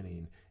not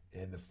winning.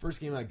 And the first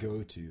game I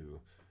go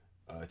to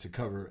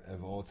cover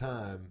of all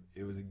time,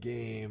 it was a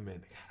game,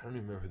 and I don't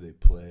even remember who they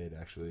played,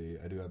 actually.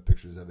 I do have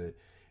pictures of it.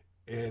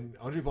 And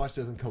Andre Bloch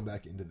doesn't come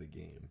back into the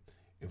game.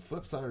 And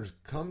Flip Saunders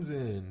comes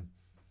in,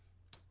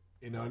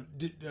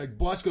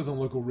 Bloch goes on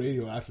local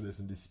radio after this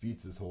and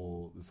disputes this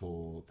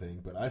whole thing.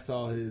 But I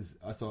saw his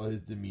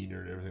demeanor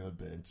and everything on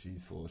the bench.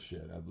 He's full of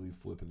shit. I believe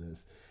Flip in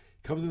this.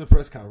 Comes in the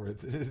press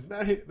conference, and it's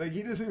not like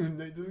he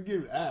doesn't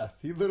get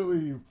asked. He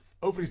literally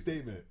opening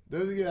statement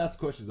doesn't get asked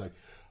questions like,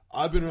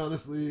 I've been around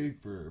this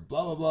league for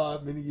blah, blah, blah,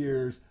 many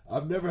years.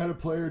 I've never had a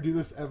player do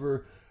this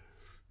ever.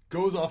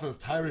 Goes off on his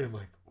tirade. I'm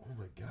like, oh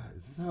my God,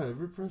 is this how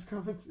every press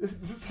conference is?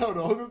 Is this how it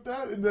all goes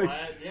down? And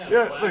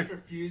Black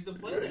refused to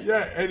play that.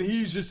 Yeah, and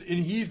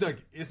he's like,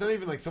 it's not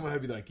even like someone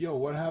had to be like, yo,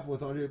 what happened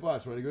with Andre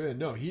Bloch? Why did he go in?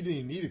 No, he didn't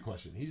even need a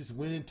question. He just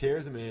went in,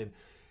 tears him in.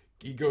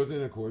 He goes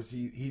in, of course.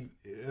 He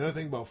another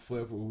thing about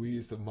Flip, what we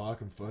used to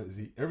mock and fun,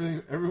 is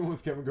everyone was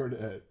Kevin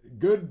Garnett.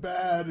 Good,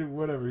 bad,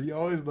 whatever. He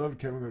always loved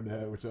Kevin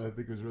Garnett, which I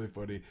think was really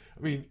funny.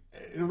 I mean,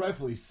 and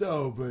rightfully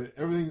so, but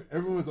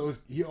everyone was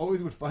he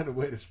always would find a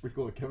way to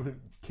sprinkle a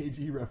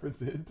KG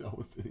reference into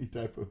almost any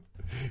type of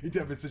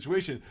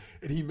situation.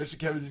 And he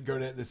mentioned Kevin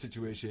Garnett in this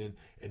situation,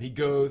 and he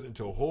goes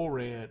into a whole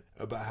rant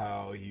about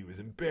how he was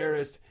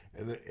embarrassed.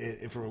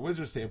 And from a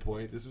Wizards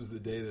standpoint, this was the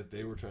day that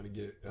they were trying to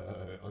get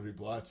Andre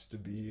Bloch to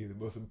be the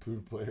most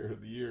improved player of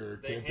the year.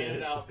 They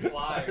handed out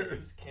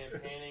flyers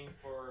campaigning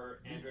for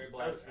Andre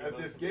Bloch to be the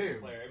most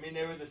improved player. I mean,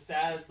 they were the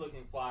saddest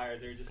looking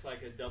flyers. They were just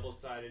like a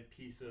double-sided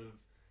piece of,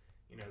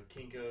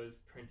 Kinko's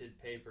printed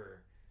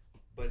paper.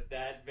 But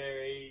that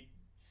very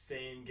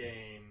same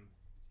game,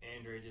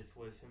 Andre just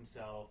was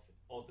himself.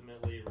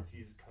 Ultimately,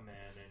 refused to come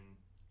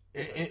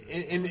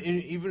in, and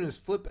even as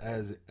Flip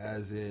as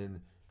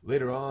in.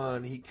 Later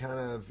on, he kind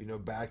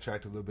of,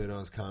 backtracked a little bit on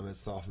his comments,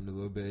 softened a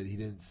little bit. He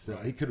didn't sell.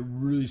 Right. He could have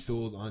really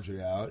sold Andre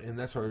out, and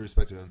that's why I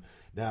respected him.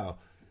 Now,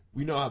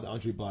 we know how the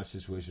Andre Bloch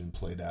situation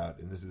played out,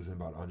 and this isn't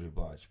about Andre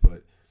Bloch,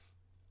 but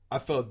I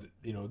felt,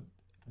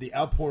 the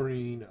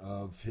outpouring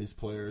of his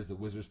players, the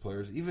Wizards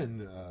players,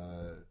 even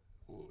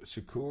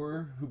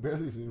Shakur, who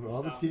barely was even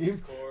on the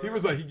team, he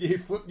was like,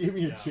 Flip gave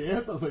me a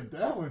chance. I was like,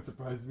 that wouldn't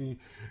surprise me,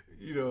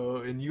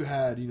 and you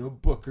had,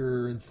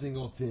 Booker and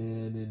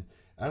Singleton, and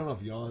I don't know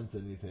if Jan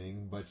said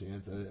anything by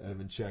chance. I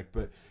haven't checked,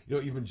 but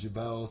even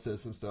JaVale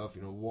says some stuff.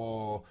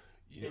 Wall.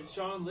 And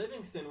Sean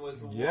Livingston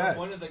was one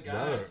of the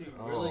guys who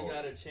really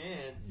got a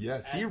chance.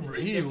 Yes, he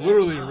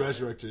literally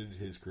resurrected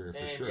his career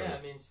for sure. Yeah,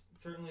 I mean,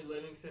 certainly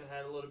Livingston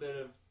had a little bit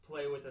of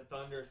play with the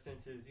Thunder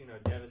since his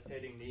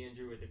devastating knee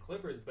injury with the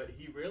Clippers, but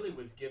he really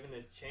was given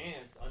his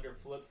chance under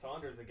Flip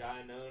Saunders, a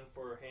guy known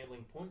for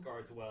handling point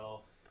guards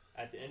well,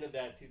 at the end of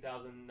that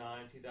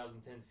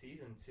 2009-2010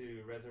 season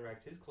to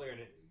resurrect his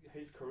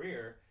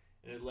career,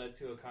 and it led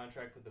to a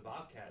contract with the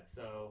Bobcats.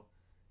 So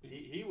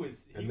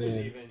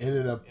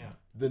ended up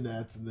the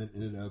Nets, and then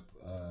ended up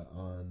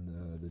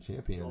on the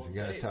champions and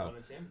got us top.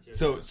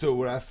 So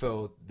what I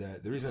felt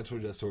that the reason I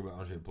told you that story about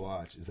Andre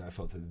Bloch is I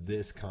felt that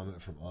this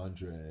comment from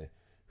Andre,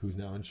 who's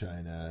now in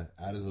China,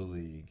 out of the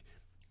league,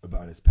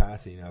 about his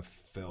passing, I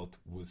felt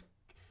was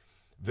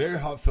very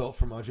heartfelt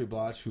from Andre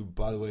Bloch, who,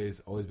 by the way, has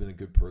always been a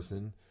good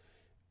person.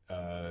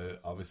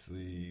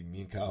 Obviously,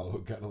 me and Kyle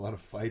got in a lot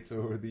of fights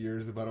over the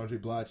years about Andre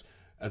Bloch.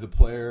 As a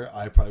player,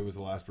 I probably was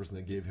the last person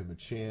that gave him a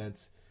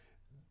chance.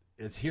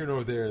 It's here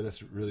nor there.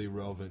 That's really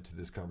relevant to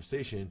this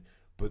conversation.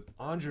 But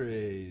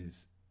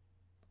Andre's,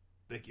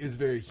 it was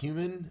very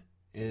human,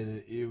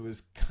 and it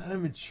was kind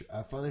of mature.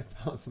 I finally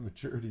found some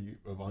maturity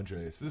of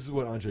Andre. So this is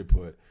what Andre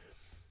put.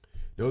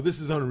 No,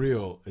 this is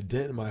unreal. A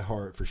dent in my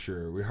heart for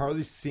sure. We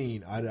hardly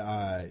seen eye to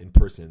eye in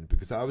person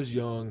because I was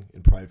young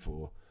and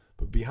prideful.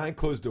 But behind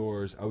closed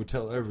doors, I would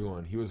tell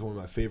everyone he was one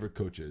of my favorite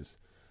coaches.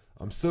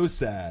 I'm so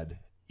sad,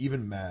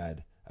 even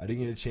mad. I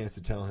didn't get a chance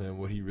to tell him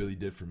what he really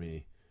did for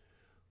me.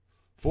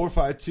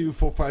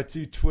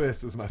 4-5-2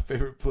 twist was my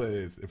favorite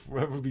plays. If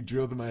forever be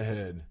drilled in my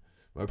head,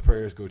 my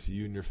prayers go to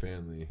you and your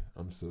family.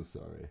 I'm so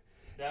sorry.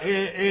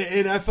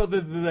 And I felt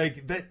that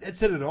that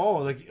said it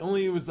all.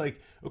 Only it was of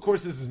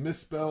course this is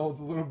misspelled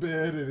a little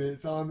bit and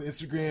it's on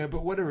Instagram,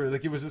 but whatever.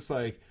 It was just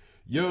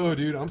yo,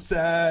 dude, I'm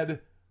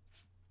sad.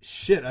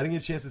 Shit, I didn't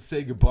get a chance to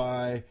say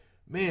goodbye.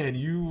 Man,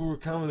 you were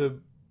kind of the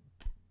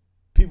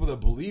people that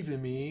believed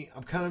in me.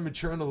 I'm kind of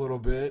maturing a little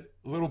bit,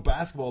 a little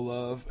basketball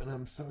love, and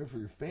I'm sorry for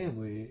your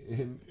family.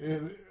 And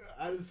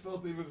I just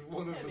felt it was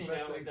one of the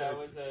best things. That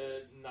was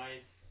a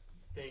nice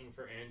thing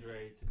for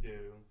Andre to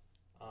do.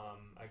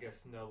 I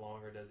guess no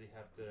longer does he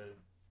have to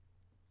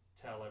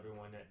tell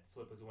everyone that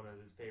Flip was one of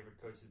his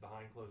favorite coaches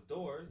behind closed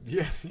doors.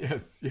 Yes.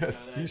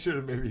 He should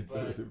have maybe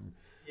said it to him.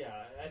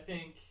 Yeah, I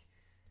think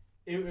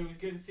it was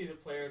good to see the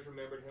players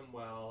remembered him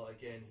well.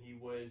 Again, he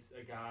was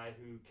a guy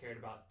who cared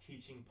about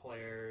teaching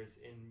players,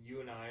 and you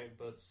and I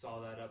both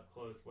saw that up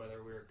close,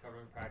 whether we were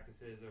covering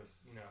practices or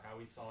how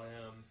we saw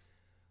him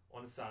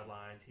on the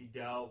sidelines. He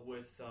dealt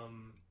with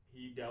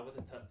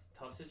a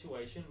tough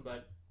situation,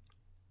 but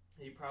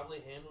he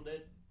probably handled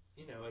it,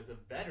 as a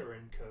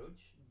veteran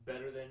coach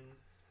better than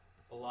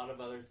a lot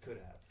of others could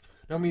have.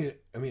 No, I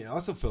mean, I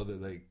also felt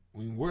that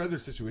what other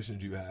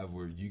situations do you have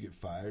where you get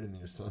fired and then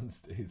your son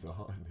stays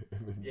on?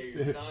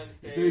 Your son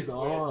stays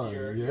on.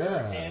 With your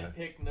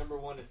hand-picked number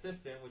one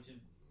assistant, which is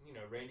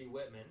Randy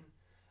Whitman.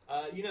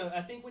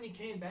 I think when he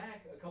came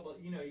back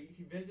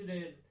he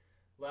visited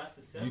last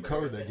December. You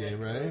covered that game,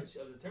 right?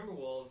 Of the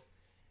Timberwolves,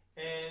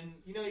 and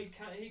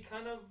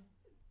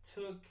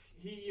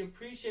he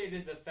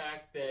appreciated the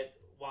fact that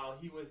while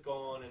he was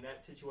gone and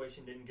that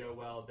situation didn't go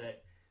well,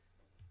 that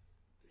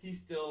he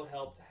still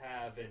helped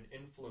have an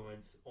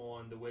influence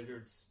on the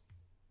Wizards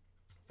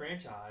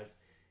franchise.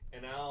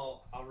 And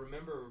I'll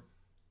remember,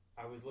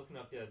 I was looking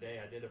up the other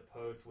day, I did a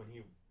post when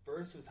he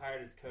first was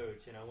hired as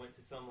coach, and I went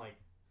to some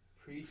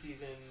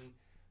preseason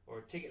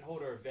or ticket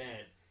holder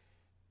event,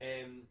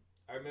 and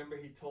I remember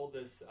he told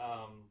this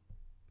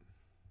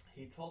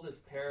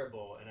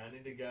parable, and I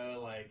need to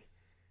go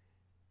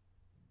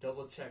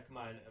double check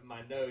my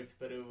notes,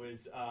 but it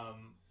was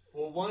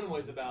one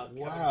was about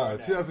Kevin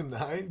Garnett.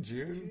 2009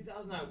 June.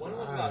 2009. One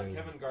was about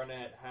Kevin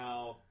Garnett,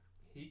 how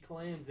he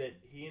claims that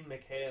he and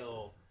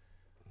McHale,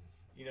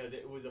 that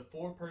it was a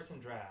 4-person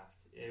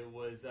draft. It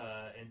was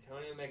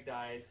Antonio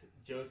McDyess,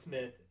 Joe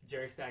Smith,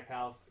 Jerry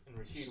Stackhouse, and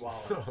Rasheed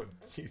Wallace. Oh,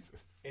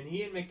 Jesus! And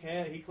he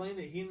claimed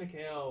that he and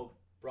McHale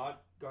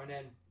brought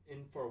Garnett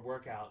in for a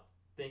workout,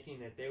 thinking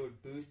that they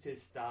would boost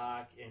his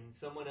stock and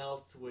someone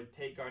else would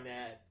take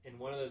Garnett and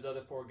one of those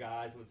other 4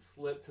 guys would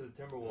slip to the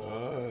Timberwolves.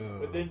 Oh.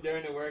 But then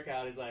during the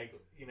workout, he's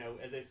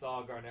as they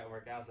saw Garnett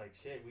work out, I was like,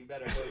 shit, we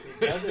better hope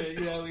he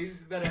doesn't. We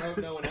better hope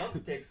no one else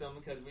picks him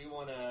because we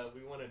want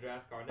to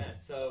draft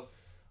Garnett. So,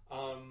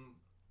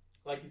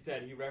 like you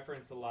said, he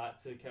referenced a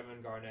lot to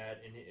Kevin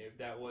Garnett, and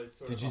that was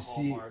sort of a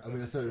hallmark of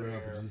his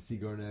career. Did you see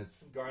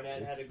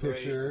Garnett had a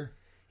picture?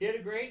 He had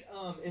a great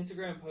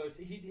Instagram post.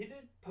 He did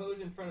pose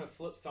in front of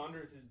Flip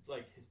Saunders'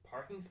 his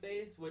parking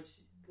space, which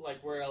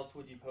where else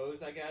would you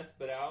pose, I guess?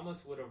 But I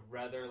almost would have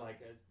rather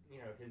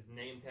his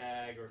name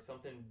tag or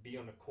something be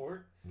on the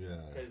court. Yeah,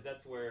 because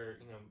that's where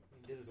he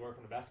did his work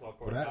on the basketball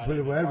court.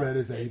 But what I read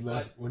is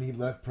that when he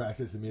left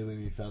practice immediately,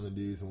 he found the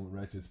news and went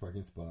right to his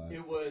parking spot.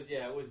 It was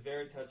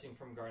very touching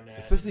from Garnett,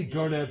 especially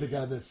Garnett, the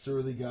guy, that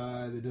surly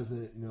guy that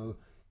doesn't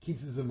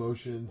keeps his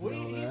emotions and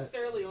all he's that.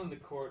 surly on the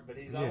court, but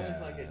he's always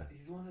Yeah.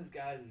 he's one of those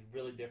guys who's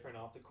really different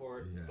off the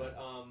court.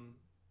 Yeah.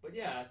 But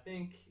yeah, I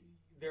think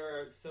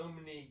there are so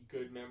many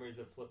good memories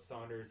of Flip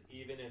Saunders,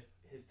 even if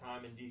his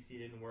time in DC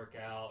didn't work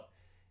out.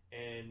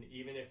 And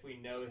even if we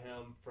know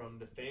him from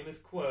the famous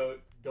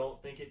quote,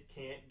 "Don't think it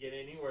can't get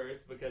any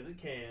worse because it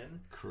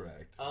can."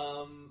 Correct.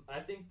 I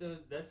think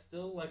that's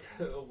still like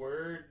a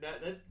word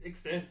that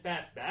extends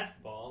past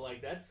basketball.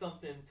 Like that's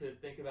something to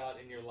think about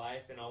in your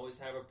life and always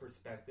have a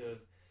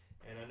perspective.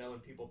 And I know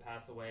when people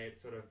pass away,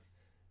 it's sort of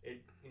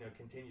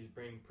continues to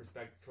bring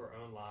perspective to our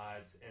own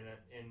lives.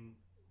 And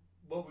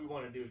what we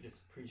want to do is just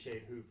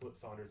appreciate who Flip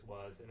Saunders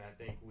was. And I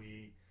think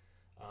we.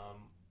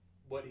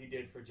 What he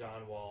did for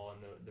John Wall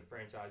and the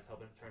franchise,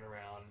 helping it turn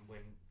around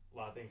when a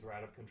lot of things were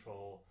out of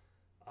control,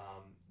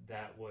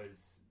 that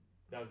was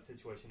a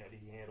situation that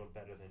he handled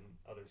better than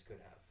others could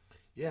have.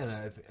 Yeah, and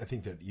I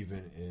think that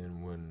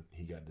even when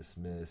he got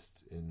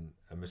dismissed, and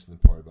I mentioned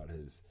the part about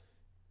his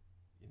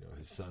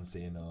son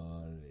staying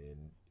on,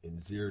 and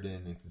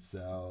Zierden and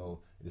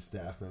Cassell and his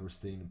staff members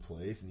staying in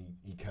place, and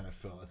he kind of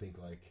felt, I think,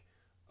 like,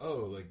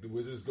 oh, like the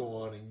Wizards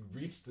go on and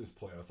reach this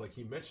playoffs. Like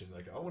he mentioned,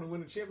 like, I want to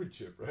win a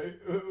championship, right?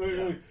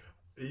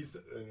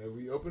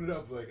 We open it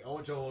up like, I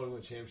want John Wall to win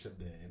a championship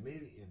day, and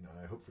maybe,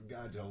 I hope for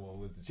God John Wall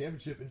wins the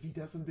championship. And if he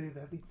does someday,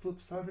 I think Flip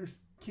Saunders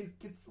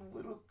gets a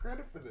little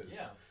credit for this.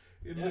 Yeah,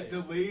 and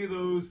delay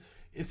those.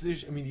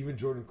 Even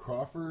Jordan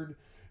Crawford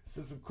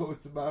said some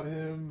quotes about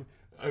him.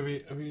 I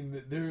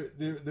mean,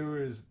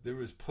 there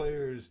was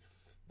players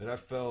that I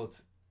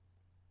felt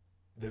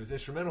that was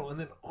instrumental, and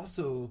then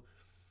also,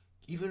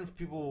 even if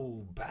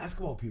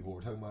basketball people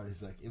were talking about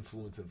his like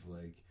influence of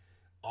like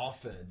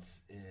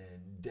offense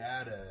and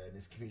data and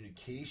his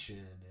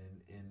communication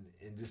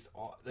and just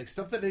all, like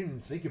stuff that I didn't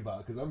even think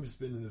about because I'm just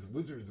been in this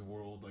Wizards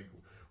world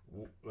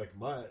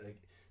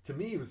to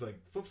me it was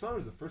like Flip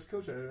Saunders the first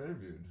coach I ever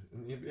interviewed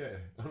in the NBA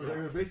on a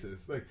regular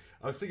basis. Like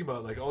I was thinking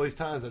about like all these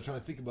times I'm trying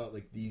to think about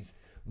like these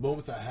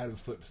moments I had with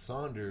Flip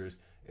Saunders,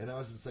 and I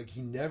was just like,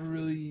 he never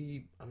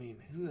really,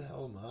 who the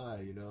hell am I?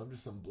 I'm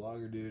just some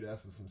blogger dude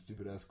asking some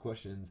stupid ass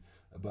questions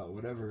about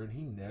whatever, and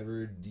he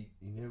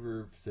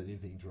never said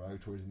anything derogatory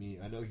towards me.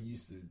 I know he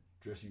used to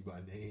address you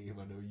by name.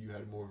 I know you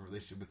had more of a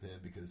relationship with him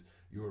because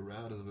you were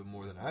around a little bit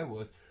more than I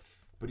was,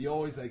 but he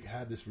always like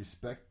had this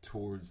respect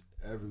towards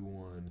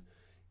everyone,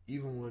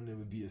 even when it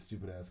would be a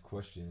stupid ass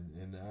question,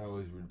 and I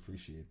always would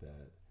appreciate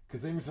that.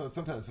 Because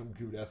sometimes some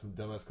people would ask some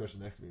dumbass question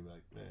next to me,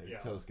 like, man,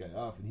 tell this guy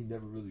off, and he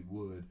never really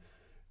would.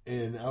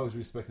 And I was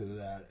respected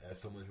that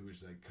as someone who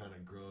was like kind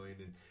of growing.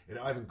 And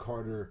Ivan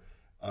Carter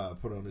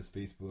put on his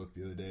Facebook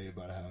the other day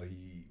about how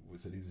he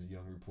said he was a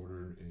young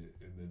reporter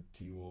in the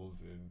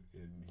T-Wolves, and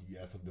he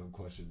asked him a dumb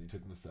question. He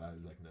took him aside. He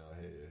was like, "No,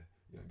 hey,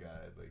 young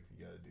guy, like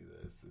you got to do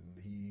this."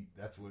 And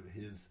that's what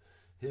his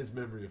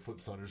memory of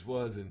Flip Saunders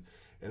was. And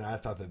I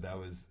thought that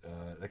was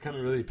that kind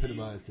of really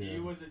epitomized him. He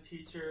was a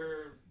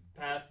teacher.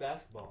 Past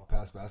basketball.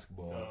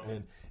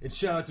 So. And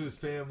shout out to his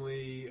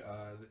family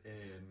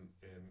and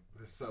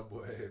the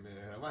Subway,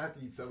 man. I might have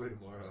to eat Subway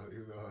tomorrow,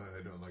 even though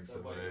I don't like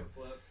Subway.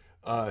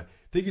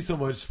 Thank you so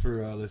much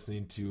for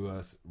listening to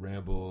us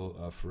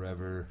ramble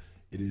forever.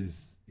 It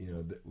is,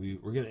 we've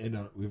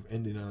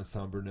ended on a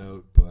somber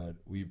note, but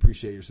we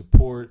appreciate your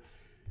support.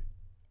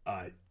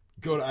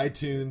 Go to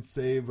iTunes,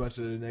 say a bunch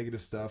of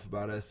negative stuff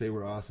about us, say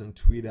we're awesome,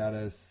 tweet at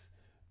us.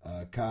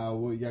 Kyle,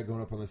 what you got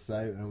going up on the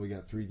site? I know we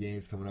got 3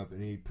 games coming up.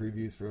 Any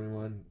previews for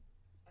anyone?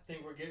 I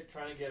think we're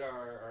trying to get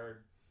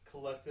our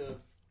collective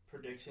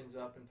predictions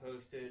up and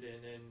posted,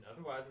 and then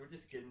otherwise we're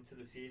just getting to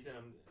the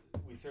season.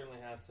 We certainly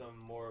have some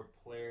more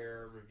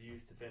player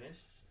reviews to finish.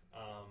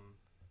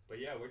 But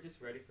yeah, we're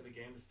just ready for the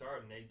game to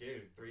start, and they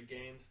do. 3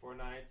 games, 4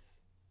 nights.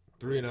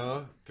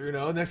 3-0.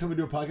 3-0. Next time we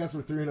do a podcast,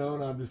 we're 3-0,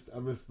 and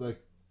I'm just like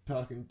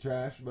talking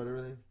trash about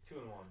everything. 2-1.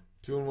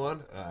 2-1?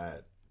 All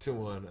right.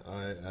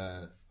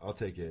 2-1. I'll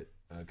take it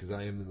because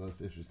I am the most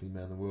interesting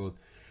man in the world.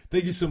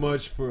 Thank you so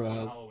much for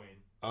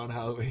on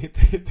Halloween.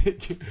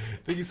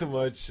 Thank you so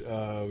much.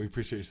 We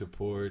appreciate your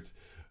support.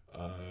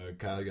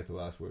 Kyle, you got the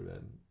last word,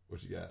 man.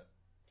 What you got?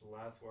 The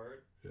last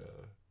word? Yeah.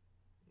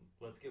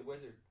 Let's get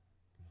Wizard.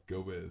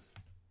 Go Wiz.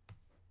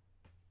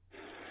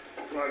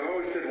 Well, I've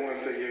always said one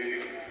thing.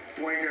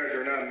 Point guards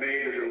are not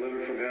made to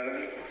deliver from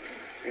heaven,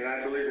 and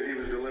I believe that he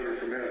was delivered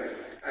from heaven.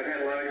 I've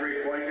had a lot of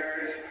great point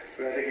guards,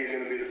 but I think he's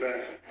going to be the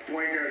best.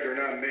 Point guards are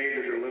not made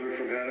to deliver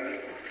from heaven,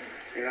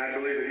 and I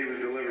believe that he was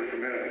delivered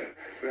from heaven.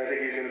 But I think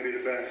he's going to be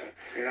the best,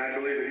 and I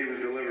believe that he was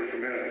delivered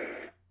from heaven.